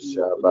 we thank you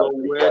for your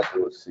word.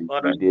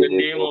 Father, in the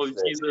name of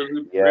Jesus,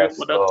 we pray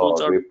for that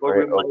total We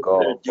pray, recovery oh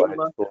God, mindset. for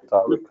the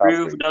total We pray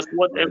recovery. that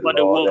My whatever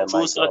the Lord world and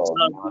my throws at us,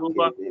 God,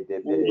 Jehovah,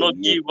 we will not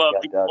give up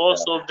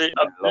because of the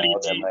my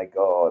Lord and ability my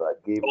God,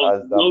 give of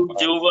us that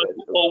Jehovah mindset,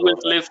 to oh always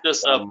God, lift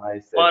us that up.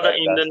 mindset Father, that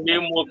in the does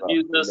name not of give up.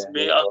 In Jesus, the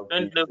may name our of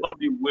strength Jesus. never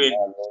be weak.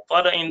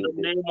 Father, in the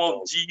name of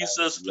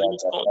Jesus,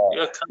 please don't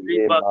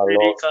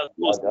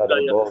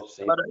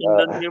Father, in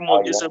the name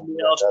of Jesus,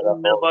 may our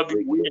strength never be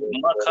weak.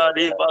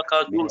 Makare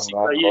bakadosi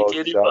kaye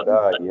kere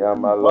bakutaya.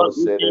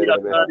 Mazuki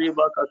yakare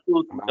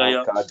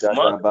bakatosaya.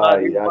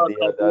 Makare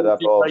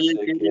bakatosi kaye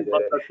kere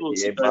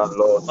bakatosaya.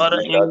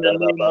 Father, in the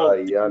name of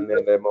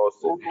Jesus,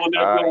 oh,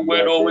 let your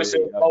word always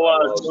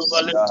empower us.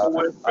 Jehovah, let your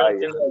word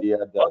strengthen us.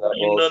 Father,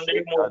 in the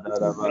name of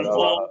Jesus, in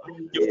all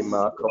things, Jehovah,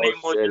 in the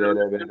name of Jesus,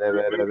 let us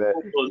remain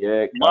focused.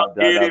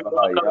 Makere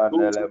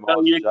bakatosi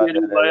kaye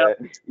kere baya.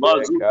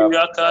 Mazuki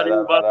yakare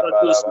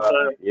bakatosi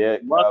kaya.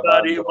 Makari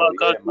Kabando,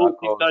 Ye bakatutika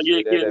Mako, yekiri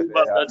Shedebea,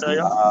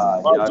 bakataya.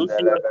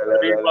 Mazuki atari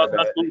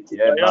Yandelebelebelebe, Ye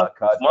bakatutikaya.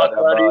 Makari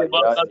Makadadaba,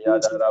 bakatutika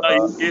Yandiadaraba,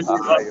 yekiri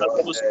Ayode,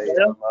 bakatutikaya.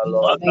 Yamalo,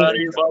 Makari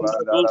Brekabandaraba,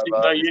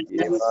 bakatutika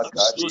Ye yekiri bakatutikaya.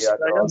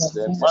 Makadiado,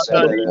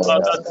 Makari Sendebelebea,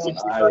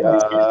 bakatutika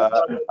yekiri Aya,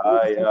 bakatutikaya.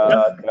 Aya,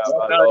 Makari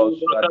Kabalo,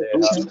 Shadeha,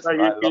 bakatutika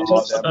my yekiri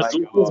Lord and my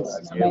God,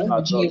 bakatutikaya. give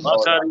us, O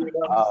God, Makari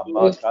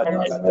bakatutika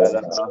yekiri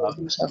Makadiadadabaha,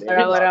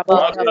 Le bakatutikaya. Makote,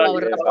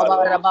 Makari Ye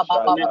Balo, bakatutika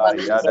Shada,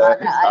 yekiri Yada,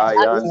 I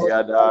Ayan, ask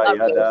bakatutikaya. for Yada,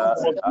 In the Yada,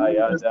 name of Jesus.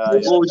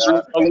 Ayada, Oh, Yada,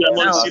 Jehovah, we are Le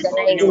not now in the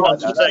name giving of up Makodia,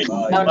 Jesus. tonight.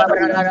 Dadaba, Father,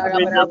 we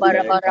Yada,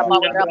 pray that you Ye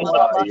continue to Kabadaba,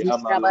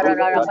 establish Yamalo,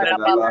 over every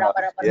Shadadaba,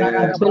 Ye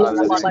Maleke, Balo,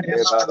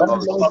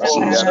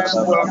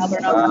 Shadiadadaba,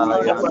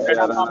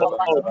 Ayandadadaba,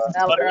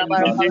 Father, Ye in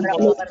the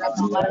name of Makadaba,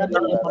 Jesus, Father,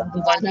 we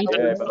command the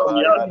Ye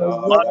glory out. Babayado,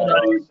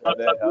 Makari Yado,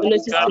 Shadeha,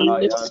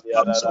 Bakatukari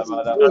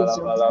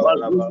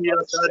Mazulia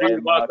Tari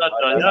Le Bakataya,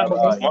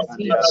 Makadadaba, Makara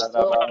Yandiadadaba,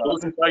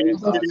 Bakatosika Le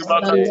Yikiri Makade,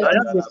 Bakataya,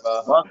 Yadadaba,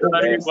 Makari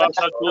Le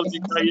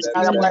Bakatosika Makos,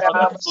 Yikiri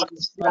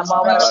Bakatosika.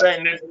 Father,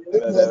 in the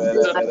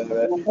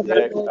name of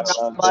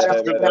Jesus, oh,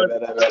 let your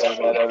rivers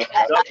flow.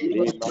 That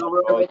rivers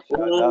flow.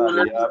 Oh,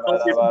 let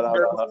it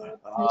flow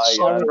in the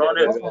sun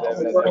runneth over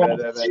me.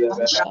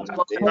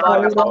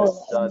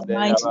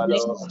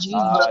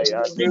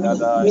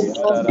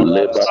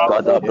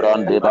 Lebakada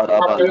brande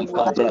baraba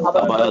likabre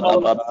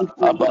kabayadaba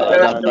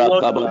abayadabra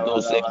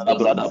kabadose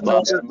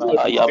kabradaba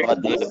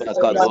ayabade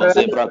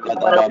brakadose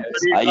brakadaba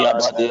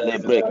ayabade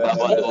lebre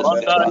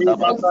kabadose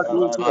bradaba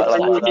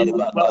marabade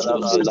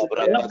bakadose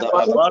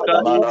labrakadaba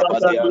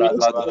marabade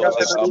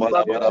brakadose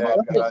kabadabaraba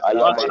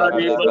ayabada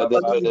lekade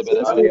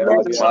bredebere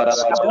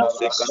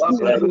marabadose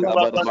kadabra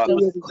kabadaba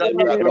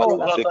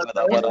lebrakadose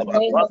kadabaraba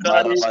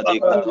marabade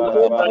kadabra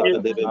lekade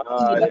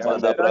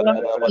lebada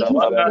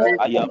brakadabaraba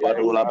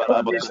ayabadula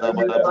baraba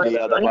kadabara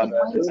yadaba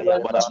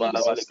ayabada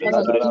baraba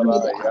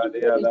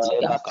lekade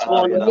leba Oh,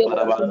 kadabra let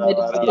baraba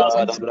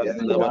ayabada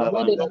brakada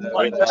baraba your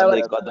rebande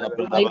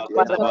kadabra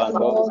bakadaba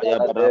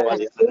ayabada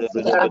bale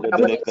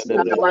bere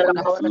bere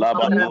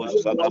labado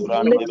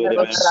sakabran bere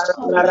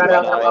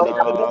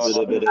lebara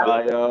bale bere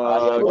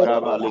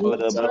ayabada bale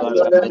kadabra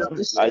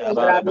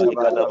ayabada bale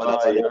kadabra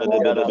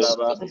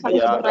bale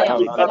bere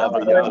ayabada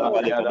bale kadabra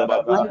bale kadaba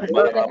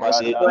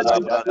marabade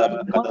alabrada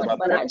bakadaba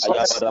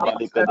ayabada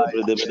bale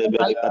kadabra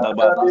bere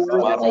kadaba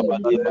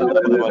marabade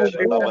bakadaba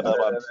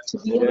shakabadaba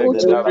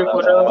lebede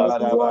bakadaba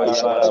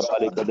ayabada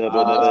bale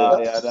kadabra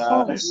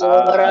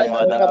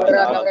Ayabada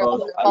kadaba,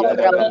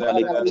 ayabada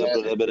bali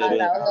kadabra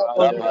berebe,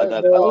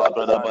 labada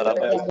kadabra bara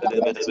bali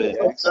kadabra,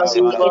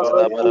 lebra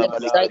kadabra bali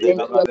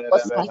Excitement to your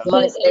positive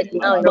mindset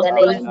now in the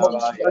name of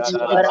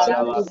Jesus.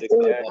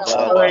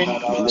 Baraba,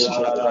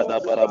 lebra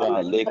kadabra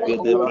ba,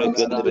 lekede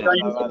brekede,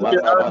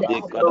 maraba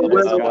de the words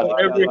kadabra from bali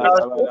every kadabra,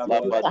 heart of God.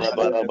 labada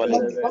bara bali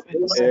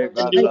In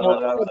the name of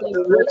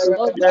the words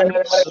of men.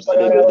 bali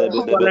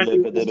kadabra Father, bali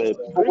it kadabra,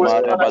 always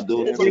maraba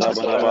do is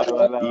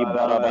sadabaraba,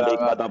 ibaraba de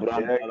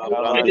kadabra,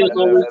 it labranda is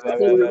always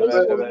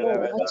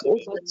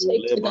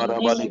le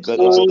barabadi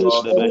kada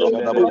oh bede bede be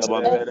shada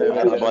baraba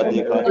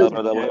marabadi kada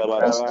bada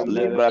baraba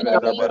le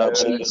brakada bara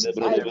bari kada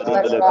bede bede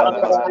bede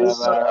kada ba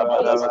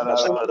marabada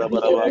bakada bada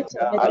baraba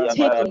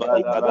ayabada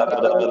bari kada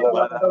bada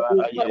baraba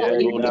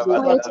ayabado le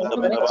kada bada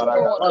baraba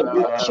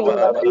ibara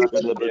bara bari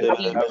kada bede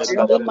bede bede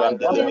kada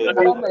brande le be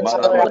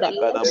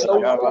marabadi kada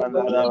baraba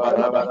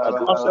ibara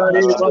bakadu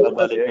sakada bara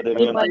bari kada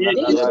be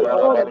le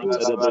bara bari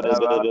kada bede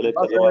bede bede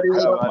kada ba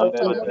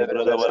marabadi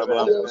kada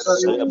baraba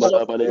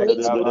ayabada bari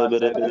kada bede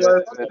bede bede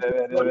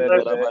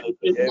Father,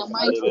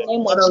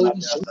 we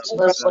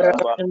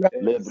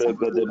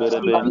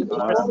Lebrekedeberebe,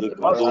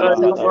 Masikadula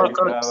Hadaba,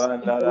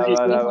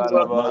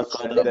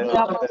 Makadabra,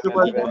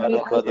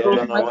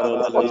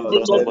 Ibarakadabranabaraba,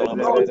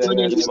 Libradabaraba,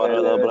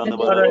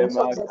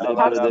 Ibaradabrandabaraba,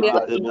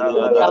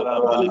 Lebredekedebereadabra,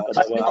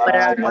 Balikadaba,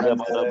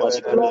 Ayabada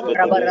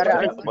Balikadebedebe,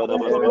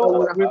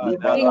 Shadabarabaraba,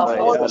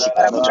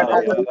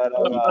 Ibarabarabalikadabaraba,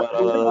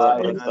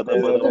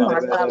 Ibarabarabarabarabaraba,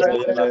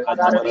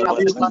 Lebakadabarabarabaraba,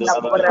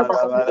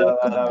 Lekadukadabakuda,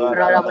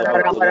 Ibaradakadu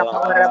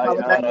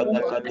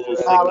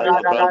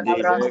Sekadabrandi,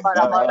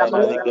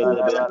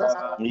 Ibarabalikadebe,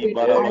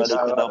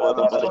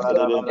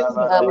 Ibarabalikadabarabarabaraba,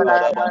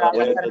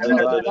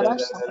 Libarabarabalikadebedebe,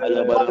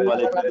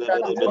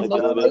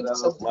 Ayabarabalikadebedebe,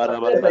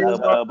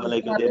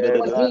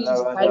 Marabakadabarabarabalikadebedebe,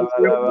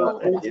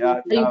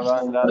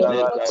 Yes,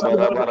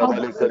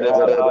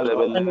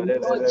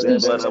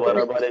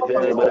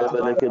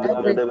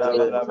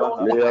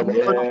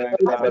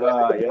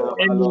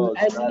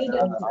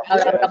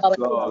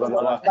 Lord.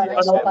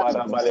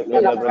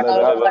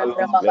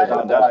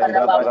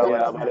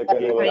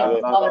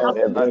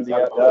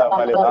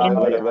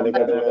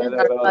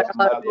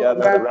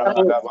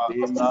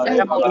 In the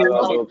name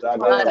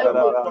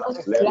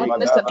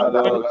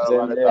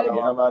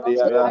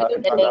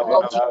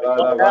of Jesus.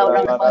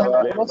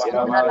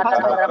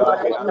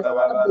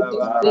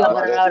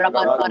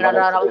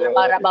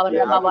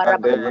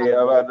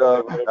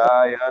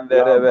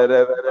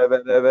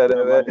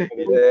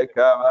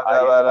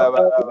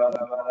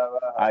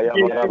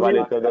 Ayabara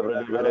bali kada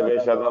bere bere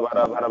shaka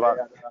bara bara ba.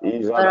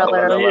 Iza bara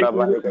bara bara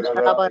bali kada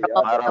bere.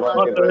 Mara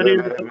bali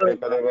kada bere bele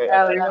kadebe.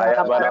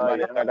 Ayabara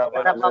bale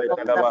kadabara bale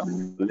kadaba.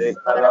 Le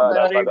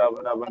kadabra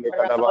kadabara bale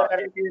kadaba.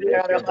 Le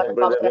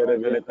kede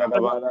bele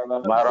kadaba.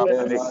 Mara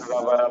bale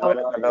kadabara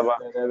bale kadaba.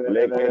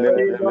 Le kede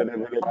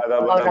bele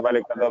kadabara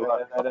bale kadaba.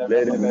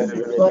 Le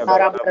bele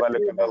kadabara bale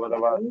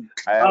kadabara.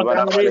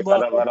 Ayabara bale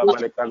kadabara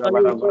bale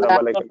kadabara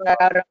bale kadaba.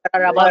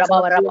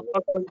 Ayabara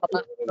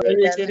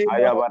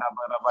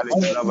bale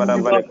kadabara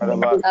bale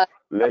kadaba.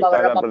 Le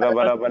kadabara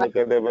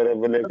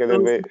bale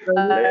kadebe.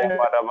 Le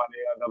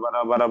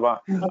abara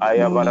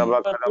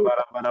ayabara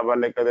kadabara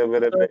bale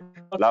kadebe.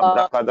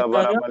 Labra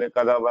kadabara bale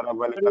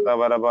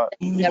kadabara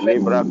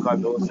Libra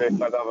kadose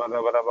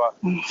kadabara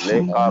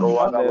le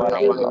karuwa da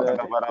bara bale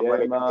kadabara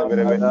bale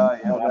kadebe.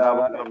 Bara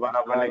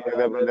bale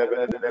kadebe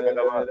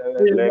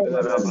le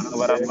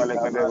kadabara bale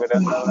kadebe.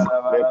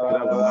 Le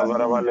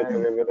kadabara bale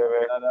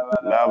kadebe.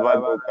 Lava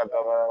do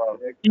kadabara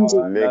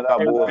le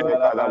kabose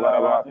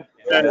kadabara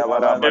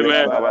ayabara bale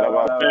Amen.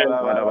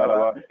 kadabara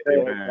bara.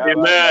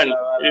 Amen.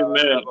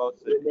 Amen.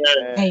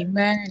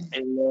 Amen.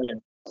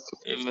 Amen.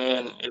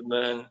 Amen.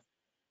 Amen.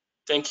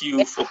 Thank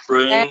you for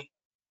praying.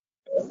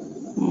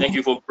 Thank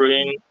you for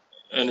praying.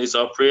 And it's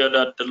our prayer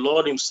that the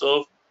Lord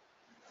Himself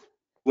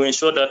will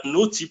ensure that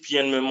no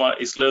TPN member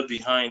is left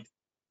behind.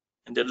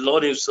 And the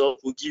Lord Himself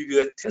will give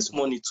you a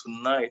testimony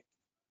tonight.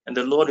 And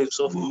the Lord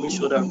Himself will make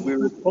sure that we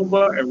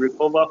recover and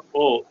recover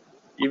all,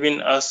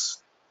 even as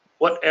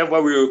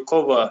whatever we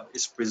recover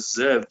is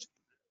preserved.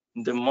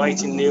 In the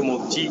mighty name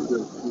of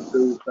Jesus, we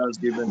pray with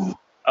thanksgiving.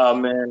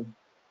 Amen.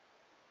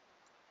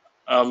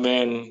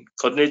 Amen.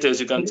 Coordinators,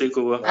 you can take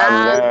over.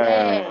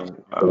 Amen.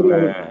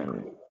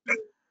 Amen.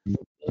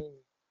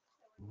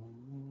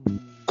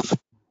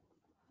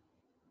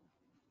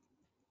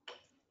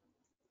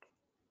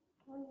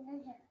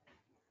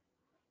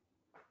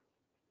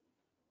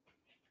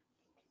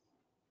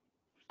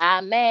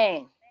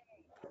 Amen.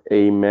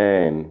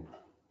 Amen.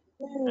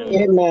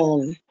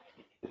 Amen.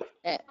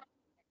 Eh,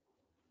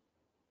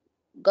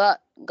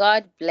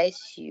 God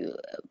bless you,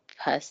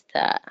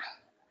 Pastor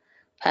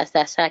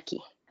Saki.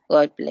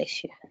 God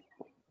bless you.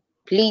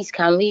 Please,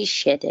 can we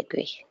share the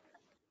grace?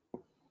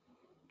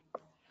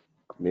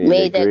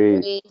 May the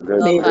grace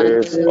of May our the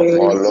Grace of Lord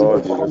our grace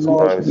Lord of our Jesus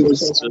Lord Christ,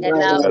 Jesus the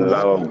love the Christ, of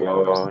love of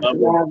God, the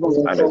love of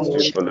and the God,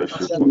 sweet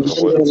fellowship and of the the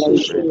sweet Holy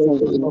fellowship Spirit of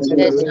the Holy the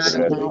be Son. with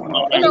Spirit us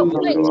now No, and no, be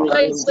with wait,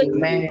 us wait, forevermore. wait.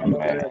 now Amen.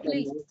 Please, and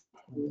please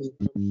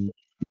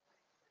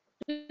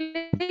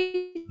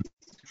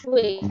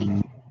wait.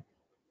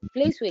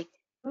 Please wait.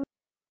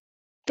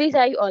 Please,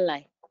 are you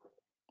online?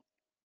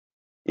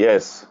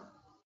 Yes.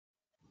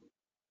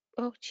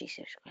 Oh,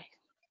 Jesus Christ.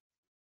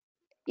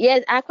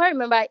 Yes, I quite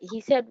remember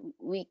he said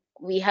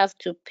we have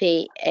to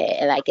pay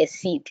like a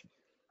seed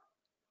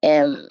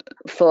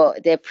for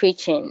the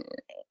preaching,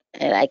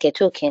 like a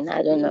token.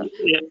 I don't know,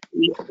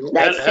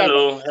 like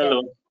Hello.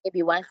 seven,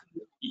 maybe one.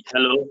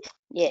 Hello.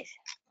 Yes.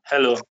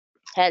 Hello.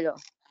 Hello.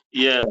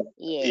 Yeah.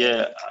 Yeah.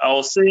 Yeah. I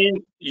was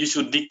saying you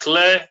should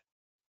declare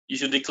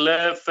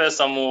 1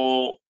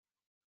 Samuel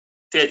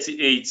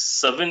 38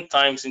 7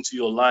 times into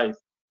your life,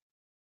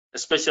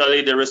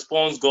 especially the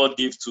response God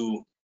gave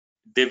to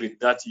David,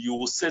 that you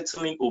will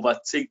certainly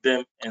overtake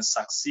them and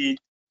succeed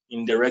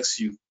in the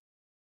rescue.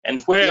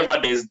 And wherever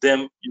Yes. there's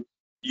them,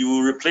 you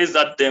will replace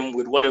that them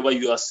with whatever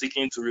you are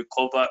seeking to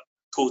recover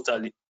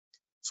totally.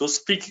 So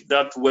speak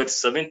that word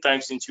 7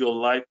 times into your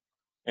life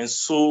and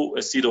sow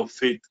a seed of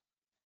faith.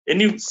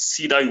 Any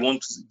seed that you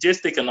want to,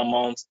 just take an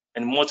amount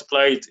and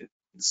multiply it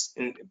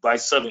by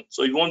 7.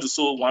 So if you want to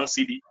sow 1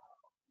 CD,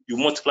 you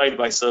multiply it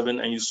by 7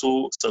 and you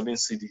sow 7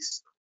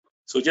 CDs.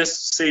 So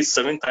just say it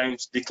 7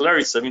 times, declare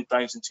it 7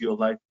 times into your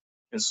life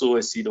and sow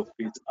a seed of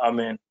faith.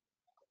 Amen.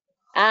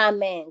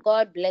 Amen.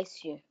 God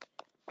bless you.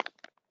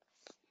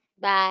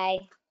 Bye.